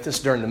traveling with us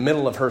during the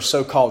middle of her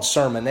so-called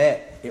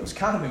sermonette, it was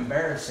kind of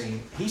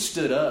embarrassing. He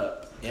stood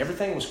up.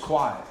 Everything was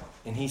quiet.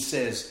 And he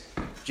says,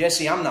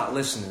 "Jesse, I'm not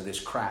listening to this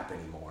crap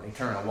anymore." And he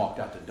turned and walked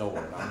out the door.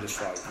 And I'm just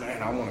like,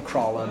 man, I want to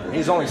crawl under.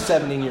 He's only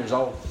 17 years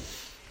old.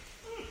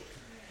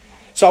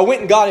 So I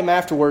went and got him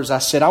afterwards. I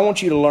said, "I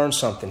want you to learn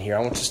something here. I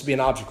want this to be an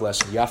object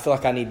lesson to you. I feel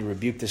like I need to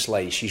rebuke this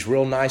lady. She's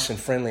real nice and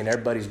friendly and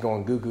everybody's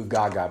going goo goo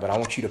gaga, but I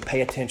want you to pay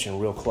attention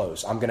real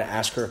close. I'm going to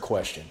ask her a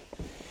question.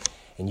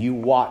 And you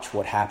watch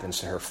what happens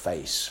to her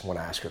face when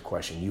I ask her a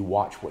question. You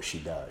watch what she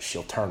does.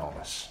 She'll turn on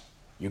us.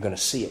 You're going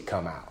to see it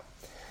come out."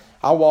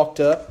 I walked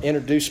up,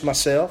 introduced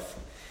myself.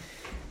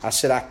 I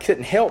said I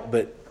couldn't help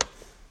but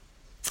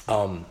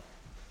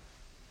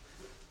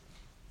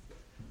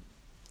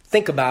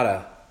think about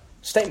a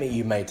statement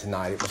you made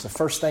tonight. It was the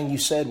first thing you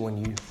said when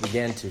you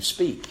began to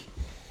speak.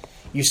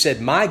 You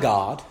said, "My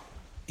God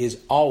is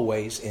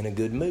always in a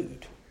good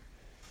mood."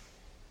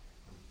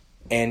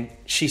 And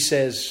she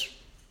says,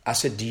 I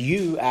said, "Do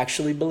you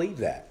actually believe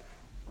that?"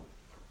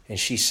 And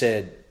she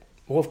said,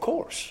 "Well, of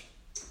course,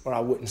 or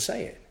I wouldn't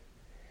say it."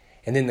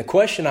 And then the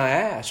question I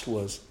asked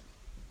was,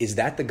 "Is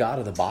that the God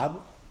of the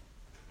Bible?"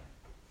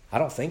 "I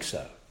don't think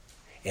so."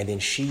 And then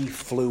she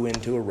flew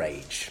into a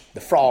rage. The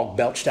frog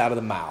belched out of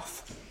the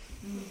mouth.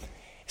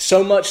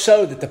 So much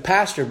so that the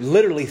pastor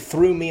literally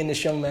threw me and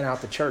this young man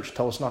out the church,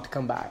 told us not to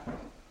come back.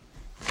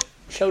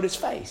 Showed his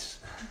face.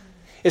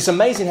 It's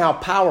amazing how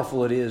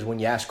powerful it is when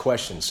you ask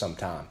questions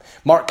sometime.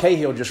 Mark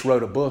Cahill just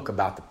wrote a book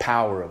about the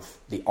power of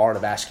the art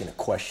of asking a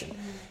question.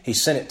 He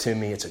sent it to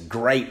me. It's a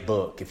great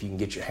book if you can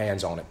get your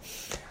hands on it.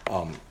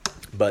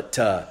 But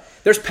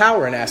there's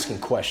power in asking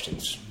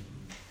questions.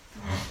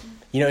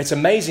 You know, it's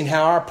amazing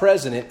how our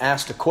president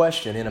asked a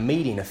question in a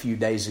meeting a few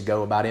days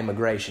ago about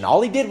immigration.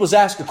 All he did was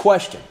ask a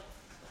question,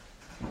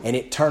 and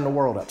it turned the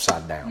world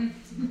upside down.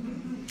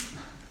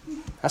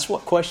 That's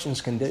what questions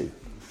can do.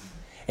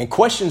 And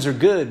questions are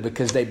good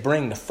because they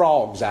bring the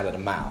frogs out of the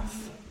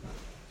mouth.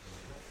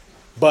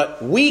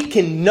 But we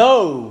can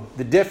know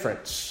the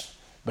difference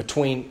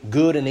between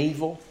good and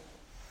evil.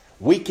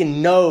 We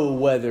can know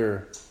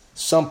whether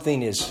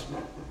something is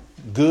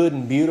good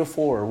and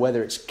beautiful or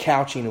whether it's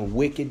couching a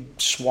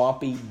wicked,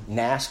 swampy,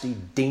 nasty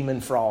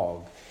demon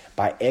frog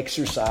by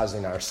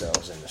exercising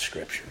ourselves in the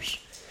Scriptures.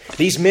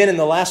 These men in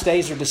the last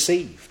days are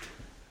deceived.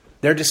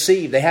 They're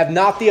deceived. They have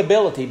not the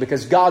ability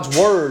because God's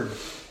Word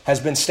has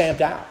been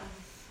stamped out.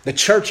 The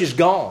church is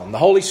gone. The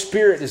Holy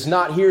Spirit is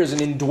not here as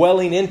an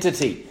indwelling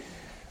entity.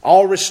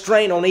 All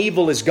restraint on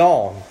evil is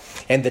gone.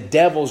 And the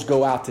devils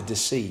go out to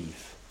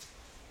deceive.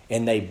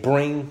 And they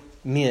bring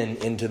men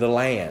into the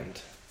land.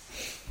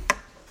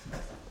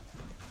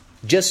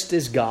 Just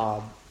as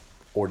God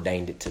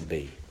ordained it to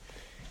be.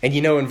 And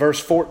you know, in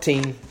verse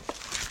 14,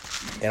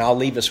 and I'll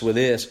leave us with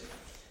this,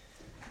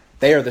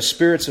 they are the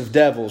spirits of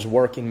devils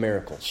working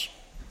miracles.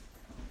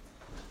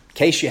 In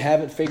case you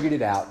haven't figured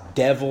it out,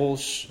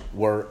 devils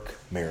work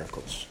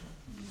miracles.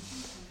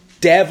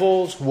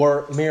 Devils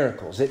work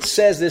miracles. It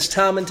says this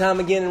time and time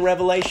again in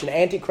Revelation.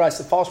 Antichrist,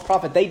 the false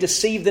prophet, they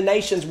deceive the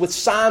nations with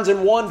signs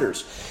and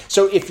wonders.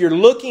 So if you're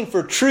looking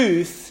for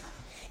truth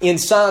in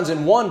signs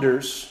and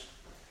wonders,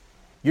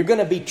 you're going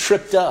to be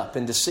tripped up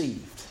and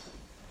deceived.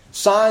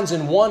 Signs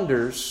and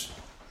wonders,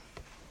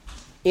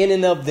 in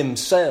and of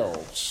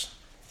themselves,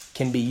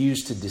 can be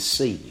used to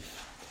deceive.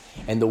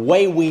 And the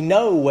way we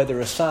know whether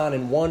a sign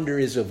and wonder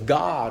is of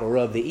God or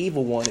of the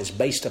evil one is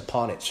based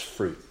upon its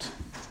fruit.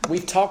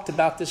 We've talked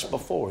about this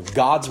before.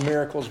 God's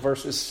miracles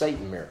versus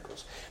Satan's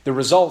miracles. The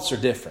results are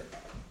different.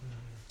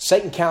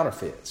 Satan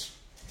counterfeits.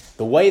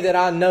 The way that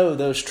I know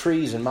those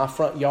trees in my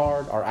front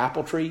yard are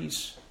apple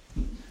trees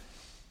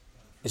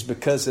is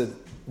because of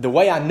the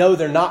way I know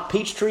they're not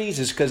peach trees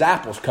is because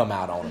apples come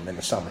out on them in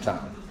the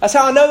summertime. That's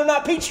how I know they're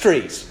not peach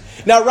trees.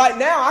 Now, right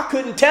now, I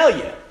couldn't tell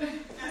you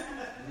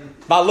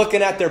by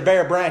looking at their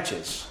bare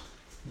branches.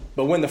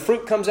 But when the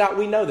fruit comes out,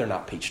 we know they're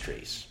not peach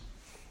trees.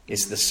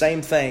 It's the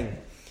same thing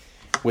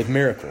with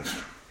miracles.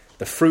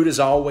 The fruit is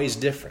always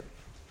different.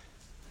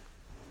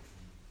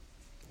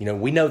 You know,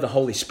 we know the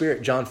Holy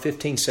Spirit. John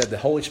 15 said the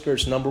Holy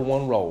Spirit's number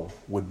one role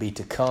would be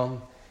to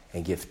come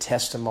and give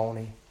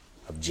testimony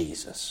of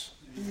Jesus.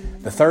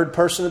 The third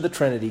person of the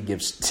Trinity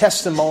gives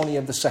testimony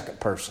of the second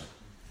person.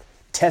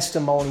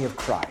 Testimony of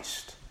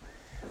Christ.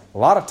 A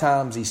lot of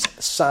times these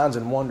signs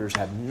and wonders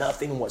have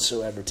nothing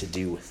whatsoever to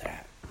do with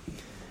that.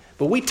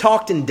 But we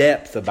talked in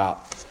depth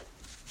about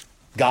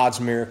God's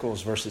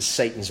miracles versus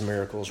Satan's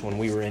miracles when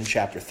we were in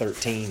chapter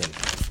 13. And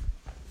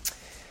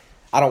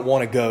I don't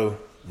want to go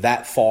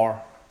that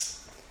far.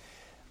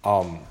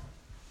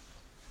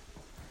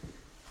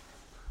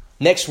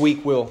 Next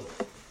week we'll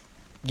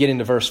get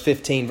into verse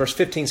 15. Verse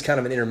 15 is kind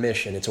of an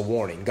intermission. It's a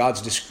warning.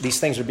 These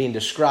things are being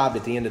described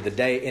at the end of the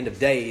day, end of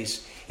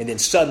days, and then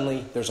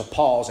suddenly there's a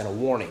pause and a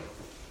warning.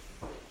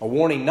 A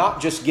warning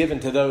not just given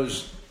to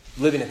those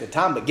living at the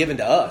time, but given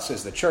to us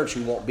as the church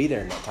who won't be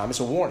there in that time. It's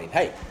a warning.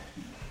 Hey,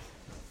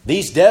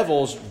 these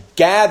devils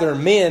gather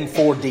men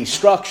for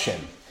destruction.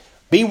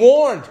 Be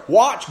warned.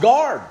 Watch,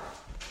 guard.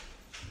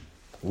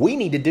 We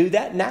need to do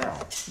that now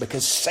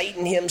because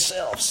Satan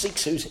himself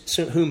seeks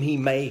whom he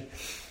may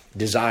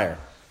desire.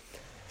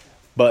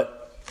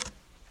 But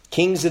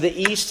kings of the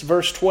east,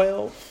 verse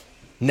 12,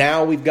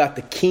 now we've got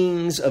the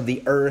kings of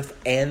the earth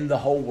and the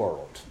whole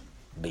world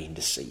being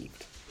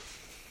deceived.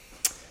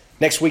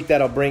 Next week,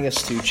 that'll bring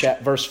us to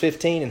verse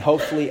 15, and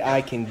hopefully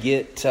I can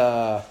get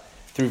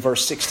through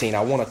verse 16.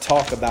 I want to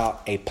talk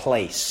about a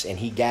place, and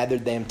he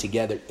gathered them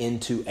together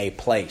into a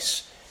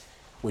place,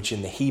 which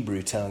in the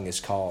Hebrew tongue is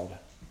called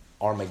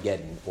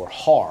Armageddon, or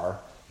Har,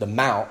 the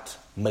Mount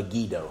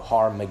Megiddo,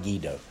 Har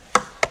Megiddo.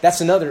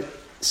 That's another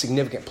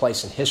significant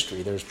place in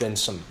history. There's been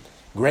some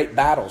great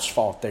battles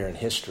fought there in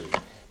history.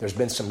 There's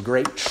been some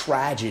great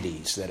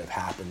tragedies that have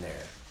happened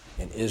there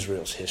in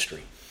Israel's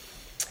history.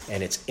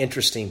 And it's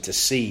interesting to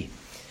see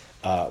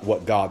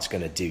what God's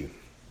going to do.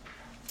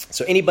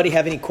 So anybody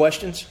have any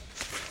questions?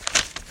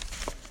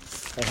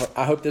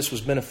 I hope this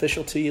was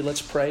beneficial to you.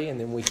 Let's pray and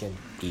then we can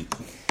eat.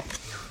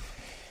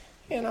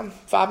 And I'm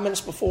 5 minutes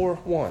before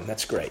 1.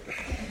 That's great.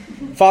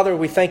 Father,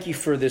 we thank you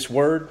for this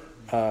word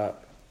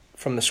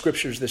from the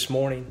scriptures this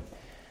morning.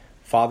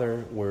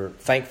 Father, we're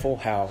thankful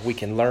how we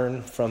can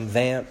learn from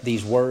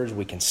these words.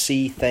 We can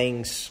see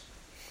things,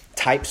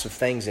 types of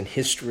things in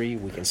history.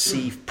 We can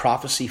see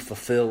prophecy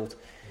fulfilled.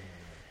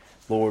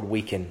 Lord,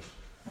 we can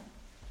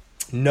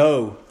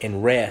know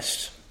and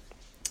rest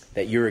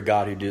that you're a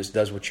God who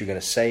does what you're going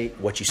to say,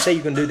 what you say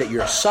you're going to do, that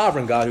you're a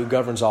sovereign God who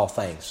governs all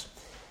things.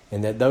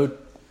 And that though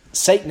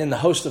Satan and the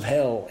host of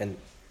hell and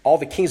all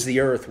the kings of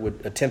the earth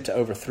would attempt to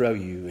overthrow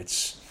you,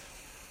 it's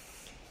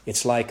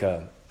like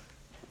a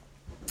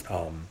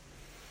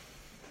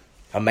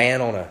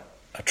man on a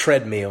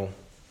treadmill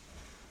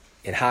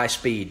in high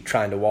speed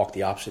trying to walk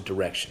the opposite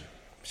direction.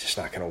 It's just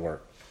not going to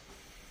work.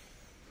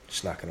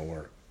 It's not going to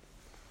work.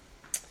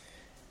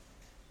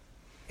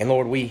 And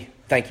Lord, we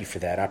thank you for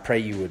that. I pray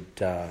you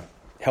would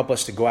help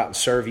us to go out and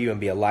serve you and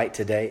be a light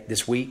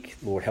this week.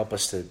 Lord, help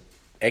us to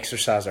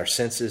exercise our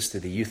senses through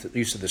the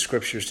use of the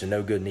scriptures to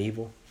know good and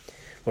evil.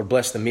 Lord,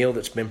 bless the meal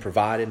that's been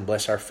provided and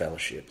bless our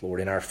fellowship. Lord,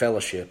 in our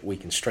fellowship, we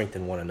can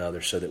strengthen one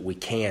another so that we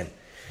can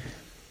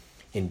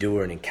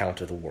endure and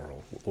encounter the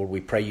world. Lord,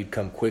 we pray you'd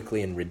come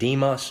quickly and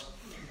redeem us.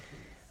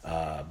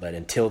 But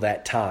until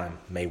that time,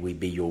 may we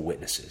be your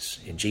witnesses.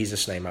 In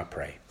Jesus' name I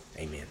pray.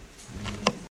 Amen.